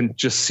through it and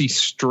just see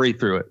straight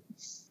through it.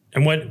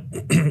 And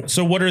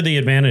what are the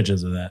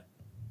advantages of that?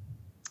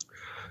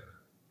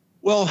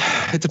 Well,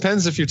 it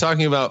depends if you're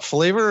talking about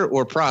flavor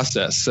or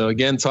process. So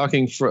again,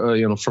 talking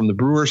from the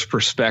brewer's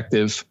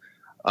perspective,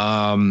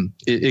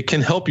 it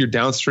can help your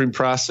downstream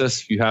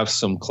process if you have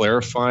some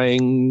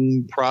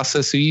clarifying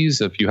processes.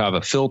 If you have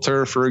a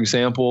filter, for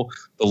example,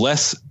 the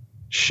less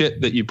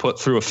shit that you put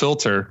through a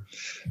filter,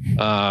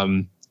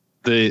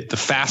 the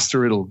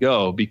faster it'll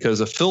go, because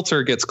a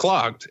filter gets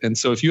clogged. And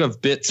so if you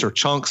have bits or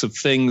chunks of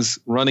things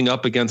running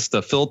up against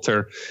the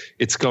filter,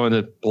 it's going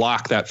to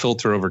block that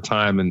filter over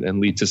time and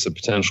lead to some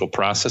potential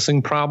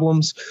processing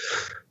problems.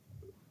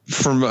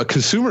 From a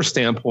consumer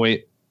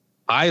standpoint,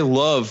 I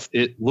love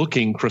it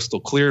looking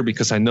crystal clear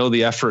because I know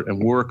the effort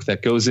and work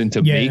that goes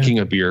into making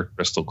a beer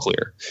crystal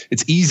clear.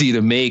 It's easy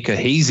to make a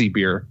hazy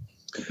beer.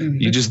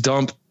 You just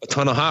dump a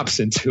ton of hops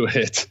into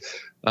it.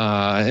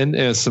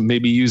 And so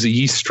maybe use a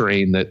yeast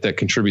strain that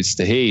contributes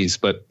to haze.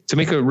 But to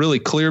make a really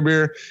clear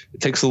beer, it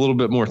takes a little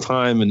bit more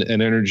time and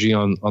energy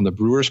on the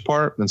brewer's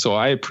part. And so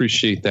I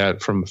appreciate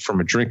that from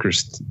a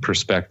drinker's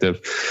perspective.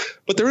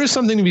 But there is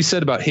something to be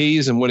said about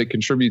haze and what it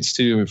contributes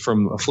to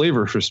from a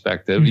flavor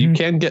perspective. You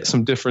can get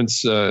some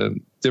differences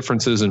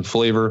in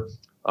flavor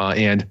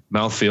and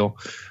mouthfeel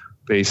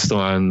based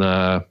on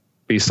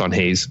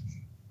haze.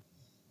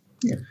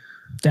 Yeah,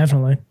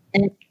 definitely.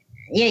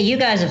 Yeah, you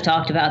guys have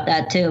talked about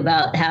that too,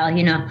 about how,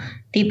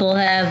 people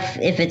have,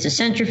 if it's a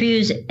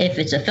centrifuge, if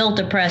it's a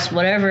filter press,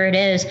 whatever it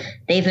is,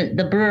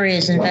 the brewery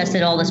has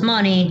invested all this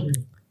money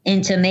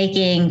into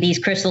making these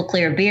crystal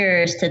clear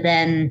beers to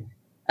then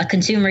a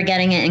consumer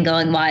getting it and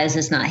going, why is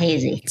this not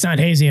hazy? It's not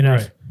hazy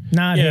enough. Right.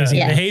 Not hazy.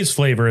 The haze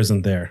flavor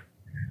isn't there.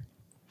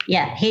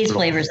 Yeah, haze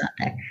flavor's not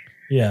there.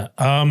 Yeah.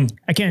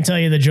 I can't tell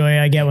you the joy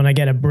I get when I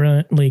get a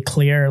brilliantly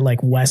clear,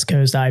 West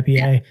Coast IPA.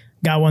 Yeah.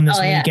 Got one this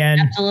weekend.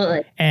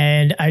 Absolutely.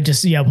 And I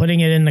just,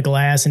 putting it in the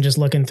glass and just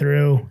looking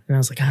through. And I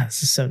was like,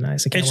 this is so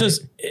nice.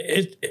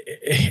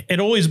 It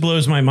always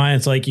blows my mind.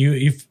 It's like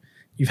you've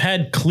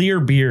had clear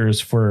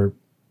beers for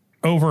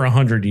over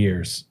 100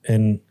 years.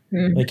 And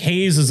Like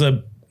haze is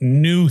a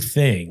new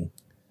thing.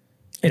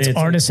 It's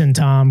artisan,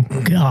 Tom.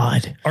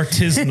 God.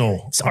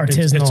 Artisanal. It's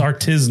artisanal. It's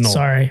artisanal.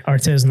 Sorry,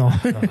 artisanal.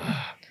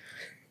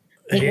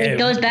 It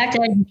goes back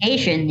to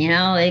education, you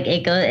know.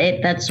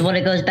 That's what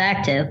it goes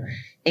back to.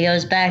 It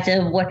goes back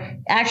to what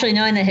actually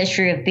knowing the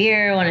history of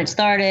beer, when it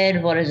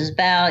started, what it was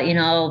about. You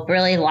know,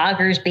 really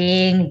lagers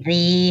being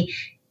the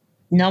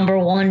number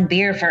one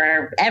beer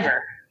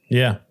forever.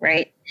 Yeah.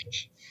 Right.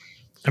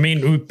 I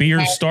mean,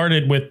 beer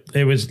started with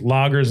it was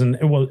lagers and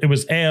it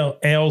was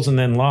ales and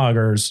then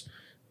lagers,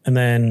 and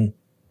then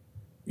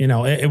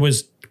it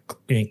was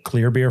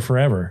clear beer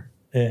forever,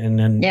 and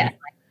then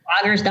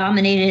lagers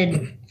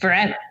dominated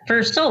forever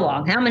for so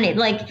long. How many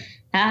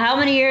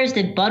years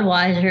did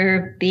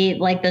Budweiser be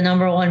like the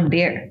number one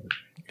beer?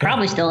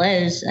 Probably still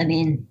is. I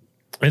mean,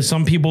 and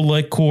some people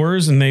like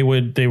Coors, and they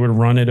would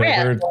run it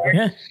over.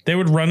 Yeah, they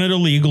would run it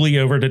illegally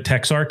over to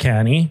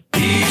Texarkana.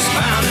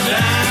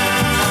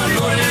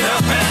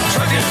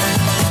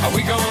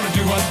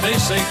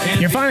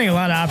 You're finding a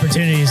lot of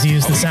opportunities to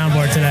use the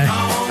soundboard today.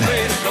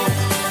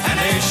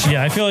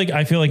 Yeah, I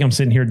feel like I'm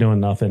sitting here doing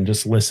nothing,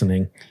 just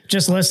listening.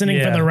 Just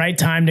listening for the right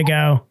time to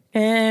go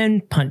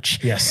and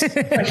punch. Yes.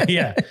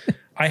 Yeah.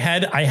 I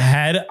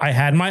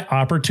had my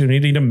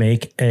opportunity to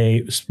make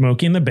a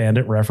Smokey and the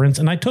Bandit reference,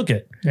 and I took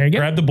it. There you go.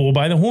 Grabbed the bull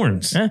by the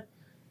horns.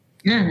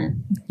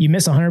 You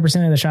miss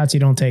 100% of the shots you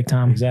don't take,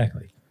 Tom.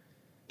 Exactly.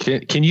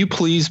 Can you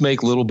please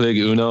make Little Big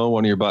Uno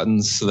one of your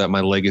buttons so that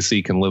my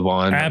legacy can live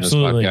on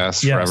Absolutely.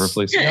 this podcast forever,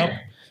 please?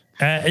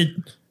 Yep.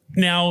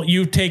 Now,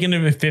 you've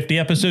taken 50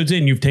 episodes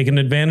in. You've taken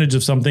advantage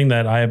of something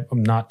that I have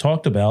not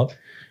talked about.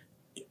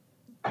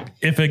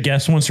 If a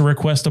guest wants to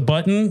request a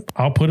button,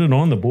 I'll put it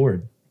on the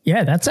board.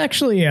 Yeah, that's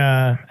actually,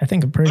 I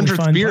think, a pretty 100th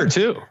fun beer, button.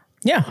 too.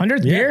 Yeah,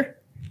 100th beer.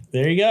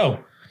 There you go.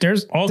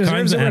 There's all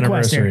kinds of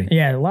anniversaries.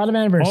 Yeah, a lot of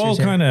anniversaries. All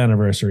kind of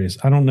anniversaries.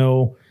 I don't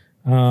know.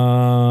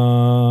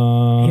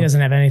 He doesn't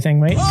have anything,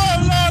 mate. Oh,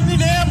 Lord,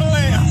 need an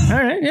ambulance. All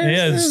right.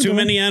 Yeah, there's too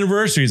many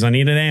anniversaries. I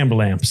need an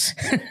ambulance.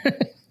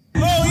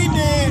 Oh, he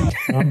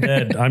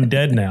dead. I'm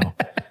dead now.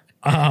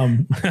 All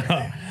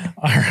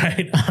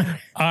right.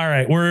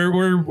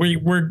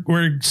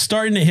 We're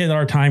starting to hit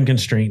our time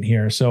constraint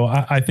here. So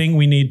I think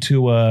we need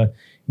to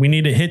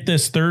hit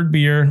this third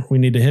beer. We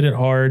need to hit it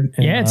hard.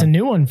 And, it's a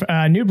new one,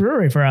 new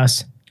brewery for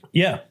us.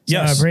 Yeah. So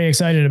Yes. I'm very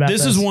excited about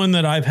this. This is one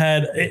that I've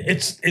had.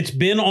 It's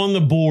been on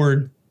the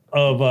board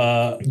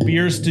of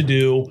beers to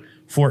do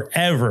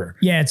forever.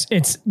 Yeah.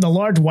 It's the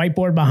large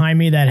whiteboard behind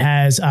me that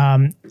has,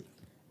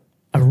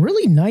 a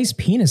really nice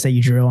penis that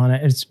you drew on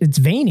it. It's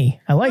veiny.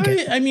 I like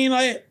it. I mean,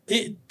 I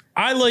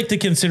like to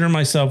consider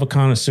myself a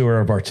connoisseur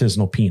of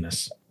artisanal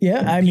penis.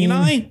 Yeah. I mean,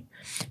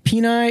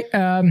 peni,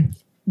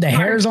 the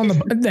hairs on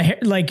the hair,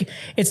 like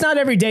it's not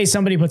every day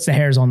somebody puts the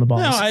hairs on the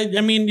balls. No,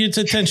 I mean, it's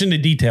attention to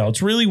detail.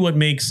 It's really what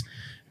makes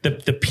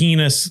the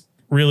penis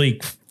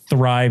really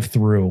thrive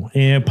through.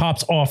 And it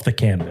pops off the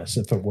canvas,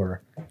 if it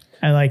were.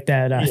 I like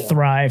that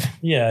thrive.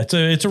 Yeah,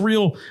 it's a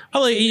real. I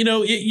like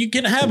you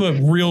can have a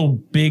real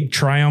big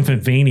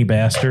triumphant veiny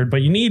bastard,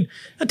 but you need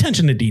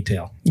attention to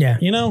detail. Yeah,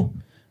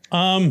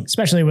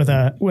 especially with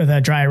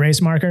a dry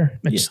erase marker.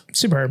 It's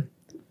superb.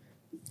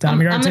 Tom,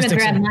 I'm going to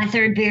grab my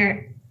third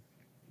beer.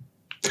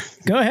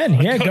 Go ahead.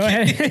 Yeah, go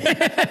ahead.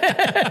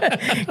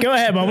 Go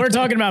ahead. While we're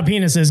talking about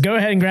penises, go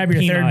ahead and grab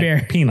your third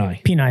beer.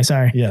 Peni,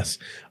 sorry. Yes.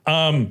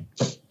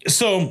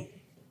 So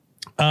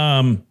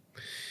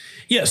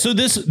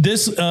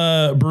this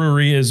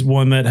brewery is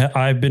one that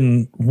I've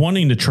been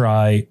wanting to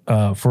try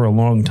for a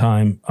long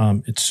time.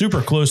 It's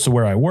super close to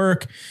where I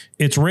work.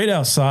 It's right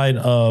outside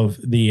of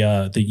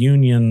the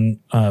Union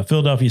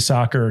Philadelphia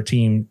soccer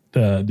team,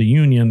 the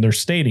Union, their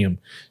stadium,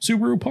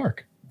 Subaru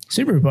Park.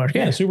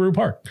 Yeah, Subaru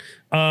Park.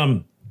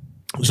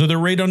 So they're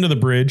right under the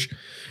bridge,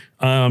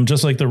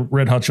 just like the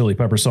Red Hot Chili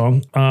Pepper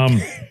song.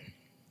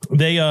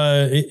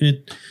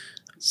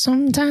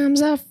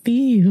 Sometimes I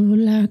feel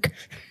like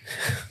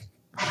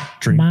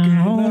drinking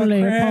my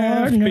only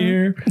craft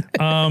beer.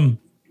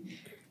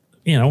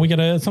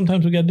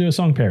 Sometimes we gotta do a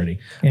song parody.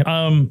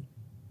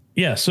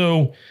 Yep.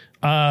 So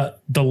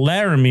the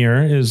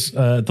Laramie is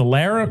the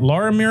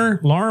Larimer.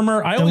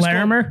 I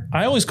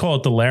always call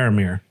it the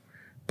Laramie,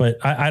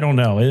 but I don't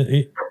know.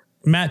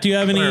 Matt, do you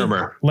have any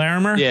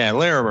Larimer? Yeah,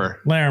 Larimer.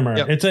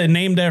 Yep. It's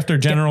named after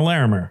General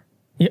Larimer.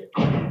 Yep.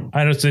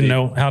 I just didn't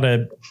know how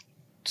to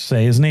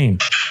say his name.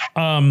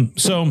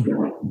 This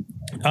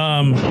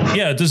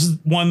is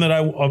one that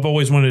I've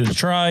always wanted to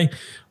try.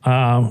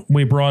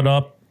 We brought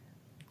up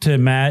to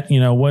Matt,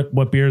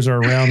 what beers are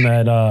around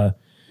that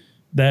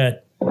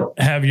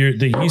have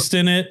the yeast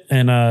in it.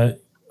 And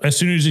as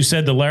soon as you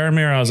said the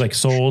Laramie, I was like,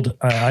 sold.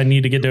 I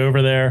need to get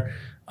over there.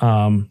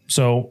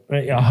 So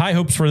high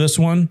hopes for this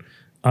one.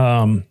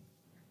 Matt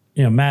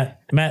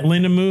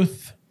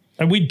Lindemuth.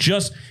 And we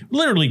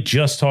literally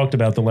just talked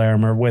about the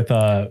Laramie with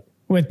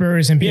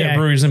Brewers and PA. Yeah,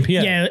 Brewers and PA.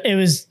 Yeah, it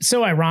was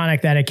so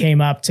ironic that it came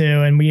up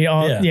too, and we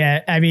all.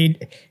 Yeah, I mean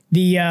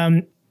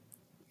the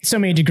so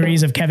many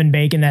degrees of Kevin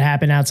Bacon that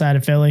happened outside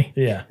of Philly.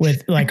 Yeah,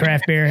 with like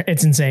craft beer,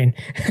 it's insane.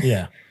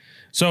 Yeah.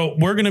 So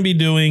we're going to be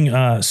doing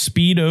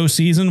Speedo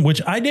season,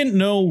 which I didn't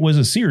know was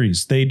a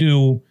series. They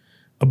do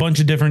a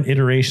bunch of different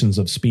iterations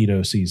of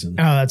Speedo season.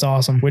 Oh, that's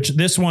awesome. Which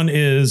this one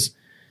is,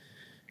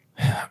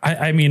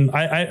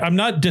 I'm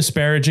not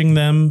disparaging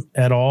them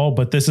at all,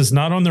 but this is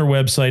not on their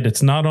website.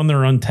 It's not on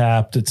their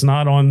Untapped. It's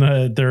not on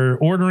their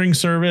ordering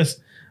service.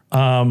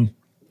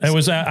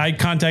 I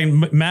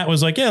contacted Matt,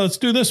 was like, yeah, let's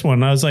do this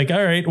one. I was like,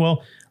 all right,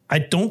 well, I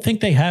don't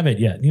think they have it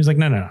yet. And he was like,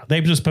 no. They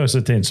just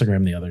posted it to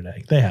Instagram the other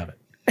day. They have it.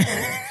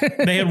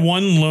 They had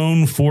one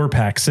lone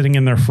 4-pack sitting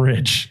in their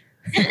fridge.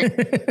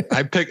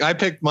 I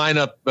picked mine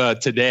up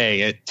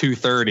today at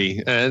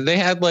 2:30, and they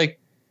had like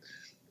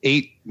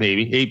 8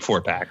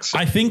 4-packs.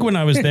 I think when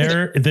I was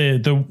there,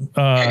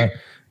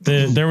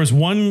 there was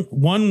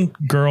one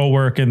girl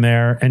working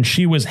there, and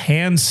she was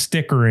hand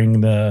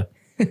stickering the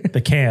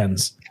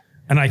cans,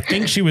 and I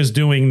think she was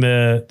doing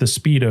the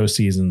Speedo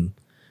season.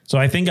 So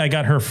I think I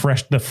got her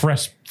fresh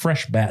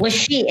batch. Was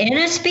she in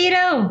a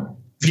Speedo?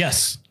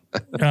 Yes.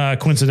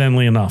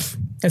 Coincidentally enough.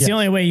 That's the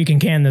only way you can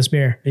can this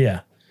beer. Yeah.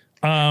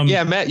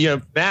 Matt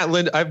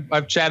Lind.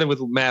 I've chatted with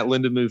Matt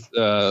Lindemuth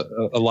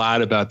a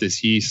lot about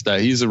this yeast.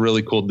 He's a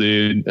really cool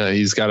dude.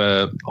 He's got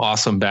an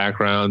awesome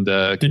background.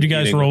 Did you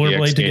guys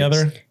rollerblade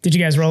together?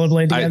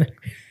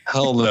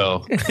 Hell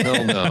no.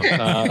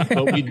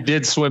 But we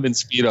did swim in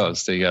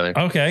Speedos together.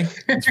 Okay,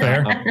 that's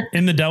fair.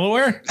 In the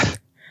Delaware?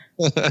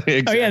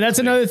 Exactly. Oh yeah, that's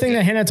another thing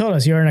that Hannah told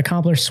us. You're an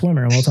accomplished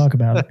swimmer, and we'll talk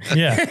about it.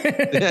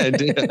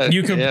 Yeah,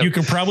 you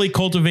could probably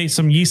cultivate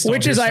some yeast.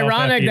 Which is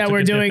ironic that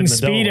we're doing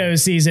Speedo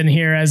season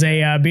here as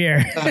a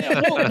beer.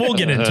 We'll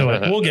get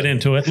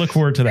into it. Look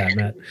forward to that,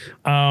 Matt.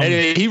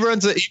 Anyway, he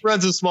runs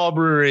a small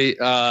brewery,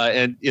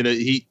 and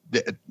the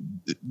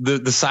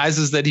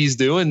sizes that he's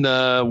doing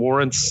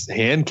warrants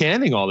hand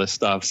canning all this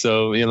stuff.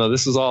 So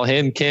this is all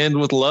hand canned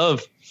with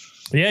love.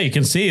 Yeah, you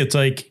can see it's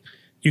like.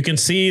 You can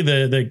see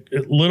the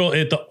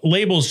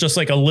label's just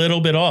like a little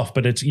bit off,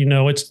 but it's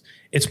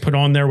put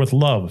on there with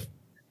love.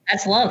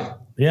 That's love.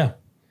 Yeah.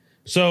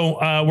 So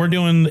we're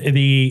doing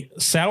the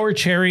sour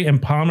cherry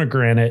and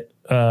pomegranate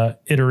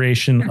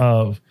iteration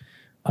of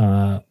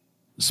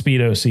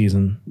Speedo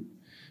season.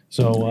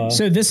 So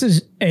this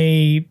is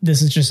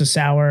just a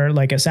sour,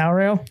 like a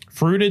sour ale,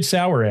 fruited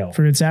sour ale.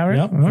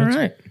 Yep. All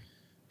right.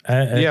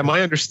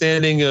 My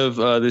understanding of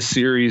this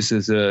series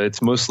is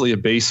it's mostly a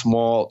base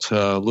malt,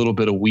 a little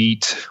bit of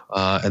wheat,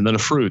 and then a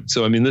fruit.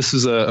 So, this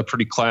is a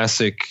pretty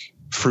classic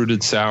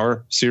fruited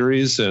sour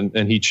series,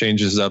 and he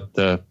changes up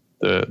the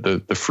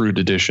fruit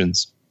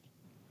additions.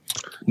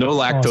 No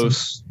lactose.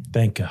 Awesome.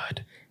 Thank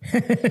God.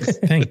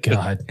 Thank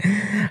God.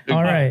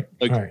 All right.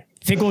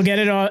 Think we'll get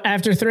it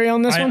after 3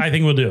 on this one? I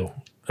think we'll do.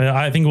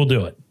 I think we'll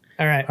do it.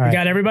 All right. We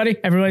got everybody?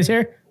 Everybody's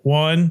here?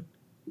 1,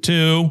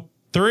 2,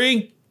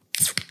 3.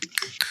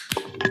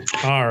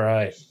 All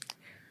right.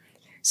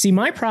 See,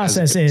 my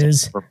process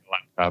is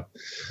I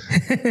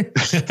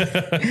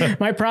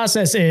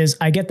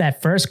get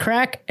that first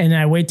crack and then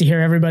I wait to hear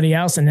everybody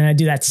else. And then I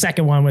do that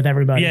second one with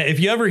everybody. Yeah. If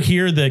you ever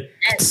hear the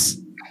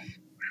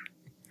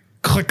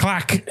click,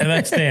 clack, and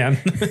that's Dan.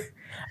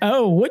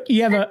 Oh, what?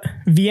 You have a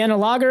Vienna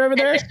lager over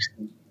there?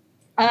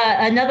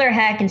 Another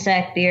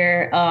Hackensack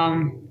beer.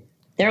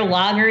 Their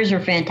lagers are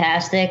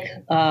fantastic.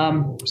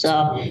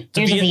 So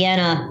here's a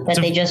Vienna that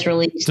they just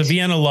released. It's a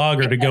Vienna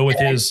lager to go with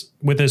his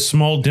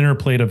small dinner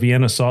plate of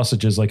Vienna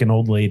sausages like an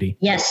old lady.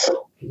 Yes.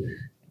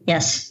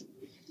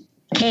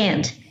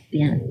 Canned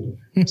Vienna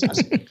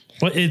sausage.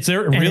 Well, is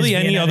there really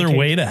any other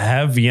way to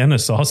have Vienna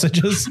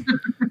sausages?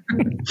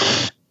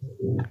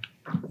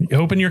 You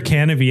open your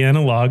can of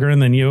Vienna lager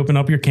and then you open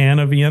up your can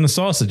of Vienna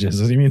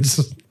sausages. Come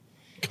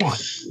on.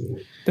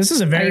 This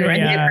is a very, are you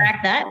ready to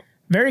crack that?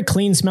 Very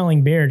clean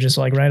smelling beer, just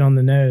like right on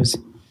the nose.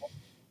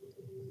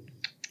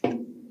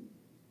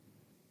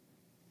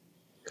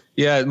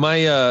 Yeah,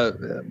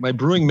 my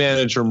brewing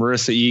manager,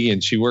 Marissa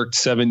Egan, she worked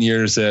 7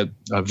 years at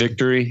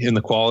Victory in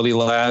the quality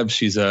lab.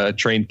 She's a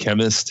trained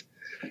chemist.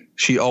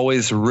 She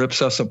always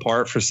rips us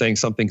apart for saying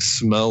something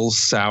smells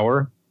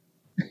sour.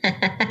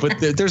 But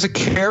there's a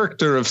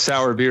character of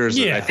sour beers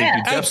that I think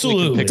you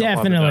absolutely,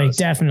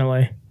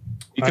 definitely.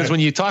 Because when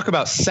you talk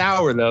about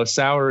sour, though,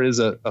 sour is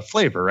a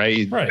flavor,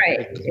 right? Right.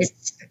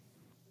 It's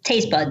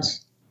taste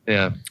buds.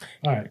 Yeah.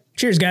 All right.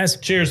 Cheers, guys.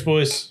 Cheers,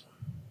 boys.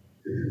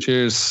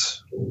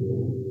 Cheers.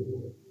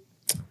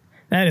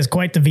 That is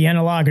quite the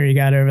Vienna lager you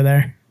got over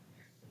there.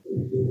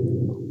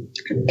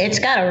 It's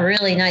got a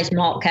really nice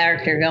malt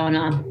character going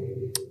on.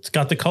 It's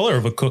got the color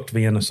of a cooked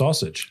Vienna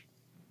sausage.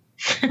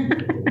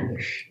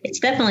 It's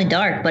definitely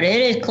dark, but it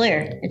is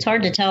clear. It's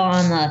hard to tell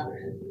on the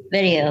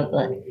video,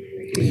 but...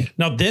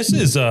 Now this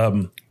is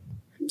so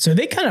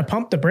they kind of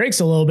pumped the brakes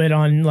a little bit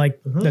on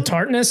like the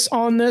tartness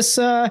on this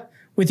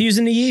with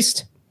using the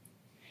yeast.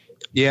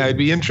 Yeah, it'd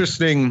be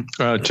interesting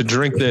to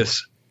drink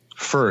this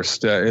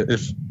first.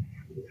 If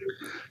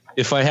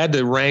I had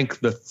to rank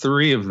the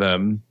 3 of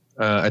them,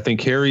 I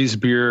think Harry's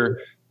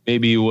beer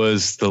maybe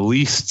was the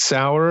least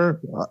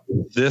sour.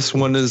 This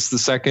one is the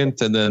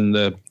second, and then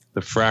the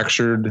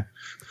fractured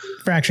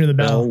Fracture the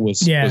Bell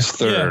was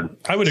third.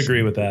 Yeah, I would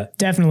agree with that.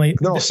 Definitely.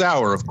 No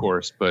sour, of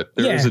course, but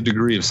there is a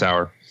degree of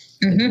sour.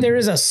 Mm-hmm. There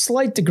is a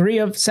slight degree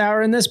of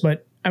sour in this,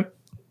 but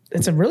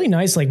it's a really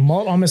nice like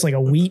malt, almost like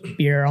a wheat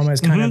beer,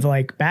 almost kind of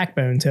like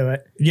backbone to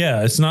it.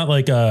 Yeah, it's not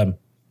like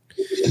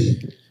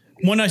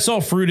when I saw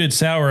fruited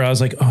sour, I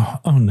was like,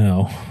 oh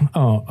no.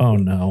 Oh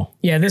no.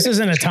 Yeah, this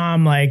isn't a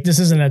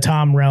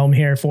Tom realm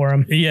here for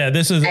him. Yeah,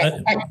 this is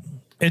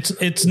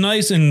it's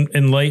nice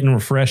and light and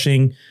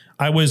refreshing.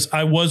 I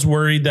was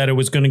worried that it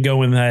was going to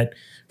go in that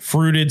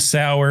fruited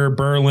sour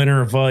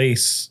Berliner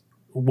Weiss,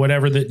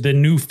 whatever the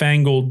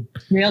newfangled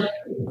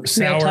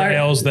sour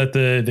ales that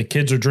the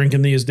kids are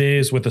drinking these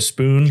days with a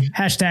spoon.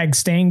 #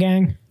 stain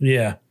gang.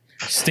 Yeah.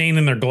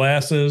 Staining their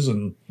glasses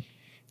and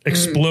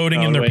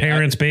exploding in their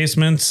parents'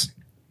 basements.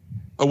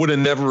 I would have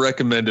never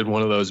recommended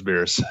one of those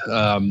beers.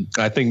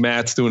 I think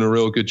Matt's doing a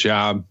real good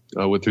job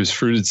with his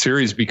fruited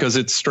series because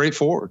it's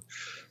straightforward.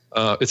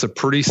 It's a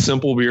pretty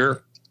simple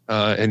beer.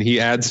 And he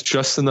adds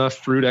just enough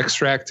fruit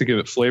extract to give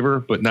it flavor,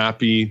 but not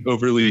be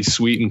overly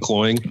sweet and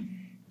cloying.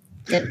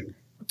 Yep.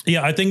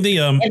 Yeah, I think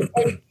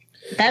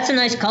that's a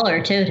nice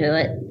color too to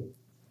it.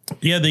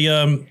 Yeah,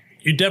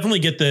 you definitely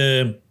get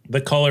the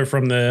color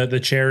from the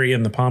cherry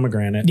and the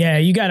pomegranate. Yeah,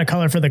 you got a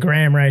color for the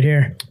gram right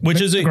here.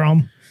 Which is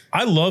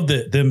I love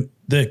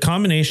the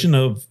combination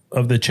of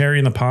the cherry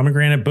and the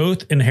pomegranate,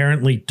 both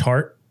inherently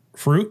tart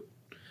fruit.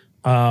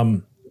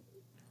 A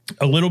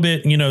little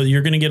bit,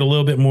 you're going to get a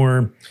little bit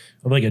more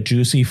of like a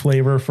juicy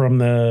flavor from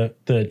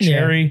the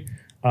cherry.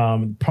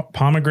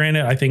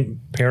 Pomegranate, I think,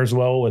 pairs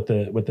well with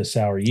the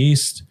sour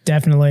yeast.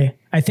 Definitely.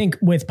 I think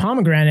with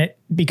pomegranate,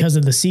 because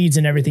of the seeds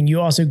and everything, you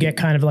also get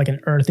kind of like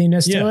an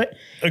earthiness to it.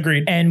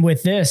 Agreed. And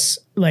with this,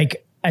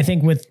 like, I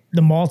think with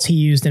the malts he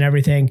used and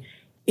everything,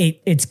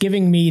 it's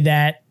giving me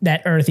that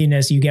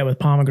earthiness you get with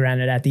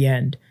pomegranate at the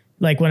end.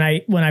 Like when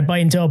I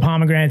bite into a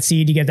pomegranate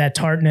seed, you get that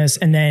tartness,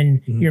 and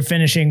then you're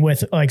finishing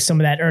with like some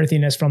of that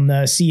earthiness from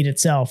the seed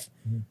itself.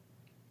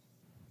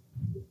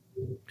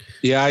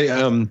 Yeah,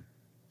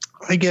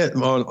 I get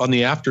on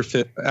the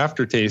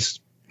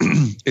aftertaste.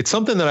 It's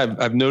something that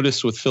I've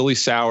noticed with Philly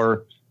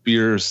sour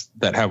beers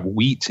that have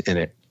wheat in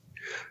it,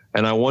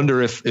 and I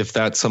wonder if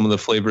that's some of the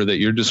flavor that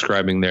you're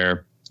describing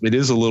there. It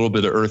is a little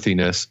bit of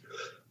earthiness,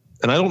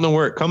 and I don't know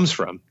where it comes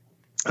from.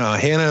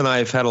 Hannah and I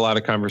have had a lot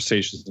of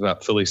conversations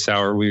about Philly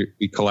sour. We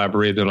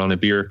collaborated on a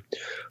beer,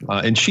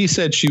 and she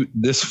said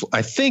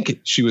I think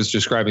she was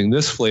describing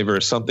this flavor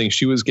as something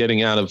she was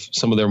getting out of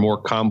some of their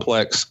more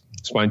complex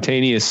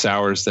spontaneous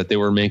sours that they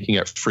were making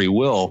at Free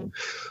Will,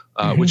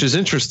 which is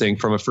interesting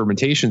from a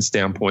fermentation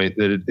standpoint,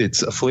 that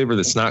it's a flavor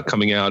that's not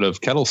coming out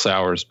of kettle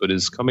sours, but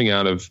is coming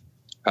out of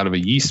a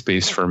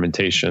yeast-based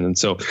fermentation. And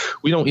so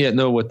we don't yet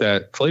know what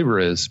that flavor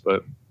is,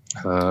 but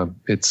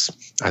it's,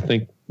 I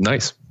think,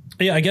 nice.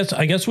 Yeah, I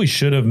guess we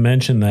should have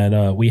mentioned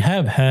that we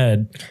have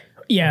had.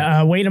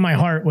 Yeah, Weight of My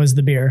Heart was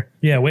the beer.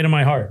 Yeah, Weight of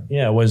My Heart.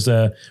 Yeah, was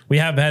we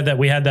have had that.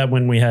 We had that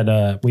when we had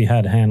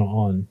Hannah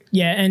on.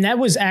 Yeah, and that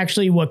was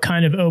actually what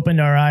kind of opened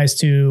our eyes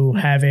to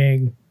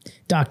having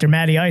Dr.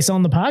 Matty Ice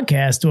on the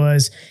podcast.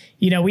 Was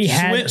we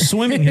had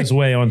swimming his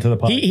way onto the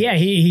podcast.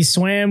 He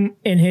swam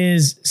in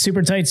his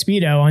super tight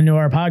Speedo onto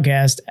our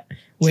podcast.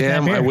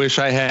 Sam, I wish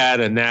I had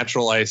a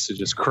natural ice to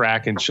just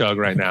crack and chug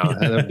right now.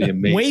 That would be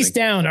amazing. Waist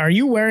down. Are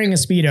you wearing a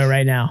Speedo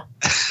right now?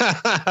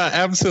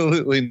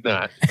 Absolutely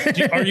not.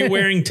 Are you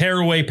wearing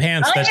tearaway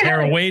pants that tear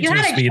away to a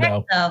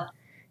Speedo?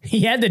 He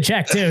had to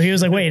check too. He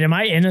was like, wait, am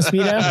I in a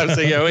Speedo? I was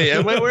like, yeah, wait,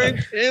 am I wearing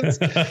pants?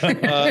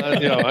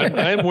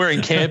 I'm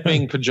wearing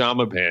camping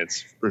pajama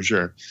pants for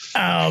sure.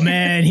 Oh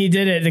man, he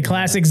did it. The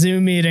classic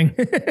Zoom meeting.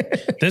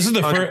 This is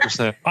the first.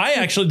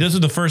 This is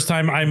the first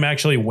time I'm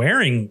actually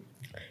wearing.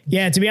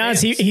 Yeah, to be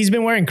honest, he's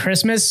been wearing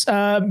Christmas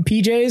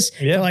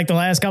PJs for like the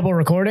last couple of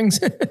recordings.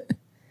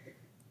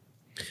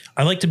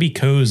 I like to be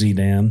cozy,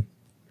 Dan.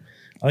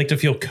 I like to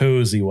feel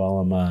cozy while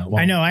I'm.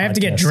 I know. I have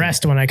to get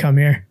dressed when I come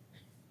here.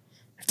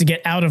 I have to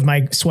get out of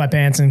my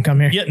sweatpants and come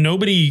here. Yeah,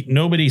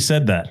 nobody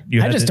said that.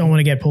 I just don't want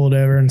to get pulled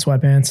over in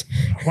sweatpants.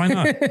 Why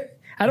not?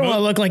 I don't want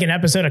to look like an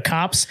episode of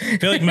Cops. I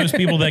feel like most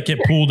people that get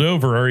pulled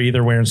over are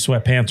either wearing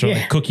sweatpants or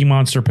like Cookie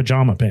Monster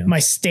pajama pants. My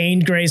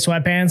stained gray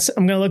sweatpants.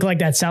 I'm going to look like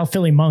that South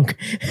Philly monk.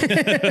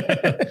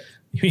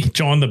 You mean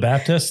John the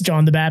Baptist?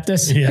 John the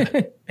Baptist. Yeah.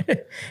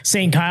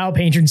 Saint Kyle,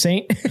 patron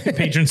saint.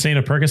 Patron saint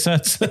of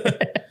Percocets.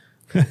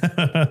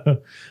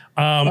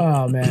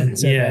 Oh man.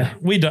 So yeah.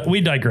 We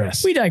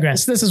digress. We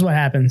digress. This is what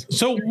happens.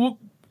 So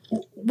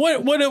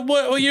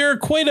what you're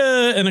quite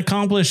an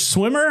accomplished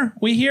swimmer,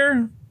 we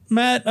hear.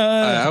 Matt,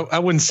 I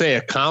wouldn't say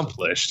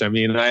accomplished. I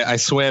mean, I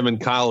swam in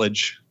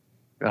college,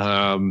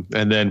 and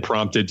then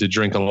prompted to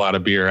drink a lot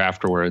of beer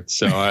afterwards.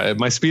 So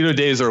my Speedo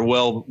days are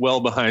well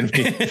behind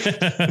me.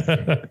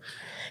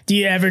 Do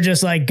you ever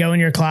just like go in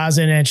your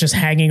closet and it's just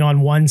hanging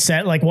on one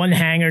set, like one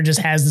hanger just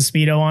has the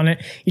Speedo on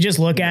it? You just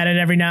look at it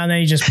every now and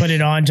then. You just put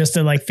it on just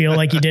to like feel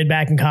like you did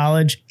back in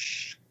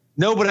college.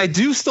 No, but I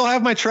do still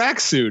have my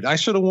tracksuit. I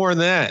should have worn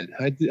that.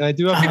 I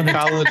do have a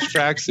college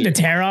tracksuit. The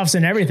tear offs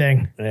and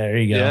everything. There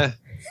you go. Yeah.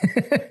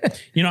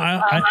 You know,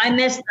 I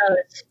miss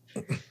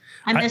those.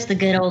 I miss the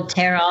good old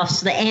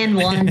tear-offs, the and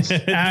ones.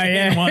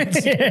 And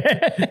ones.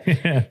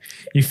 Yeah.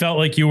 You felt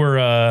like you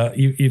were,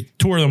 you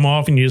tore them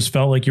off and you just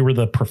felt like you were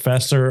the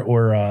professor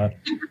or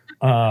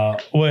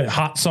what,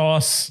 hot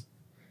sauce.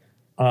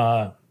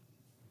 Go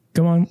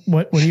on.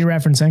 What are you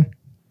referencing?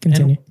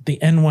 Continue. The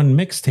N1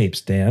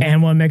 mixtapes, Dan.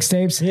 N1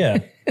 mixtapes? Yeah.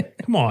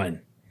 Come on.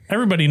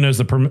 Everybody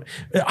knows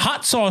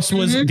hot sauce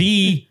was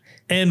the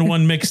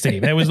N1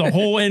 mixtape. That was the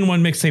whole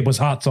N1 mixtape was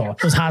hot sauce.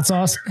 It was hot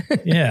sauce?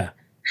 Yeah.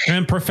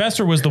 And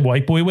Professor was the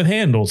white boy with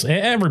handles.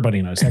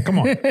 Everybody knows that. Come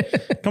on.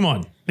 Come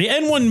on. The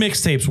N1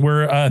 mixtapes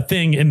were a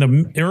thing in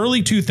the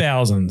early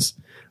 2000s.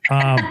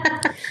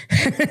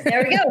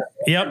 There we go.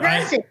 Yep.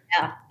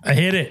 I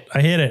hit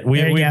it.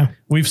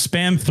 We've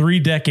spanned 3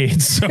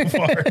 decades so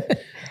far.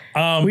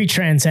 We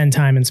transcend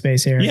time and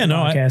space here. Yeah, no,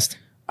 podcast.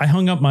 I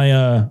hung up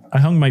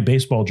my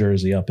baseball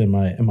jersey up in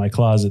my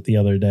closet the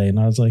other day, and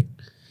I was like,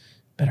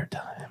 better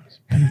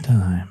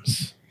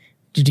times.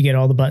 Did you get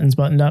all the buttons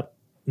buttoned up?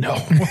 No.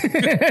 Oh,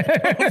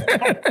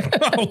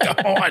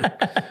 come on.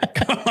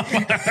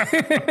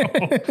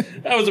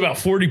 That was about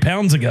 40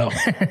 pounds ago.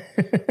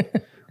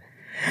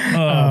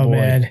 Oh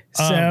man.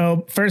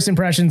 So first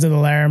impressions of the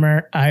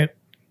Larimer.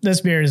 This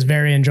beer is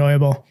very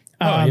enjoyable.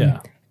 Yeah.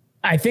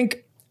 I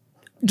think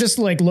just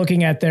like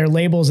looking at their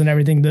labels and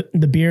everything,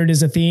 the beard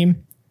is a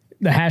theme.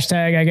 The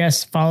hashtag, I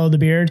guess, follow the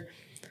beard.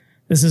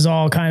 This is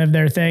all kind of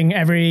their thing.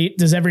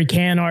 Does every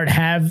can art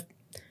have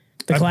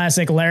the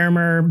classic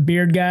Larimer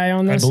beard guy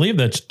on this? I believe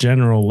that's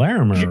General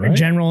Larimer, right?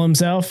 General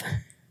himself.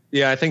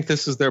 Yeah, I think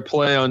this is their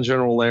play on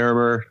General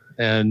Larimer,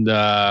 and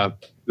the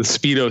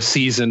Speedo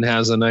season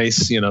has a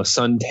nice,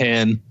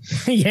 suntan.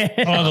 Yeah.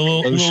 Oh, the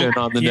lotion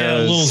on the nose.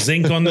 A little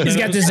zinc on the nose.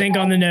 He's got the zinc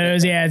on the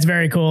nose. Yeah, it's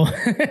very cool.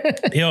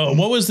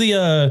 What was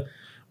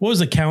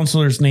the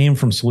counselor's name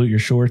from Salute Your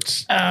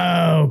Shorts?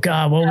 Oh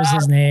God, what was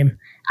his name?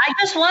 I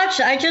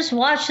just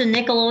watched the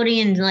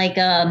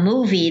Nickelodeon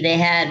movie they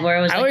had where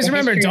it was. I always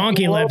remember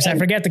Donkey Lips. I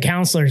forget the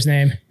counselor's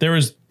name. There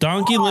was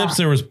Donkey Lips.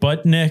 There was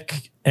Butt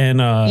Nick, and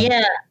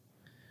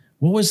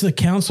what was the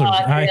counselor's?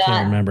 I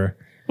can't remember.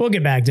 We'll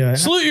get back to it.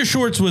 Salute Your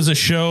Shorts was a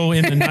show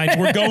in the night.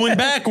 We're going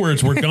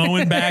backwards. We're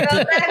going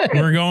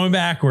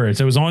backwards.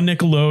 It was on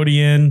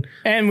Nickelodeon,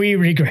 and we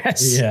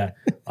regress. Yeah.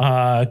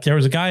 There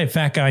was a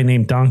fat guy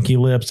named Donkey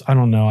Lips. I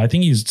don't know. I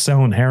think he's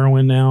selling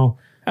heroin now.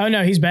 Oh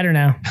no, he's better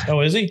now. Oh,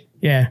 is he?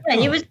 Yeah.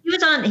 He was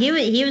on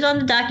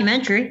the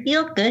documentary. He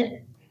looked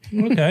good.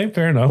 Okay,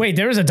 fair enough. Wait,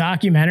 there was a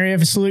documentary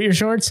of Salute Your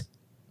Shorts?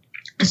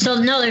 So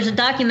no, there's a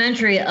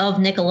documentary of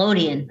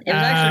Nickelodeon. It was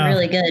actually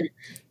really good.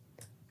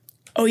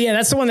 Oh yeah,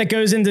 that's the one that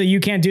goes into You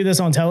Can't Do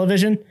This on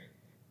Television?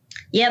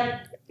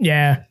 Yep.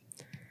 Yeah.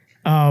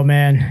 Oh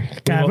man.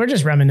 God, we're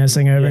just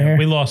reminiscing over here.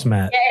 We lost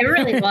Matt. Yeah, it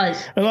really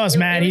was. We lost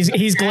Matt.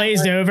 He's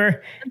glazed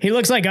over. He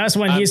looks like us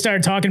when he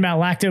started talking about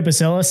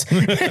lactobacillus.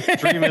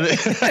 Dreaming of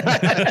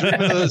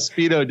the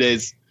Speedo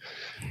days.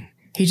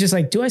 He's just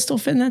like, do I still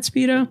fit in that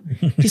Speedo?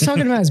 He's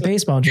talking about his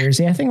baseball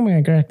jersey. I think I'm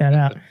going to correct that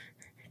out.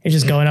 He's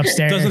just going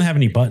upstairs. It doesn't have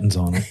any buttons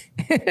on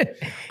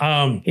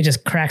it. He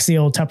just cracks the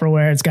old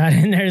Tupperware it's got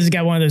in there. He's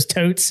got one of those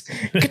totes.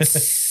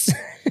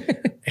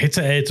 It's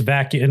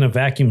in a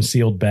vacuum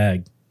sealed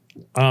bag.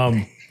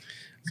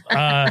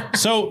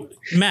 So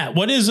Matt,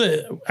 what is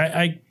it?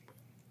 I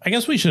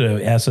guess we should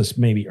have asked this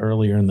maybe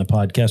earlier in the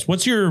podcast.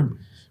 What's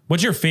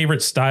your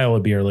favorite style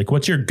of beer? Like,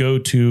 what's your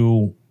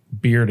go-to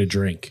beer to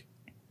drink?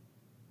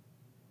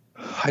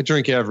 I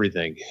drink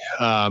everything.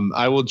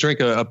 I will drink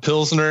a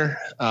Pilsner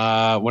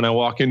when I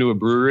walk into a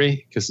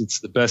brewery because it's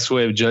the best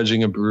way of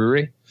judging a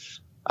brewery.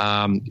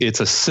 It's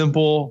a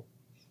simple,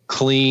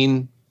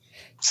 clean,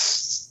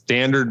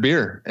 standard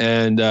beer,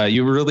 and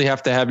you really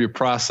have to have your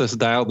process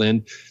dialed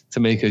in to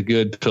make a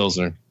good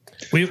Pilsner.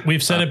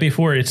 We've said it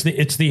before. It's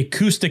the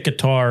acoustic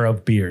guitar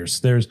of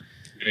beers. There you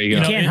go.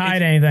 You can't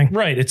hide anything.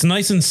 Right. It's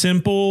nice and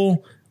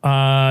simple.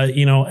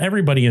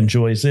 Everybody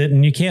enjoys it,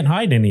 and you can't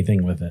hide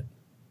anything with it.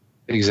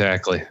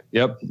 Exactly.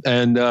 Yep.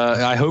 And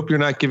I hope you're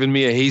not giving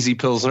me a hazy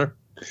Pilsner,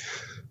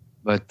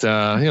 but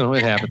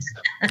it happens.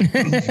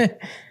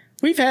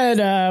 We've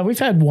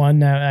had one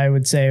that I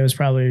would say was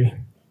probably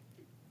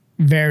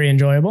very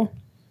enjoyable.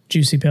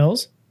 Juicy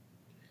Pills.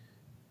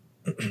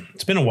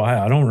 It's been a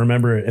while. I don't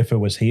remember if it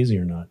was hazy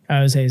or not.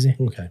 I was hazy.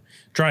 Okay.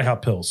 Dry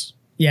hop pills.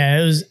 Yeah,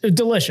 it was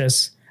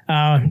delicious.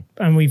 And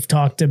we've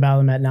talked about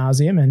them at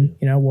nauseum,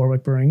 and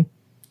Warwick Brewing.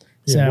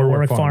 So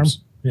Warwick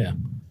Farms. Yeah.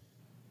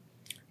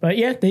 But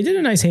yeah, they did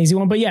a nice hazy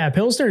one. But yeah,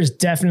 Pilsner is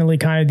definitely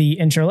kind of the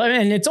intro.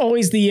 And it's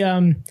always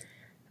the,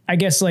 I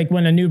guess like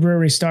when a new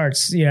brewery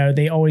starts,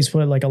 they always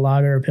put like a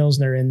lager or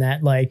Pilsner in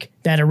that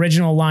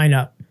original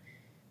lineup.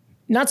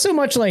 Not so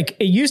much like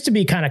it used to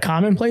be kind of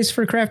commonplace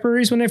for craft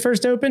breweries when they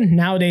first opened.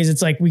 Nowadays,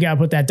 it's like we got to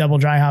put that double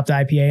dry hopped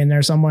IPA in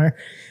there somewhere.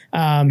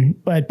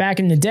 But back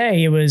in the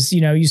day, it was,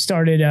 you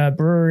started a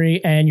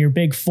brewery and your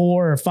big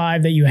 4 or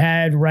 5 that you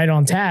had right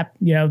on tap,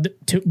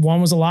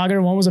 one was a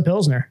lager, one was a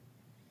Pilsner.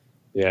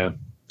 Yeah.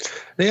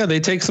 Yeah,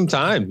 they take some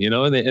time,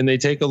 and they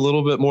take a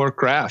little bit more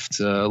craft,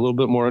 a little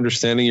bit more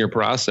understanding your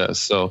process.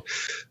 So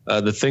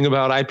the thing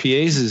about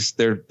IPAs is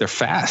they're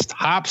fast.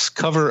 Hops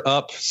cover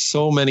up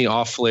so many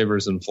off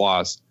flavors and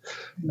flaws.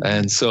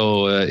 And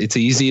so it's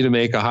easy to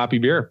make a hoppy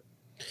beer.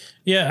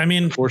 Yeah. I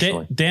mean,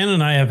 Dan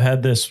and I have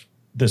had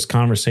this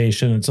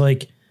conversation. It's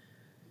like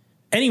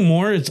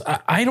anymore,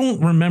 I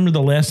don't remember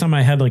the last time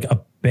I had like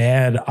a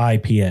bad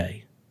IPA.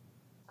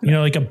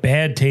 Like a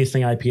bad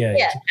tasting IPA.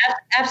 Yeah,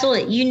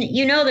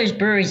 absolutely. There's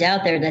breweries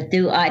out there that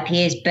do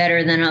IPAs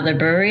better than other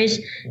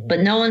breweries, but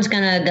no one's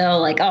going to go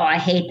like, oh, I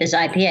hate this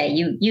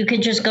IPA. You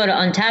could just go to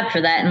Untappd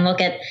for that and look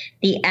at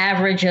the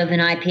average of an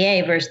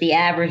IPA versus the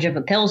average of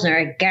a Pilsner.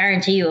 I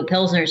guarantee you a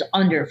Pilsner is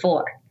under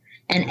 4,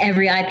 and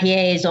every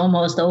IPA is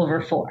almost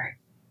over 4.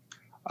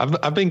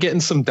 I've been getting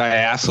some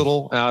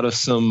diacetyl out of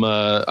some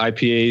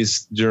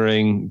IPAs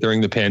during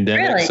the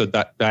pandemic. Really? So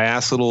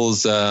diacetyl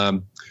is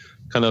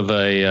kind of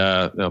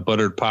a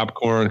buttered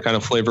popcorn kind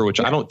of flavor, which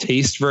I don't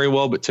taste very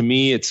well, but to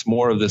me, it's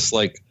more of this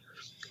like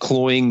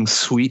cloying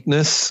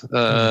sweetness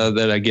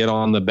that I get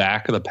on the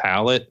back of the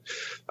palate.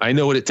 I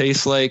know what it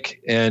tastes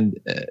like, and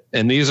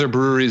these are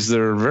breweries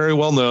that are very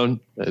well known,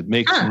 that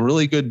make some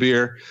really good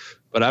beer.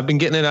 But I've been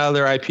getting it out of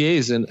their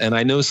IPAs, and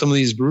I know some of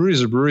these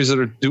breweries are breweries that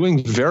are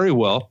doing very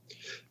well.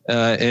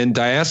 And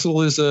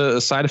diacetyl is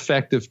a side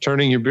effect of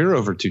turning your beer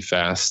over too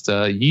fast.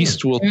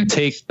 Yeast will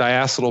take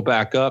diacetyl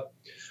back up,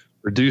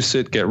 reduce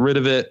it, get rid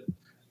of it,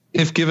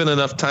 if given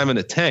enough time in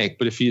a tank.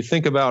 But if you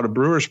think about a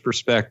brewer's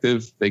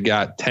perspective, they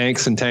got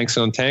tanks and tanks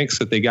on tanks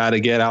that they got to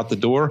get out the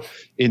door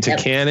into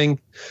canning,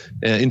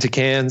 into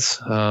cans,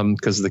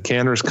 because the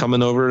canner's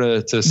coming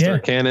over to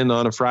start canning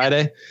on a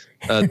Friday.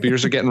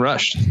 Beers are getting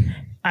rushed.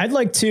 I'd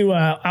like to,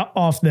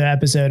 off the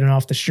episode and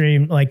off the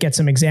stream, like get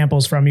some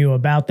examples from you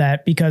about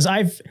that, because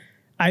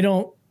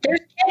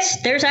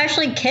There's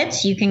actually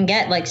kits you can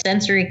get, like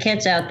sensory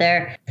kits out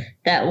there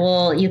that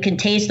you can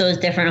taste those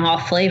different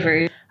off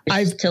flavors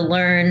to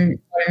learn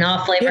what an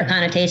off flavor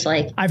kind of tastes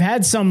like. I've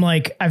had some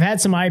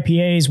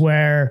IPAs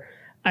where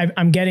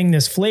I'm getting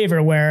this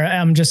flavor where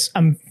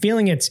I'm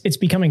feeling it's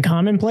becoming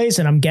commonplace,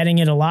 and I'm getting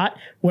it a lot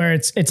where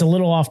it's a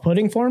little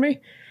off-putting for me.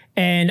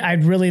 And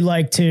I'd really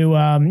like to,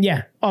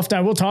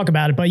 we'll talk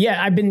about it. But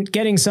yeah, I've been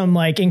getting some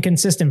like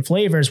inconsistent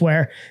flavors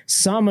where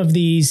some of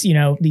these,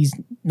 these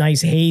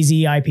nice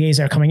hazy IPAs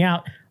that are coming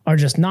out are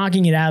just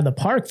knocking it out of the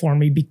park for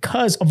me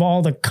because of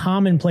all the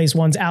commonplace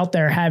ones out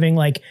there having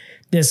like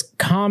this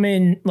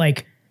common,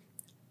 like,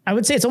 I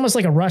would say it's almost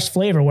like a rushed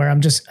flavor where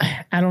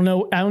I don't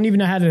know. I don't even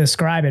know how to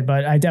describe it,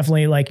 but I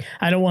definitely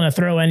I don't want to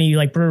throw any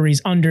like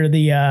breweries under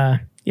the,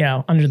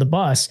 under the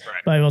bus,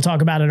 but we'll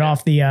talk about it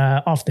off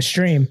the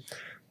stream.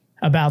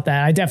 About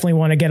that. I definitely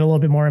want to get a little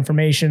bit more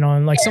information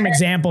on like some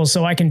examples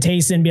so I can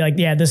taste it and be like,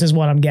 yeah, this is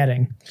what I'm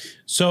getting.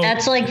 So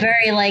that's like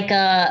very like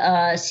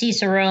a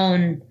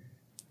Cicerone,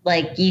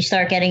 like you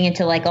start getting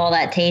into like all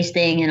that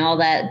tasting and all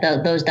that,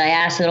 those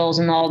diacetyls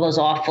and all those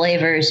off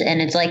flavors.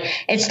 And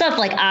it's stuff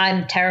like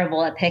I'm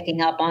terrible at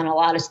picking up on a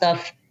lot of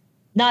stuff,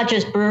 not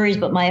just breweries,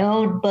 but my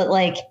own, but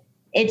like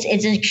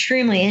it's an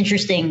extremely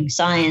interesting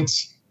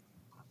science.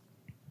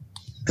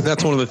 And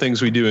that's one of the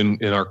things we do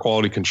in our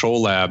quality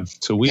control lab.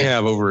 So we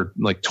have over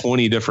like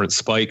 20 different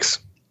spikes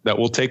that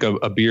we'll take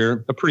a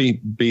beer, a pretty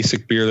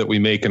basic beer that we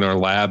make in our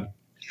lab,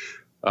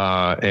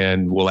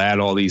 and we'll add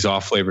all these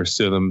off flavors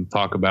to them,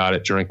 talk about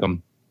it, drink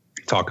them,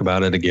 talk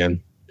about it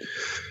again.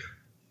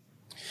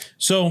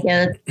 So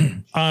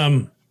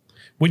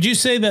would you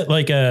say that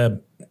like a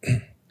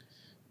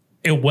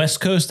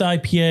West Coast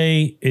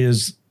IPA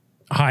is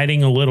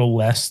hiding a little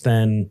less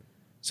than,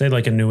 say,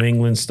 like a New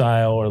England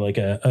style or like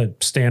a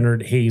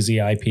standard hazy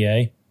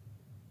IPA?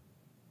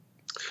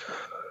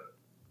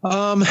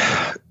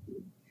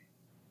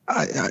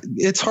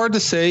 It's hard to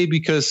say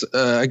because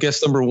I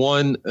guess number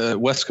one,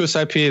 West Coast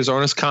IPAs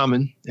aren't as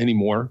common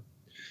anymore.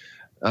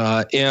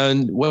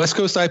 And West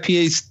Coast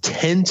IPAs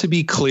tend to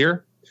be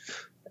clear.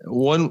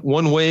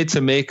 One way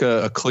to make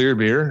a clear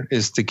beer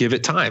is to give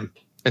it time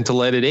and to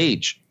let it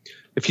age.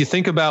 If you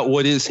think about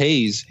what is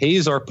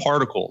haze are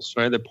particles,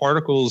 right? They're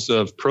particles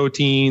of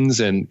proteins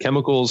and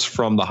chemicals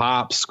from the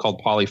hops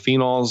called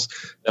polyphenols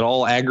that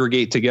all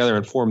aggregate together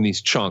and form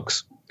these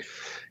chunks.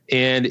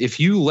 And if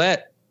you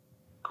let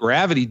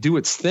gravity do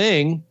its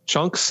thing,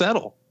 chunks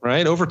settle,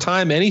 right? Over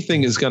time,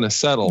 anything is going to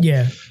settle.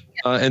 Yeah.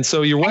 And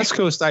so your West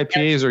Coast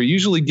IPAs are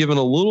usually given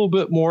a little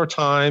bit more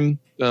time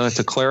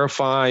to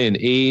clarify and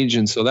age.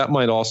 And so that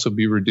might also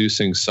be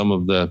reducing some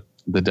of the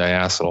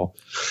diacetyl.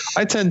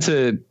 I tend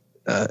to,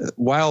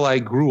 while I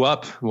grew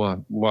up,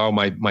 while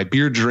my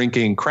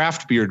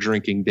craft beer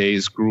drinking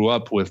days grew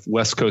up with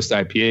West Coast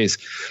IPAs,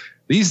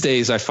 these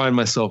days I find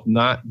myself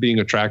not being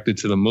attracted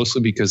to them,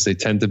 mostly because they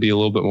tend to be a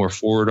little bit more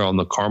forward on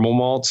the caramel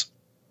malts,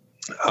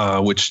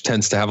 which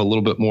tends to have a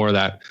little bit more of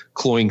that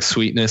cloying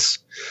sweetness,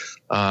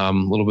 a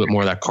little bit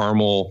more of that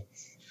caramel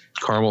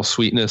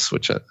sweetness,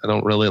 which I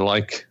don't really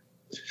like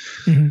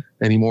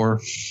anymore.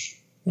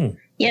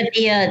 Yeah,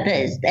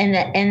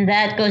 and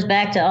that goes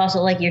back to also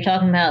like you're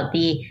talking about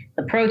the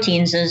the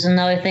proteins is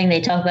another thing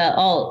they talk about.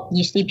 Oh,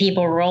 you see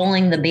people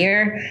rolling the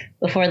beer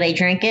before they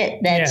drink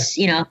it. That's,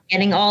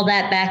 getting all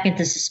that back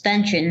into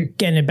suspension.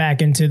 Getting it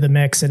back into the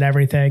mix and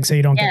everything. So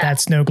you don't get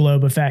that snow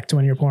globe effect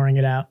when you're pouring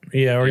it out.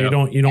 Yeah. Or you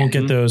don't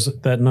get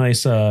that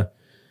nice,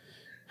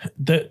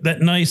 that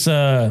nice,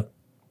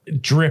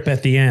 drip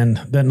at the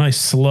end, that nice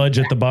sludge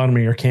at the bottom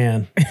of your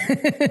can.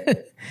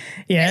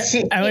 Yeah.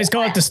 I always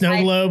call it the snow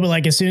globe, but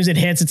like as soon as it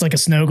hits, it's like a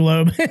snow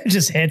globe. It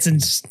just hits and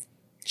just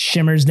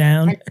shimmers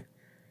down.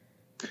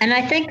 And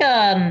I think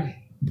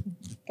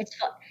it's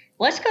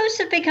West Coast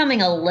is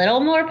becoming a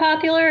little more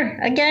popular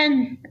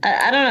again.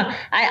 I don't know.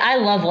 I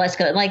love West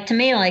Coast. Like to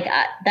me, like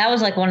that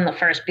was like one of the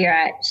first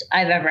beer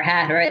I've ever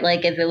had. Right?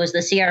 Like if it was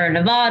the Sierra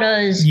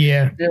Nevadas,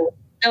 if it was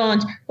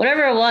Stones,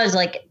 whatever it was.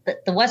 Like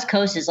the West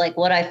Coast is like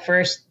what I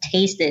first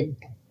tasted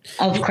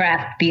of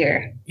craft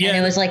beer. Yeah, and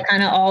it was like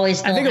kind of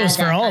always. I think it was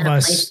for all of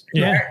us.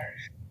 Yeah.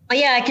 But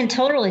yeah, I can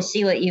totally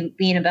see what you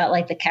mean about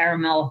like the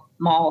caramel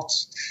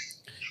malts.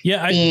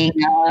 Yeah,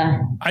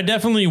 I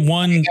definitely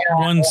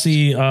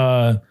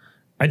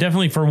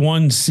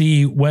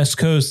see West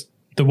Coast.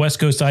 The West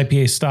Coast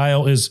IPA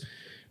style is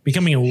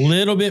becoming a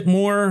little bit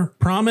more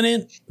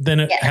prominent than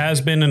it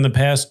has been in the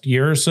past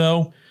year or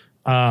so.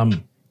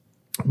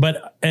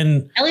 But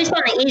at least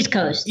on the East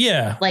Coast,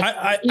 like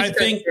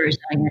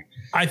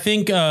I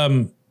think I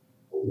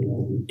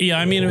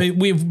mean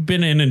we've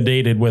been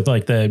inundated with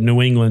like the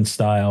New England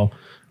style.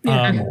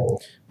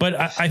 But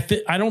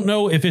I don't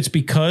know if it's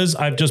because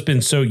I've just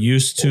been so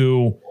used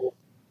to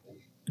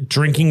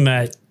drinking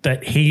that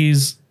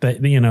haze,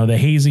 the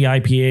hazy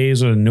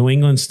IPAs or the New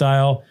England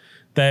style,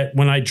 that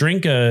when I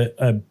drink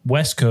a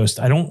West Coast,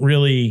 I don't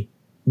really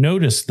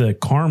notice the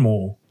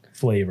caramel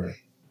flavor.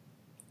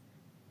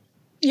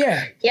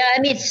 Yeah. Yeah. I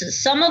mean,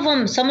 some of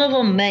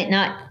them might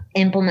not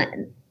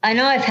implement. I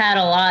know I've had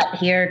a lot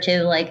here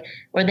too, like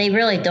where they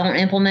really don't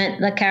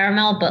implement the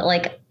caramel, but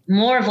like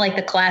more of like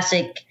the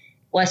classic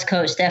West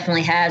Coast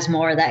definitely has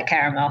more of that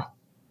caramel.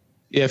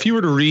 Yeah, if you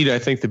were to read, I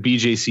think the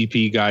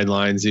BJCP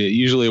guidelines,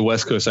 usually a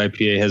West Coast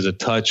IPA has a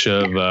touch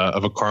of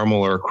a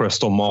caramel or a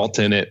crystal malt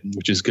in it,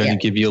 which is going to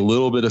give you a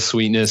little bit of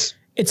sweetness.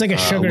 It's like a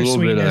sugar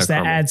sweetness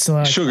that adds to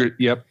like, sugar.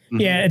 Yep.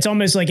 Mm-hmm. Yeah, it's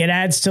almost like it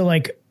adds to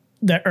like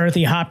the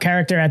earthy hop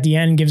character at the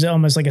end, gives it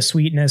almost like a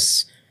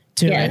sweetness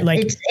to it.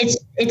 Like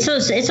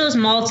it's those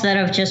malts that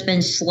have just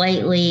been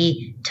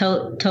slightly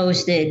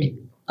toasted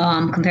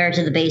compared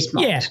to the base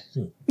malt. Yeah,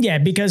 yeah,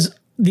 because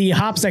the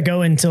hops that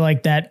go into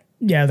like that,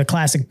 the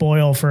classic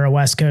boil for a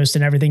West Coast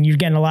and everything, you're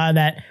getting a lot of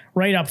that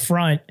right up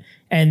front,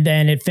 and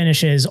then it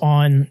finishes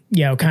on,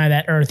 kind of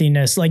that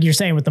earthiness. Like you're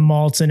saying with the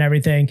malts and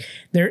everything,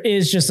 there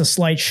is just a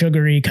slight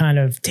sugary kind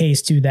of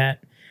taste to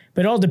that.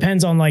 But it all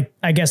depends on like,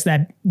 I guess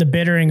that the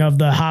bittering of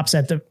the hops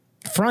at the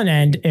front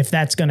end, if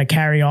that's going to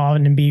carry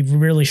on and be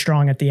really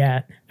strong at the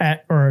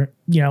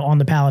on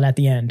the palate at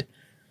the end.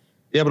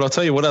 Yeah, but I'll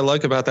tell you what I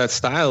like about that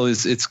style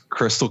is it's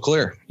crystal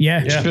clear.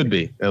 Yeah, it should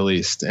be at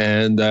least.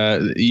 And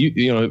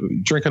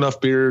you drink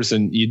enough beers,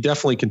 and you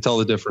definitely can tell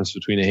the difference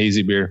between a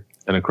hazy beer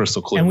and a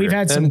crystal clear. And we've beer.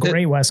 had some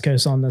great West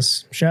Coast on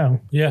this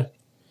show. Yeah,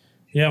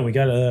 we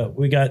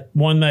got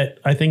one that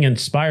I think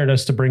inspired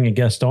us to bring a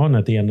guest on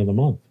at the end of the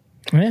month.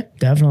 Yeah,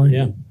 definitely.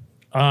 Yeah.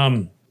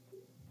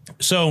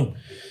 So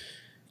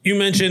you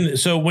mentioned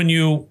when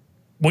you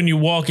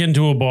walk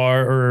into a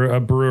bar or a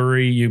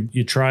brewery,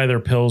 you try their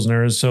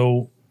pilsners.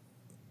 So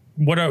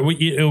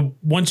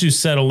once you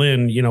settle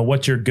in,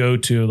 what's your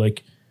go-to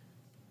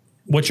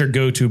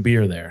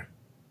beer there?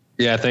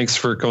 Yeah, thanks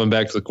for coming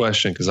back to the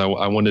question, because I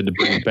wanted to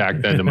bring it back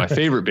then to my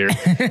favorite beer.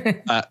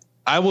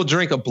 I will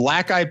drink a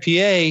black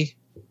IPA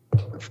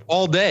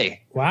all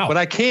day. Wow. But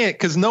I can't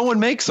because no one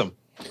makes them.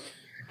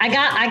 I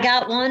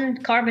got one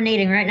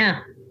carbonating right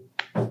now.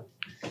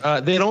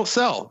 They don't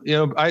sell.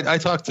 I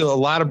talk to a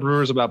lot of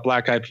brewers about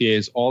black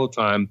IPAs all the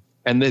time,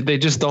 and they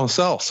just don't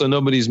sell. So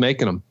nobody's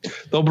making them.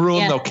 They'll brew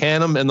them, they'll can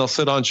them, and they'll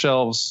sit on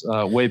shelves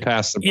way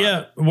past the.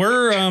 Yeah,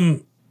 we're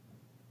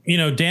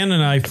Dan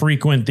and I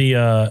frequent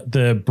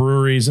the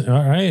breweries.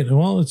 All right.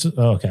 Well, it's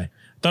okay.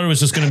 Thought it was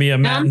just going to be a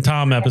Matt and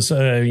Tom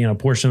episode,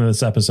 portion of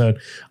this episode.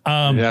 You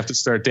have to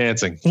start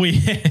dancing.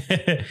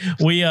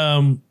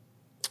 Dan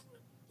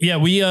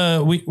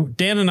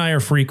and I are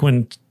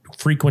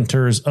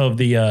frequenters of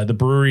the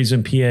Breweries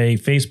in PA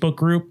Facebook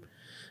group.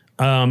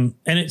 And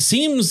it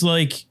seems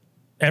like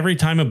every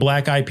time a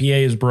black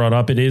IPA is brought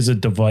up, it is a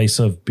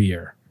divisive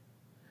beer.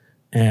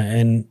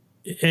 And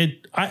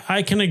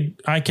I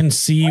can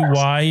see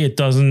why it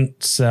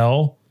doesn't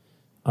sell.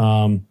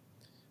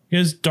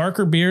 Because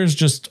darker beers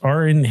just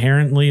are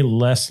inherently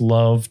less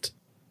loved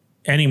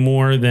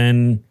anymore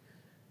than,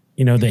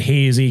 the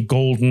hazy,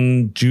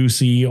 golden,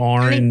 juicy,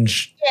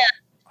 orange,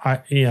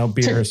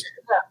 beers.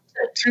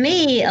 To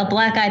me, a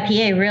black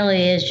IPA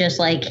really is just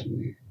like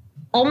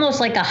almost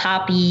like a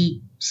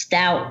hoppy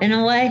stout in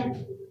a way.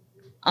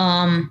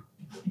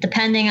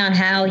 Depending on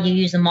how you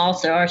use the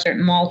malts, there are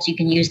certain malts you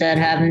can use that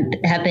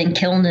have been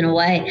kilned in a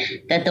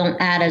way that don't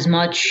add as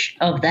much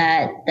of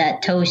that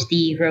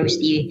toasty,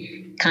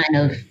 roasty kind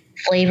of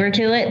flavor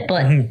to it.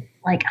 But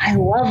Like, I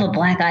love a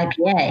black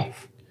IPA.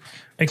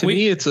 To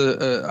me, it's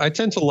I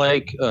tend to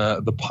like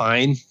the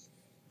pine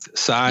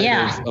side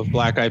of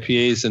black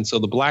IPAs. And so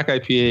the black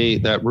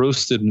IPA, that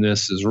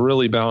roastedness is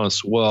really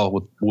balanced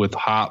well with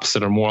hops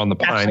that are more on the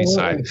piney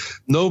side.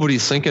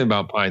 Nobody's thinking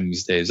about pine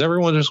these days.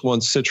 Everyone just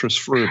wants citrus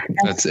fruit.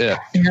 That's it.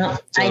 No,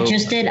 so, I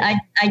just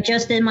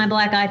did my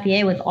black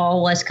IPA with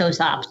all West Coast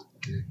hops.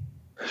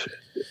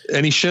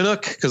 Any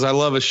Chinook? Because I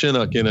love a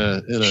Chinook in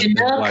a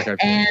black IPA.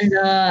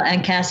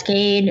 And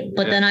Cascade.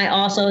 But then I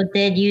also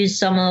did use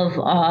some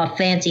of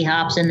fancy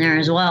hops in there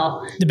as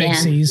well. The big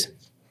C's.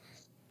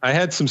 I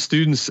had some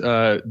students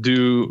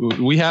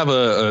we have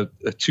a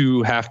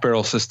 2 half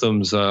barrel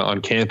systems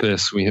on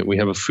campus. We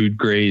have a food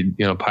grade,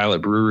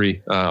 pilot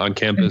brewery on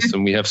campus,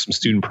 and we have some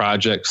student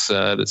projects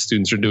that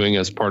students are doing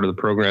as part of the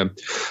program.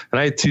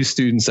 And I had 2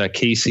 students,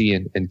 Casey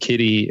and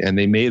Kitty, and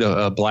they made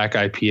a black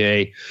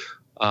IPA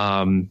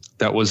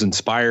that was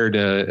inspired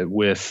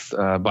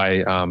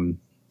by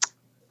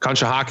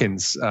Concha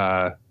Hawkins,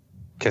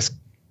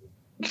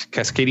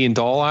 Cascadian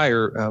Doll Eye,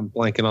 or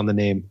blanking on the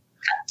name.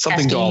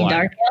 Something Doll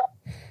Eye.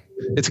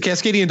 It's a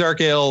Cascadian Dark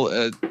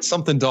Ale,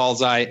 something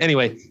Doll's Eye.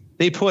 Anyway,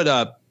 they put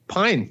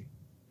pine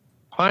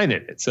in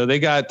it. So they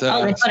got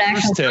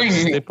spruce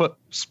tips. They put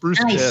spruce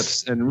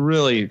tips and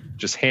really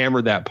just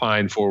hammered that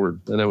pine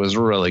forward. And it was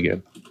really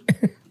good.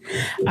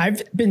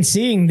 I've been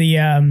seeing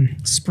the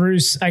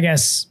spruce, I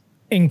guess,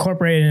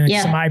 incorporated in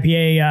some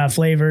IPA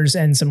flavors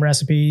and some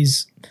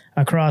recipes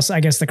across, I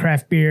guess, the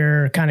craft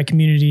beer kind of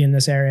community in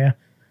this area.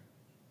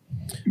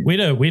 We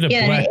had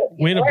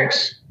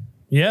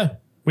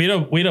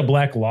a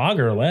black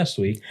lager last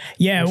week.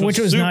 Yeah, which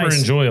was super nice.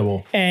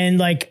 Enjoyable. And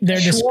like their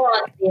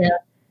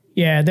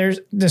their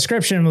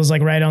description was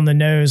like right on the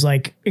nose,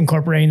 like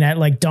incorporating that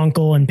like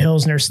Dunkel and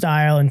Pilsner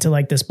style into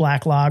like this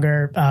black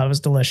lager. It was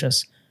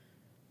delicious.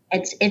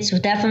 It's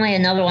definitely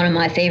another one of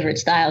my favorite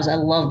styles. I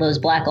love those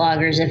black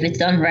lagers. If it's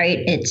done right,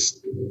 it's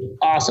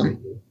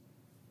awesome.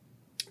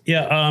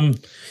 Yeah.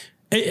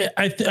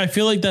 I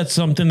feel like that's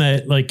something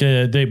that like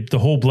the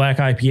whole black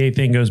IPA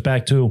thing goes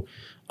back to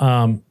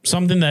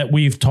something that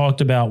we've talked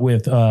about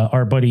with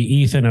our buddy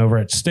Ethan over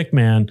at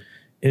Stickman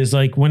is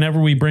like whenever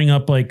we bring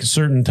up like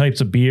certain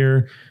types of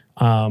beer,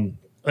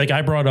 like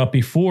I brought up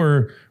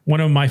before,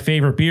 one of my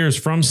favorite beers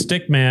from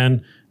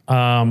Stickman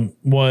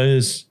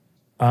was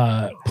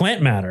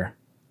Plant Matter.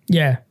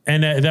 Yeah.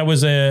 And that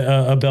was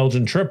a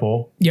Belgian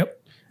triple.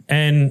 Yep.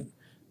 And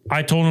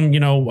I told him,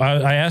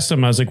 I asked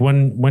him, I was like,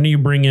 when do you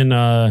bring in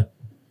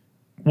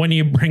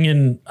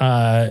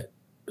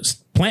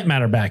Plant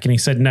Matter back? And he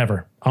said,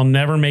 never. I'll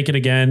never make it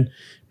again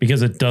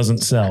because it doesn't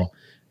sell.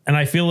 And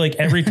I feel like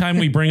every time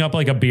we bring up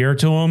like a beer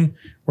to him,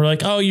 we're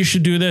like, oh, you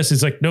should do this.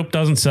 He's like, nope,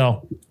 doesn't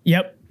sell.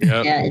 Yep.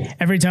 Yeah.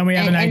 Every time we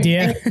have an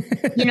idea.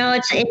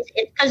 It's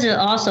because of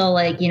also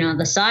like,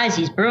 the size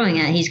he's brewing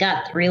at. He's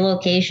got 3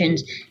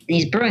 locations and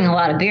he's brewing a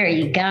lot of beer.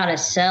 You got to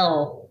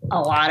sell a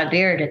lot of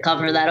beer to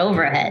cover that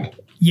overhead.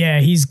 Yeah.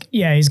 He's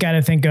got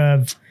to think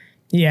of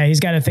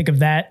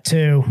that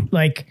too.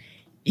 Like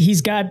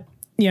he's got,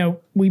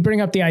 we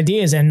bring up the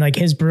ideas and like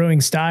his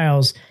brewing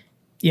styles,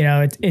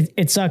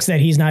 it sucks that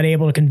he's not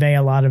able to convey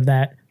a lot of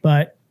that,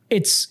 but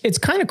it's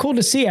kind of cool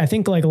to see. I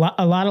think like a lot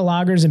of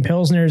lagers and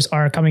pilsners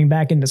are coming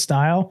back into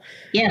style.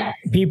 Yeah.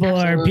 People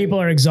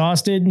are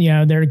exhausted.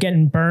 They're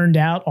getting burned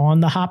out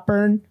on the hop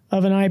burn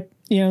of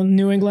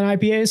New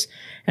England IPAs.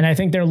 And I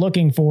think they're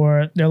looking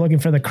for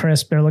the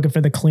crisp. They're looking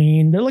for the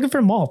clean. They're looking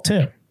for malt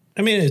too.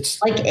 I mean, it's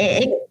like,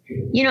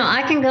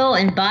 I can go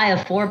and buy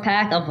a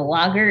 4-pack of a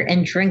lager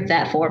and drink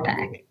that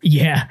 4-pack.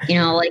 Yeah.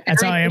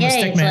 That's how I am with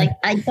Stickman. It's like,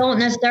 I don't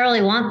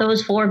necessarily want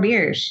those 4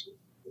 beers.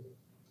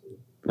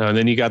 No, and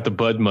then you got the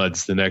Bud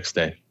Muds the next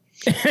day.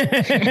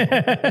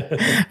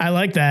 I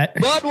like that.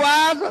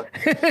 Budweiser.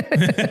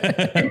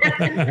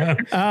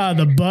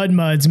 The Bud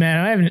Muds,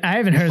 man. I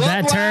haven't heard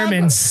that term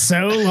in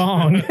so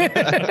long.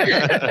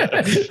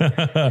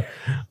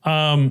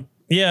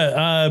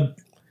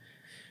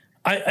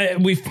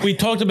 We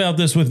talked about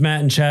this with Matt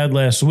and Chad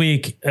last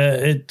week.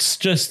 It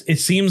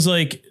seems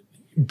like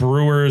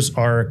brewers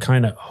are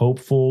kind of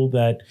hopeful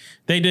that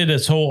they did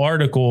this whole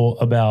article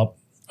about,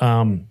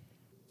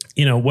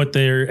 what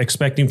they're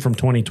expecting from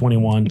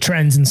 2021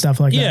 trends and stuff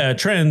like that. Yeah,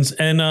 trends.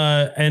 And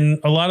a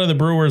lot of the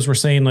brewers were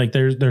saying like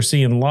they're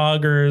seeing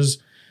lagers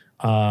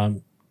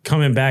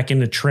coming back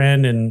into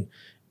trend. And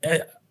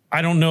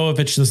I don't know if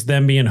it's just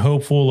them being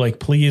hopeful, like,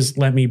 please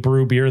let me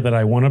brew beer that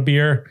I want to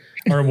beer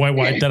or what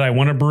that I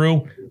want to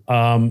brew.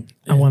 I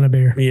want a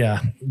beer.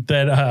 Yeah,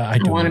 that I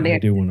do want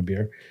a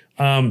beer.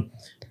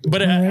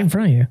 But right in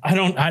front of you.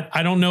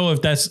 I don't know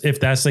if that's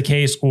the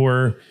case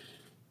or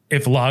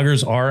if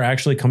lagers are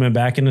actually coming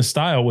back into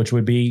style, which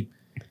would be,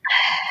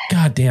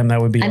 God damn, that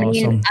would be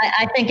awesome.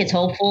 I think it's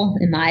hopeful,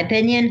 in my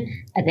opinion.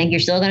 I think you're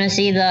still going to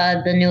see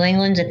the New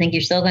Englands. I think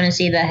you're still going to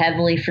see the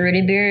heavily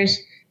fruited beers.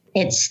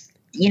 It's,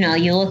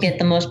 you look at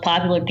the most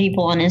popular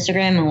people on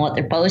Instagram and what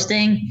they're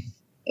posting.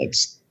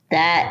 It's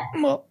that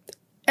crap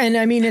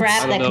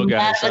that comes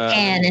out of a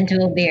can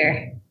into a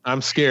beer.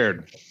 I'm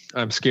scared.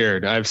 I'm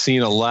scared. I've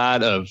seen a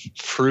lot of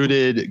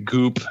fruited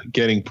goop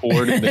getting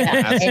poured in the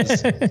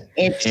glasses.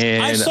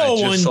 And I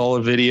saw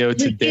a video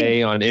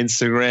today on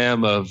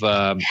Instagram of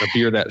a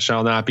beer that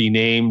shall not be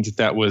named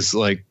that was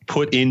like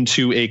put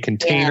into a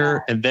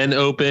container and then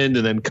opened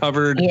and then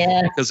covered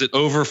because it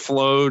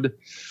overflowed.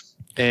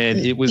 And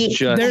it was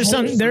just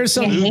there's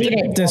some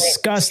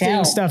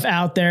disgusting stuff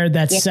out there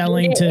that's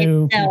selling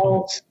to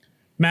people.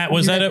 Matt,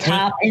 was that it?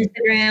 Top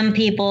Instagram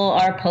people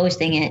are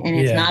posting it, and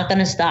it's not going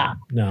to stop.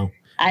 No.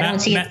 I don't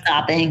see it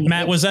stopping.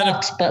 Matt, was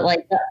that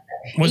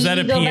was that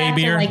a PA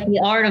beer? Like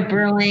the art of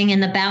brewing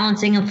and the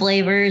balancing of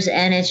flavors,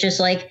 and it's just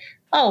like,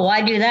 oh,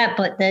 why do that?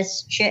 Put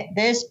this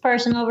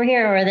person over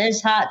here, or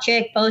this hot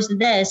chick posted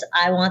this.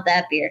 I want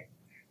that beer.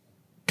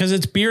 Because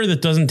it's beer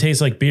that doesn't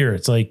taste like beer.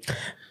 It's like,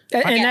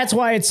 and that's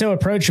why it's so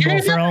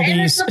approachable for all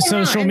these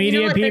social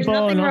media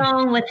people. There's nothing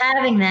wrong with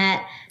having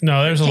that.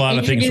 No, there's a lot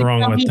of things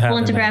wrong with having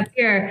into craft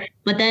beer,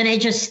 but then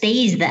it just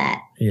stays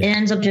that. It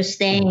ends up just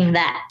staying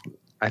that.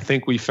 I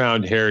think we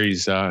found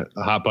Harry's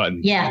hot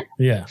button. Yeah.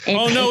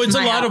 It's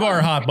a lot of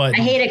our hot buttons.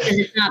 I hate it because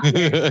it's not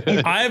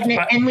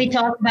beer. And we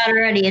talked about it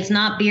already. It's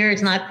not beer.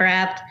 It's not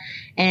craft.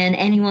 And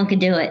anyone could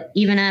do it,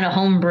 even at a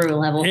home brew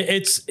level.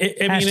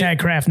 Hashtag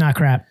craft, not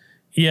crap.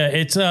 Yeah,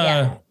 it's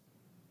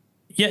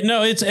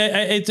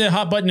it's a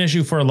hot button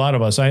issue for a lot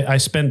of us. I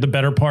spent the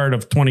better part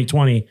of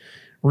 2020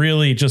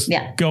 really just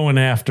going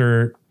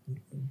after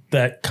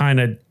that kind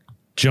of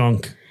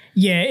junk.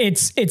 Yeah,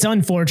 it's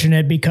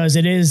unfortunate because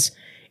it is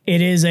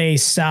a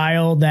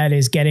style that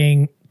is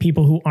getting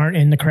people who aren't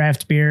in the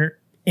craft beer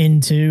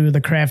into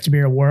the craft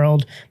beer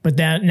world, but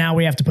that now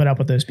we have to put up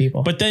with those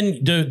people. But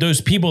then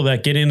those people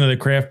that get into the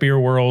craft beer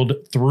world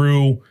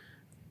through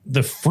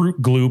the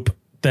fruit gloop,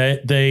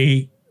 that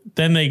they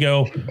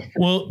go,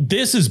 well,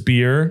 this is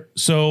beer,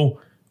 so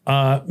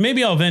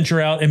maybe I'll venture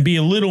out and be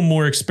a little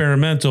more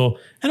experimental,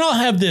 and I'll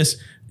have this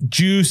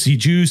juicy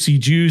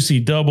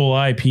double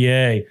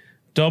IPA.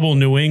 Double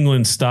New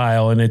England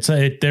style, and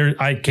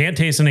I can't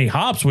taste any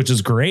hops, which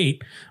is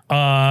great,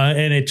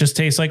 and it just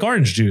tastes like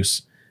orange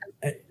juice.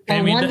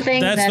 One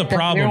thing that's the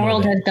problem beer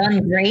world has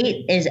done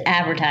great is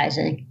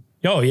advertising.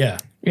 Oh yeah.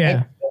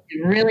 It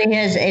really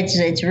is.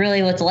 It's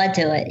really what's led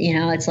to it. You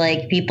know, it's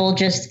like people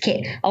just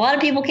can't. A lot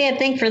of people can't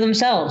think for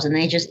themselves, and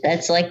they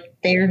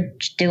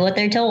do what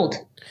they're told.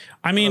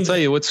 I mean, I'll tell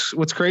you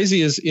what's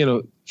crazy is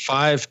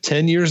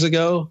 5-10 years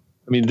ago.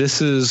 I mean,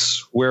 this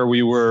is where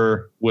we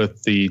were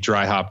with the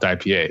dry hopped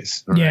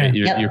IPAs. Right?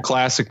 Your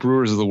classic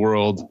brewers of the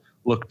world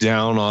look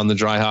down on the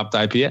dry hopped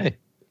IPA.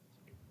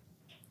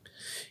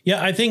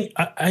 Yeah,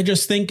 I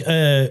just think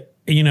I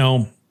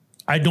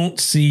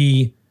don't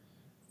see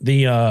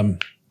the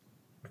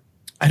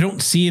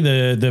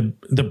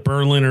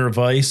Berliner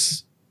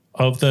Weiss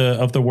of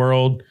the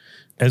world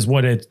as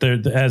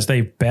as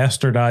they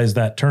bastardize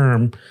that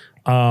term.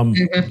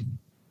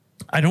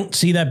 I don't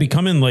see that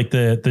becoming like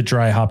the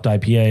dry hopped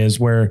IPA is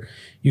where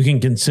you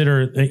can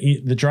consider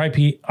the dry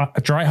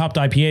hopped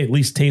IPA at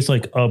least tastes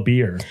like a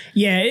beer.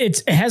 Yeah,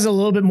 it has a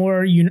little bit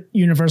more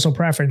universal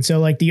preference. So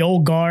like the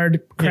old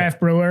guard craft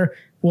brewer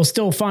will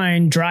still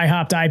find dry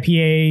hopped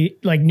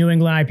IPA, like New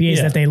England IPAs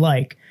that they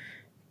like.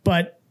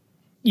 But,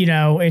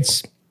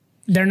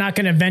 they're not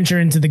going to venture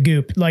into the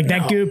goop. Like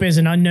that goop is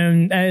an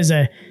unknown. That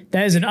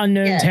is an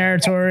unknown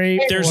territory.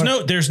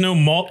 There's no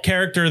malt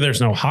character. There's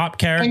no hop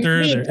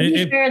character.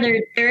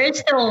 There is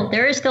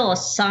still a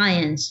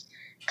science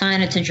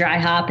kind of to dry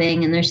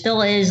hopping, and there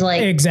still is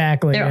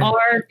there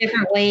are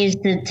different ways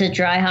to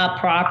dry hop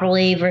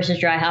properly versus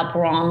dry hop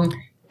wrong,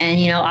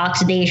 and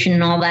oxidation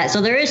and all that.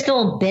 So there is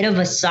still a bit of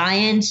a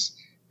science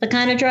to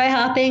kind of dry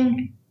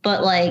hopping.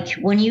 But like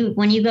when you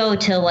go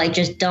to like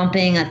just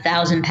dumping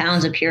 1,000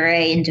 pounds of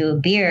puree into a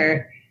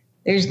beer,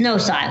 there's no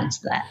science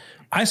to that.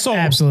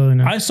 Absolutely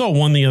not. I saw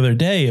one the other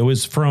day. It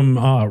was from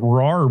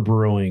RAR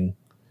Brewing,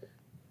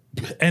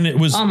 and it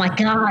was. Oh my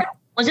God!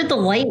 Was it the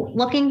white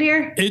looking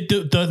beer?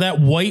 That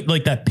white,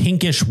 like that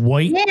pinkish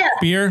white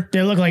beer.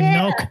 They look like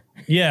milk.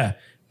 Yeah,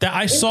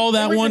 I saw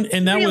that one,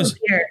 and that was.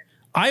 Beer.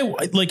 I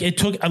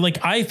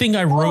think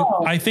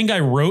I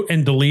wrote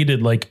and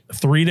deleted like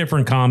 3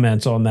 different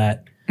comments on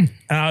that. And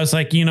I was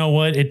like, you know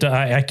what?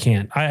 I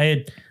can't.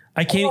 I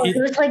can't.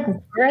 It was like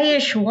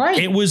grayish white.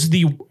 It was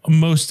the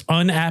most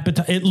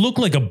unappetizing. It looked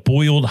like a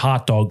boiled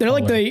hot dog. They're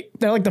like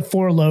the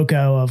Four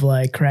Loko of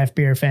like craft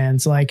beer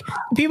fans. Like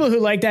people who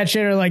like that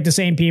shit are like the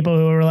same people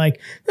who are like,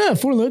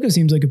 Four Loko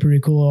seems like a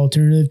pretty cool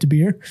alternative to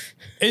beer.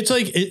 It's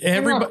like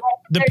everybody.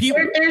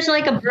 There's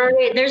like a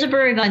brewery. There's a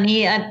brewery by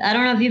me. I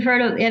don't know if you've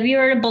heard of. Have you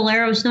heard of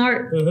Bolero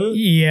Snort? Mm-hmm.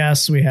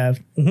 Yes, we have.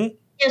 Mm-hmm.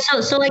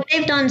 Yeah. So like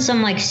they've done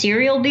some like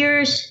cereal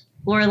beers.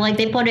 Or like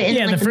they put it in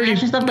like the fruity,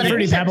 mash and stuff, but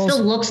it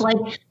still looks like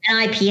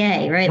an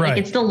IPA, right? Like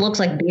it still looks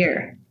like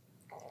beer.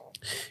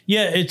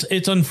 Yeah,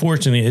 it's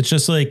unfortunate. It's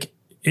just like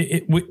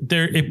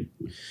it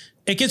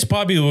gets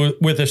popular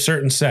with a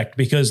certain sect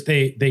because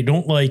they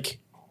don't like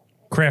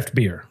craft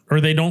beer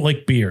or they don't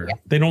like beer. Yeah.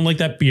 They don't like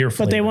that beer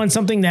flavor. But they want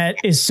something that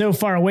is so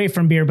far away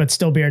from beer, but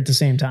still beer at the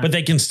same time. But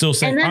they can still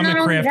say, I'm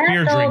a craft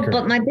beer drinker.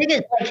 But my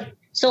biggest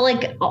So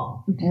like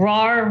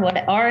RAR,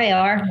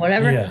 RAR,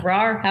 whatever, Yeah.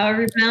 RAR,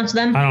 however you pronounce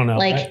them. I don't know.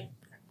 Like,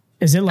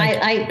 Is it like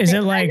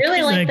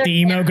really like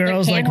the emo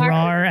girls like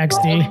RAR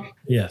XD?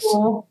 Yes.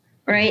 Cool,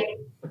 right?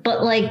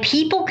 But like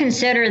people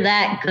consider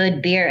that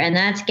good beer, and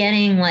that's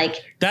getting like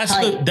That's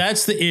hype.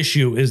 that's the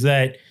issue is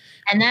that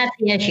And that's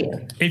the issue.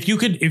 if you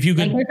could Like,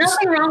 there's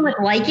nothing wrong with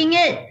liking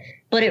it,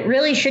 but it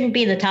really shouldn't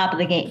be the top of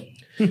the game.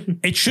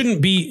 it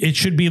should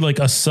be like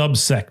a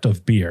subsect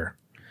of beer.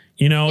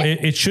 You know,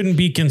 it shouldn't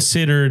be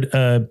considered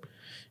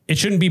it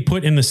shouldn't be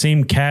put in the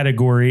same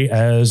category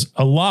as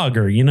a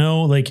lager, you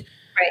know, like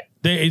right.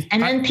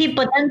 Then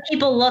people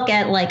look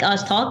at like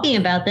us talking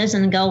about this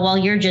and go, well,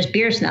 you're just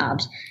beer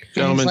snobs.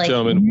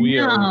 Gentlemen, we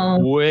are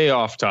way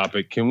off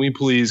topic. Can we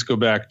please go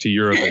back to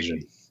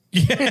Eurovision?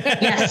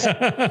 Yes.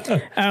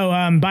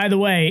 Oh, by the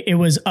way, it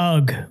was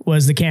UGG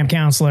was the camp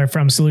counselor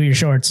from Salute Your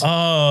Shorts.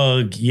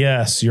 UGG,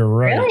 yes, you're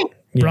right. Really?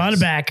 Yes. Brought it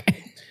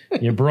back.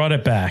 You brought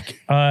it back.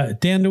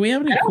 Dan, do we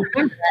have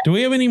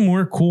any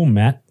more cool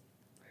Matt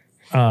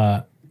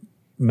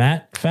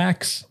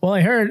facts? Well,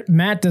 I heard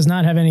Matt does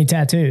not have any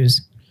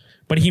tattoos.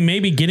 But he may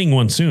be getting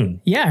one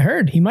soon. Yeah, I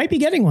heard he might be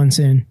getting one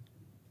soon.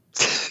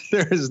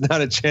 There is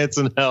not a chance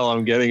in hell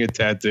I'm getting a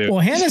tattoo. Well,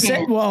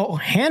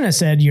 Hannah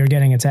said you're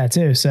getting a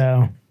tattoo,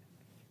 so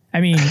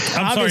I mean,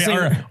 I'm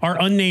sorry, our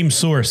unnamed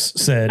source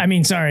said. I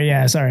mean, sorry,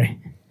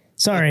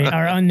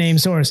 our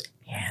unnamed source,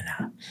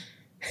 Hannah.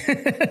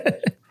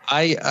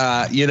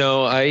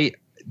 I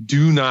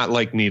do not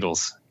like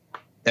needles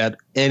in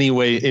any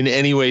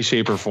way,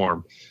 shape, or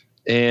form.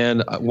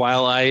 And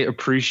while I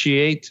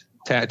appreciate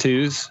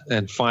tattoos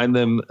and find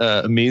them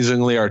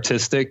amazingly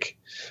artistic,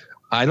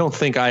 I don't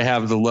think I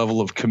have the level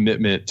of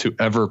commitment to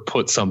ever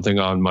put something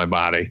on my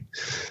body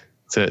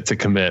to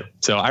commit.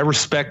 So I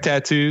respect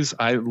tattoos.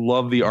 I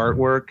love the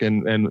artwork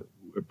and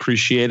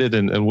appreciate it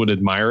and would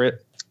admire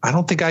it. I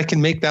don't think I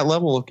can make that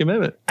level of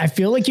commitment. I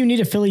feel like you need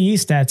a Philly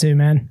yeast tattoo,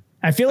 man.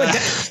 I feel like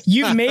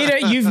you've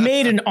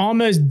made an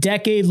almost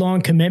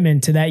decade-long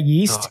commitment to that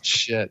yeast. Oh,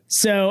 shit.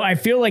 So I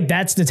feel like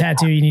that's the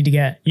tattoo you need to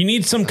get. You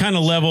need some kind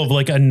of level of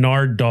like a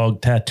Nard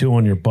dog tattoo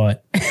on your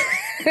butt.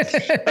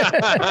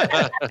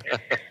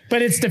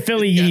 But it's the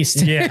Philly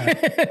yeast. Yeah,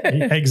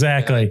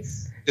 exactly.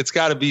 It's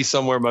got to be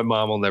somewhere my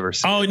mom will never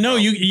see. Oh no,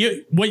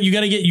 you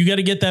got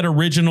to get that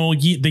original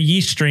the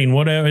yeast strain,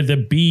 whatever the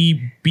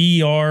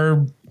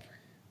BR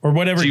or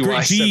whatever.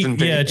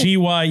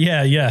 GY.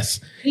 Yeah, yes.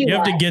 GY. You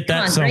have to get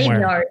that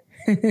somewhere.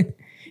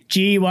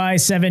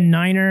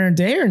 GY79er.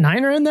 There,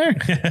 niner in there.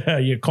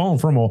 You're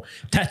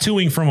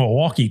tattooing from a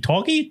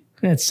walkie-talkie.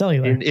 That's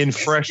cellular. In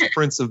Fresh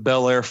Prince of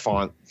Bel-Air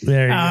font.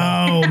 There you go.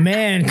 Oh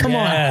man, come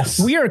on.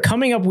 We are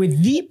coming up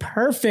with the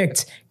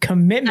perfect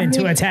commitment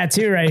to a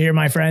tattoo right here,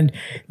 my friend.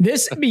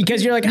 This,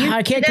 because you're like,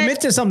 I can't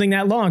commit to something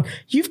that long.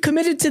 You've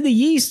committed to the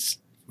yeast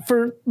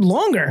for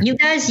longer. You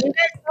guys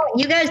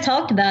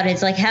talked about it.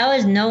 It's like, how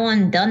has no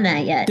one done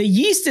that yet? The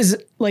yeast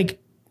is like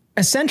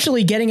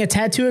essentially getting a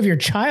tattoo of your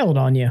child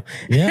on you.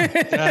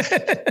 Yeah.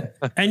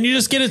 And you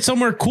just get it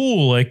somewhere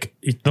cool, like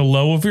the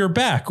low of your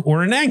back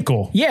or an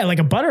ankle. Yeah, like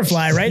a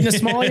butterfly right in the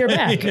small of your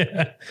back.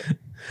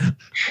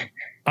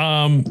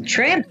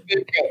 Tramp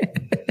did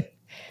it.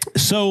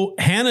 So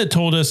Hannah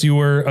told us you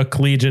were a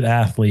collegiate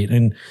athlete,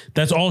 and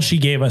that's all she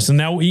gave us. And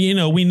now, we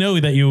know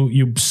that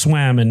you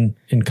swam in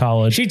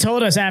college. She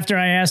told us after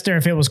I asked her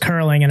if it was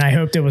curling, and I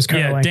hoped it was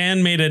curling. Yeah,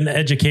 Dan made an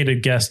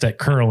educated guess at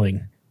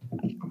curling.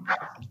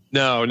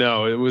 No,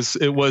 it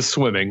was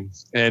swimming,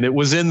 and it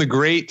was in the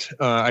great,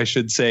 I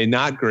should say,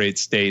 not great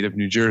state of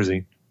New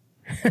Jersey.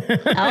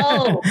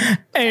 Oh,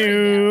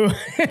 ew.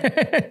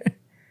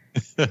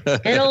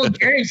 Good old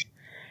Jersey.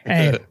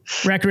 Hey,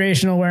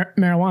 recreational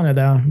marijuana,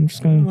 though. I'm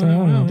just going to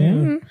throw it out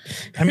there.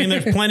 I mean,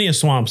 there's plenty of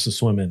swamps to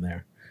swim in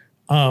there.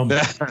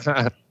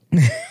 Yeah.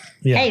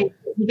 Hey,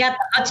 you got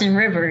the Hudson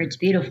River. It's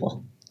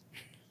beautiful.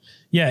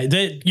 Yeah,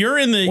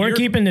 we're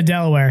keeping the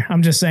Delaware.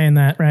 I'm just saying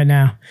that right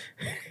now.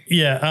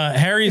 Yeah,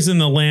 Harry's in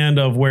the land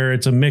of where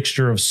it's a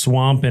mixture of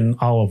swamp and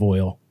olive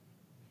oil.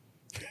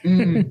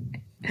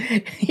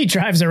 He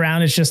drives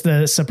around. It's just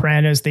the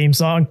Sopranos theme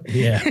song.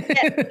 Yeah.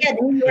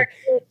 New York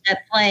kids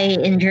that play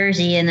in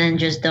Jersey and then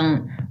just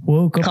don't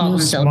woke up call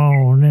this themselves.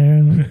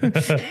 morning.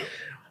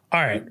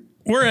 All right.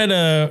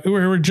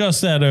 We're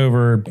just at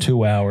over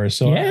 2 hours.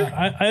 So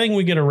yeah. I think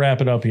we got to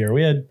wrap it up here.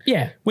 We had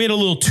a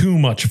little too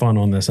much fun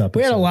on this episode.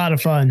 We had a lot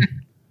of fun.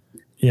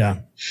 Yeah.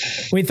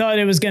 We thought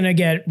it was going to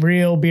get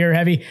real beer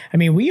heavy. I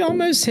mean, we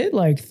almost hit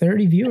like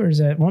 30 viewers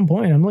at one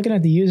point. I'm looking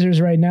at the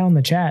users right now in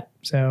the chat.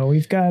 So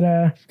we've got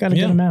a good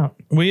amount.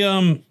 We,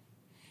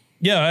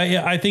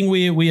 I think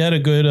we had a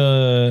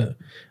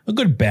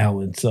good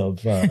balance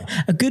of,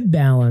 a good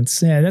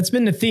balance. Yeah. That's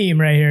been the theme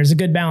right here is a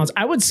good balance.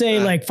 I would say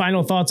like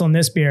final thoughts on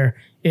this beer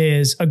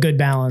is a good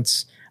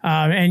balance.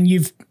 And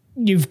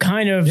you've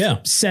kind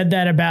of said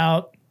that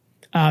about,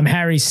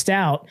 Harry's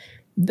Stout.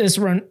 This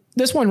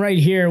one right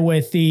here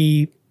with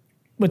the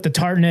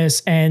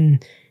tartness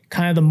and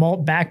kind of the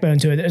malt backbone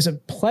to it, there's a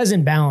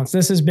pleasant balance.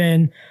 This has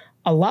been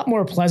a lot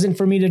more pleasant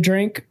for me to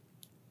drink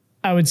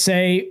I would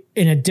say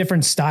in a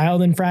different style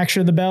than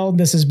Fracture the Bell.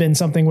 This has been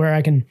something where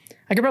I could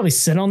probably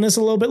sit on this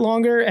a little bit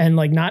longer and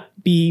like not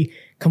be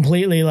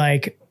completely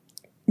like,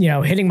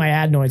 hitting my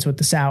adenoids with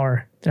the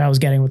sour that I was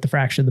getting with the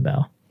Fracture the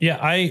Bell. Yeah.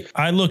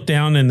 I looked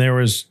down and there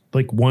was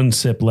like one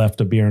sip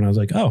left of beer and I was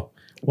like, oh,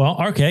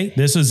 well, okay.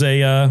 This is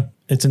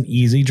it's an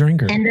easy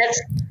drinker. And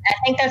I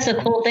think that's the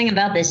cool thing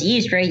about this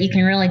yeast, right? You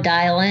can really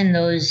dial in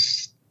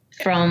those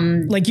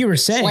from, like you were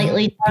saying,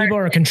 slightly tart, people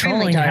are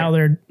controlling how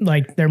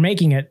they're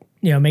making it,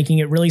 making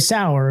it really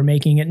sour or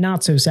making it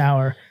not so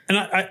sour. And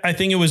I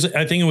think it was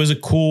a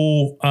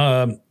cool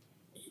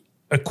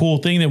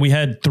thing that we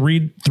had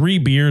three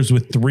beers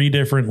with 3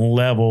 different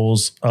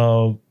levels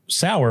of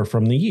sour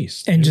from the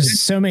yeast. And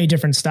just so many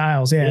different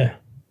styles. Yeah.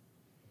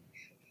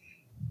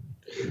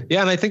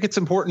 Yeah, and I think it's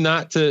important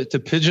not to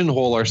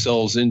pigeonhole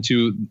ourselves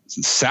into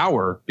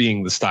sour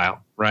being the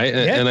style, right?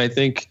 Yeah. And I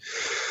think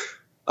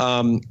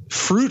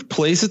fruit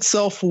plays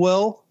itself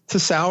well to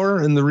sour,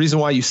 and the reason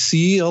why you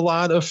see a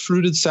lot of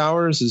fruited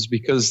sours is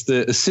because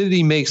the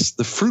acidity makes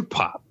the fruit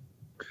pop,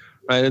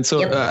 right? And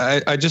so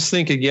I just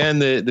think, again,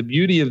 the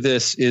beauty of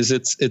this is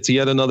it's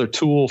yet another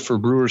tool for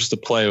brewers to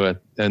play with.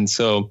 And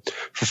so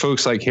for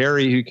folks like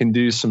Harry who can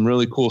do some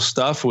really cool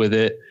stuff with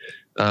it,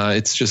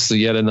 it's just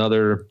yet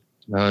another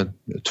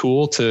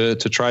tool to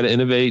try to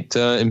innovate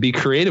and be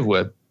creative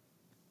with.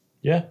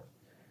 Yeah.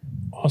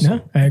 Awesome.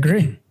 No, I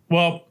agree.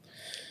 Well,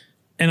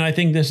 and I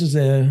think this is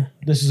a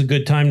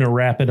good time to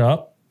wrap it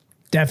up.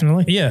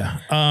 Definitely. Yeah.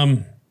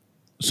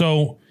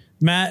 So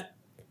Matt,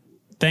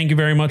 thank you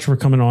very much for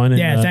coming on.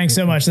 And, thanks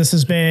so much. This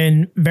has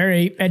been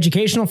very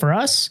educational for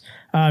us,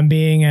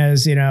 being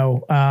as,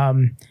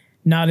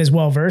 not as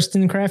well versed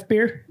in craft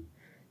beer.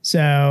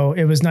 So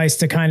it was nice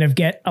to kind of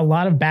get a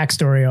lot of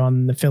backstory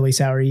on the Philly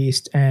sour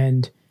yeast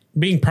and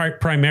being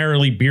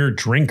primarily beer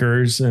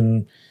drinkers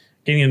and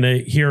getting to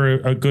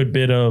hear a good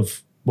bit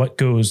of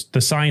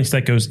the science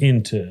that goes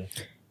into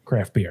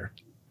craft beer.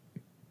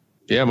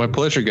 Yeah, my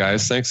pleasure,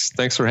 guys.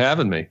 Thanks for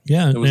having me.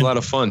 Yeah, it was a lot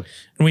of fun.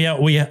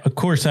 And we of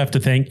course have to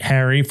thank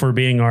Harry for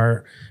being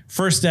our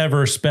first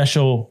ever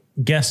special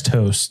guest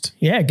host.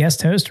 Yeah,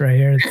 guest host right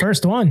here, the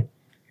first one.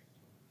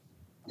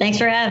 Thanks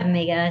for having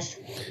me, guys.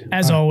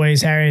 As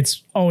always, Harry,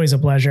 it's always a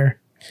pleasure.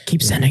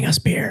 Keep sending us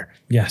beer.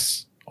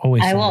 Yes,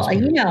 always. I will. I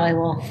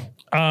will.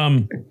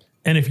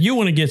 And if you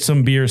want to get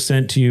some beer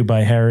sent to you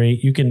by Harry,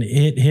 you can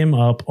hit him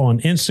up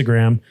on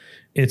Instagram.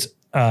 It's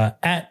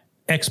at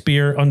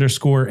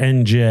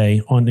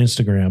xbeer_NJ on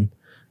Instagram.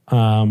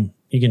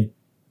 You can.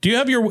 Do you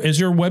have is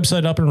your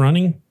website up and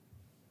running?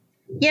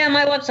 Yeah,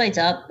 my website's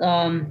up.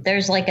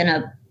 There's like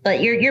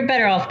but you're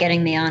better off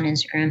getting me on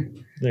Instagram.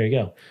 There you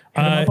go.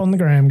 Hit him up on the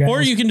gram, guys. Or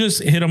you can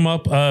just hit him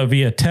up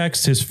via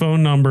text. His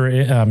phone number.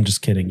 I'm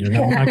just kidding. You're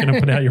not going to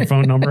put out your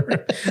phone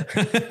number.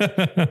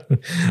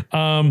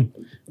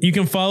 You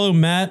can follow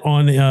Matt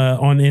on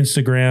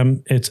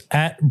Instagram. It's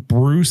at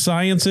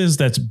USciences.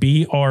 That's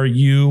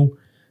BRU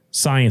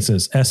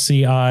Sciences.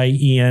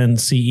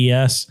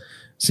 SCIENCES.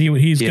 See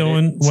what he's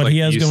going. What like he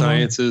has going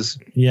USciences.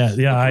 On. Yeah.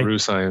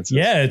 USciences.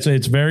 Yeah.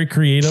 It's very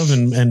creative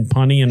and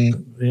punny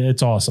and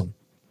it's awesome.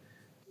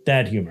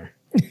 Dad humor.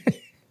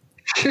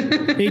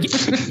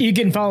 You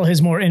can follow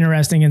his more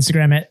interesting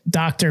Instagram at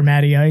Dr.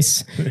 Matty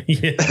Ice.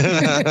 Yeah.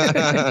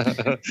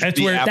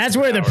 That's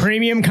where the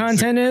premium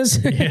content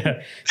is.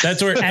 Yeah.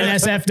 That's where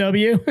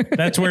NSFW.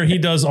 That's where he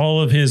does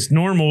all of his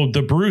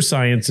the Brew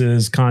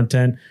Sciences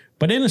content,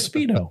 but in a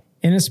Speedo.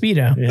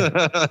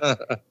 Yeah.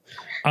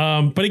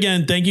 But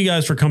again, thank you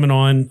guys for coming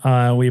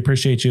on. We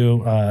appreciate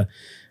you,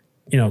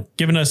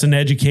 giving us an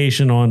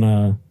education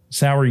on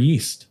sour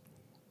yeast.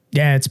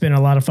 Yeah, it's been a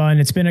lot of fun.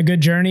 It's been a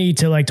good journey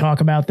to talk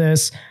about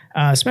this,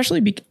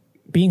 especially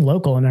being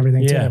local and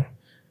everything too.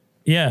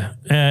 Yeah.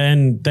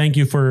 And thank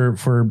you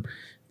for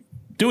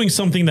doing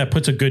something that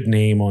puts a good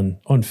name on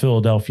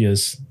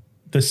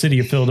the city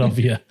of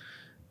Philadelphia.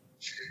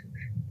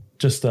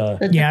 Just, our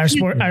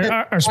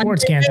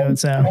sports can't do it.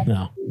 So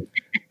no.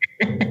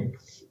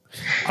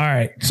 All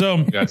right.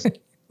 So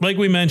like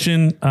we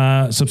mentioned,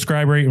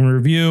 subscribe, rate, and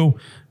review.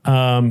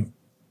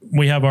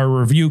 We have our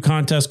review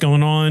contest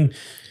going on.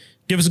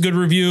 Give us a good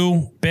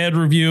review, bad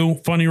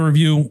review, funny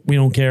review. We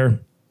don't care.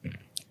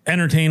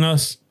 Entertain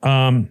us.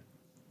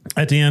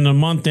 At the end of the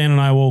month, Dan and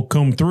I will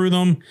comb through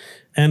them.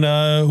 And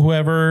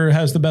whoever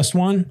has the best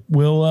one,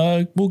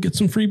 we'll get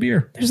some free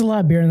beer. There's a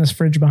lot of beer in this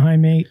fridge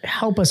behind me.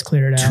 Help us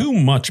clear it out. Too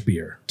much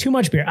beer.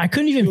 I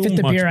couldn't even fit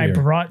the beer I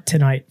brought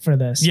tonight for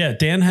this. Yeah,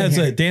 Dan has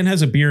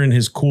a beer in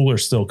his cooler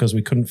still because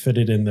we couldn't fit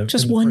it in the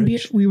just one beer.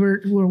 We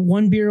were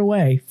one beer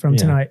away from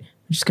tonight.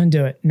 We just couldn't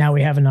do it. Now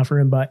we have enough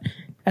room, but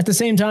at the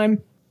same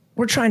time,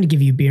 we're trying to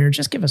give you beer.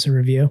 Just give us a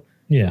review.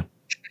 Yeah.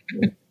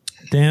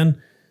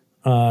 Dan.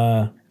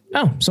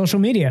 Social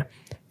media.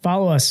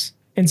 Follow us.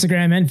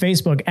 Instagram and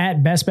Facebook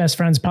at Best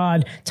Friends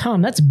Pod.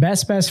 Tom, that's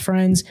Best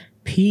Friends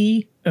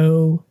POD.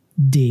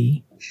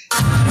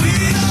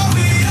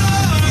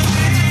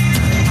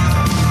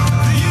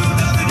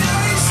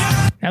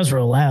 That was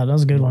real loud. That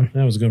was a good one.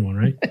 That was a good one,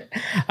 right?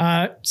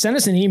 Send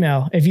us an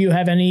email if you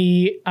have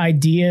any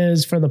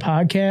ideas for the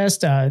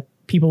podcast.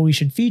 people we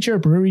should feature,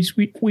 breweries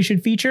we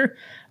should feature,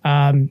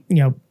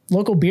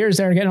 local beers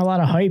that are getting a lot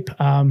of hype,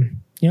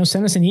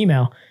 send us an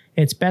email.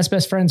 It's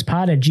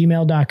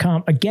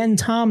bestbestfriendspod@gmail.com. Again,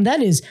 Tom,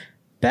 that is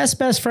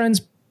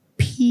bestbestfriendspod.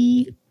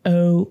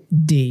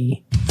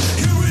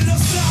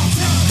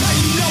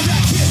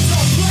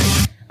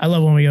 I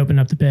love when we open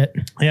up the pit.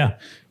 Yeah.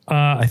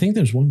 I think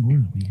there's one more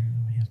that we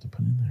have to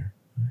put in there.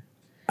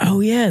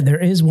 Oh yeah,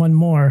 there is one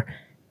more,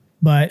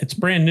 but it's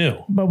brand new.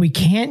 But we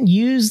can't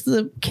use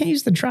the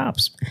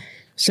drops.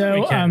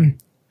 So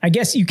I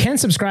guess you can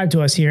subscribe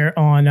to us here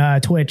on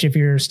Twitch if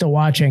you're still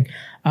watching.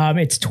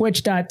 It's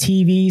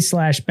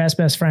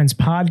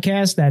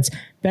twitch.tv/bestbestfriendspodcast. That's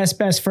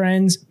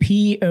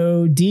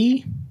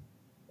bestbestfriendspod.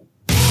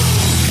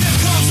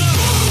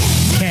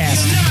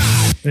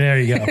 Cast. There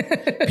you go.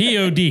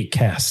 POD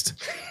cast.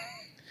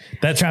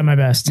 That's try my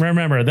best.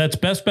 Remember, that's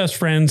Best Best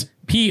Friends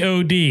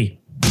POD.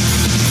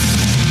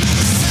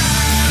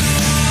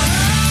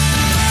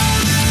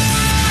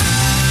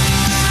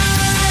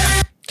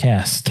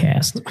 Cast.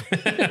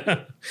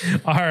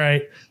 All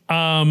right.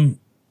 Dan,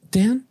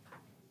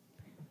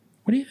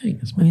 what do you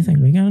think? What do you think?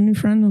 We got a new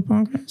friend of the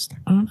podcast?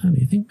 I don't know.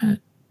 Do you think, Matt?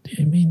 I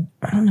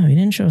don't know. He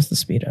didn't show us the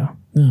Speedo.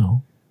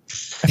 No.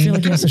 I feel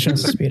like he has to show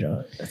us the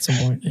Speedo at some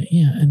point.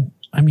 Yeah, and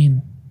I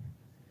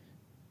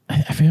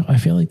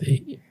feel like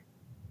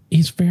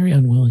he's very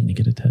unwilling to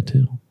get a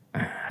tattoo.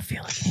 I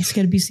feel like he needs to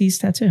get a BC's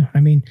tattoo.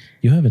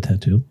 You have a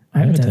tattoo. I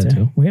have a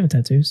tattoo. We have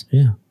tattoos.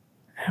 Yeah.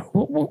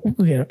 We'll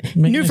get it.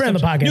 New friend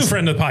of the podcast. New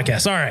friend of the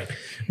podcast. All right.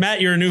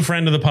 Matt, you're a new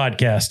friend of the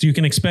podcast. You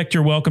can expect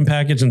your welcome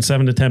package in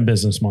 7 to 10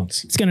 business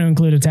months. It's going to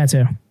include a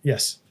tattoo.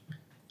 Yes.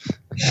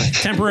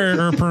 Temporary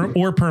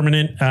or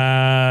permanent.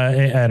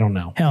 I don't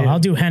know. Hell, I'll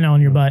do henna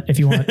on your butt if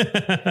you want.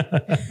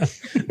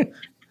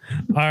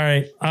 All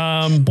right.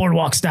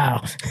 Boardwalk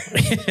style.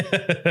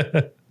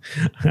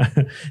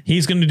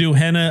 He's going to do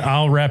henna.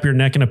 I'll wrap your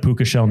neck in a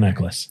puka shell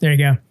necklace. There you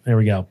go. There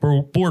we go.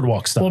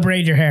 Boardwalk style. We'll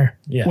braid your hair.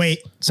 Yes. Wait,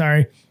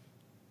 sorry.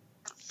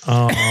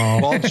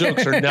 All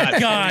jokes are not.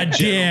 God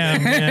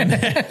damn, man.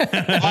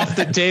 Off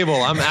the table.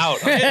 I'm out.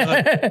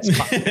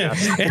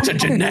 It's a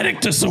genetic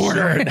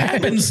disorder. It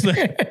happens.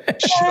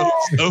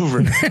 Show's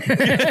over.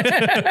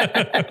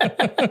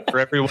 For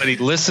everybody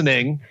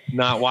listening,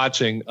 not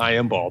watching, I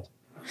am bald.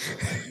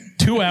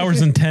 2 hours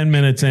and 10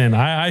 minutes in,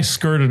 I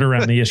skirted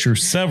around the issue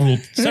several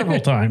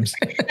times.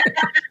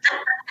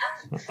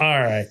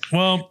 All right.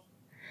 Well,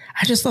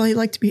 I just thought he'd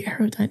like to be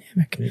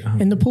aerodynamic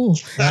in the pool.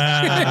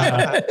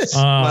 My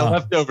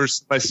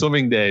leftovers, my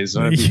swimming days,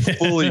 I'd be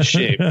fully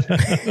shaped.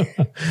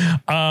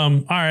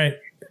 All right.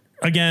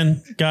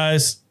 Again,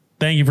 guys,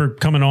 thank you for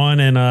coming on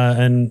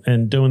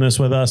and doing this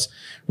with us.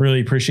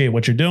 Really appreciate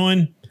what you're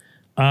doing.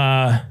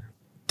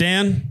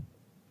 Dan,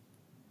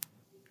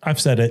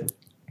 I've said it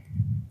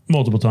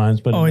multiple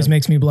times, but always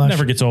makes me blush.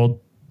 Never gets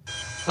old.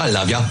 I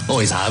love you.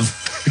 Always have.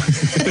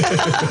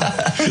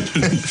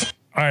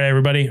 All right,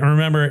 everybody. And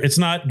remember, it's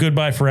not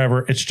goodbye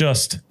forever. It's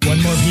just one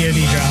more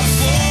POD drop.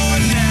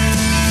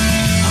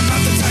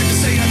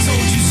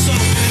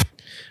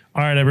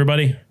 All right,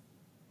 everybody.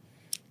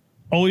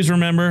 Always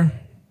remember,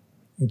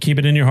 keep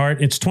it in your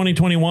heart. It's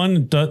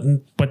 2021, but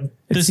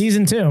it's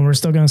season 2, and we're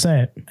still going to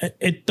say it.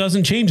 It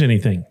doesn't change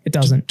anything. It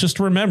doesn't. Just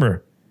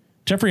remember,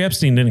 Jeffrey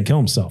Epstein didn't kill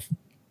himself.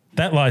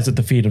 That lies at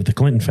the feet of the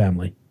Clinton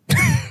family.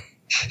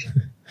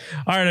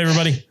 All right,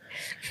 everybody.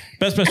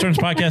 Best Friends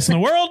podcast in the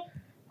world.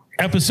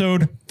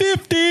 Episode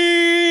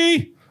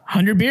 50.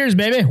 100 beers,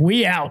 baby.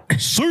 We out.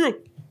 See you.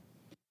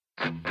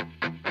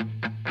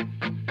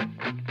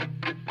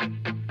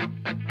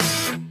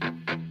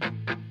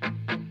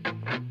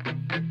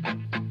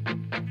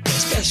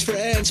 Best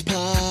Friends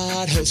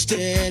Pod,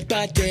 hosted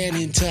by Dan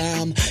and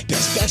Tom.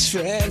 Best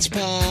Friends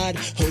Pod,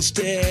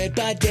 hosted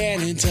by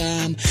Dan and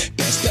Tom.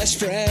 Best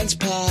Friends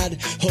Pod,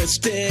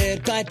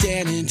 hosted by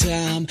Dan and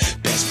Tom.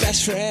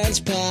 Best Friends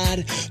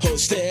Pod,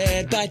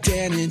 hosted by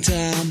Dan and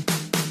Tom.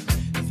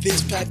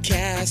 This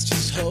podcast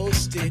is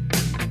hosted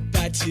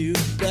by two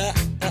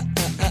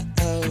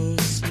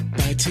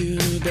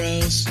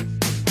bros.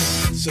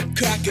 So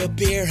crack a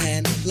beer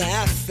and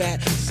laugh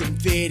at some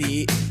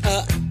videos.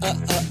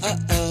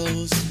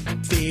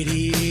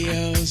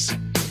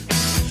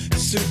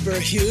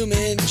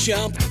 Superhuman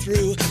jump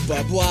through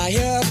barbed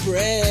wire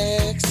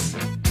bricks.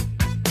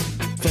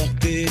 Fuck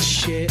this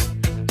shit.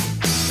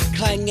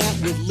 Hang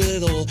out with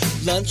little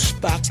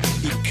lunchbox.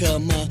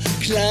 Become a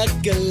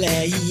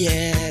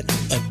cluggalet.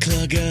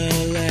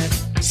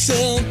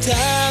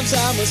 Sometimes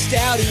I'm a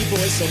stouty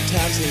boy,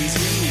 sometimes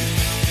lazy.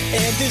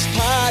 And this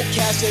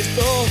podcast is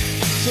both,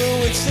 so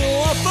it's the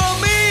one for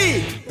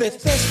me.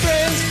 Best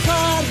Friends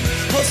Pod,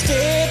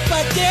 hosted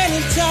by Dan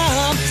and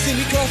Tom.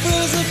 Cindy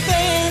Crawford's a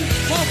fan,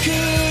 how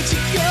could you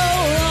go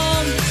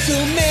wrong? So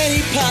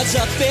many pods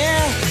up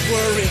there,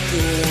 were it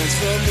the ones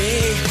for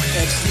me?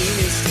 Epstein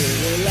is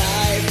still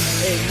alive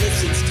and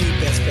listens to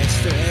Best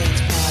Friends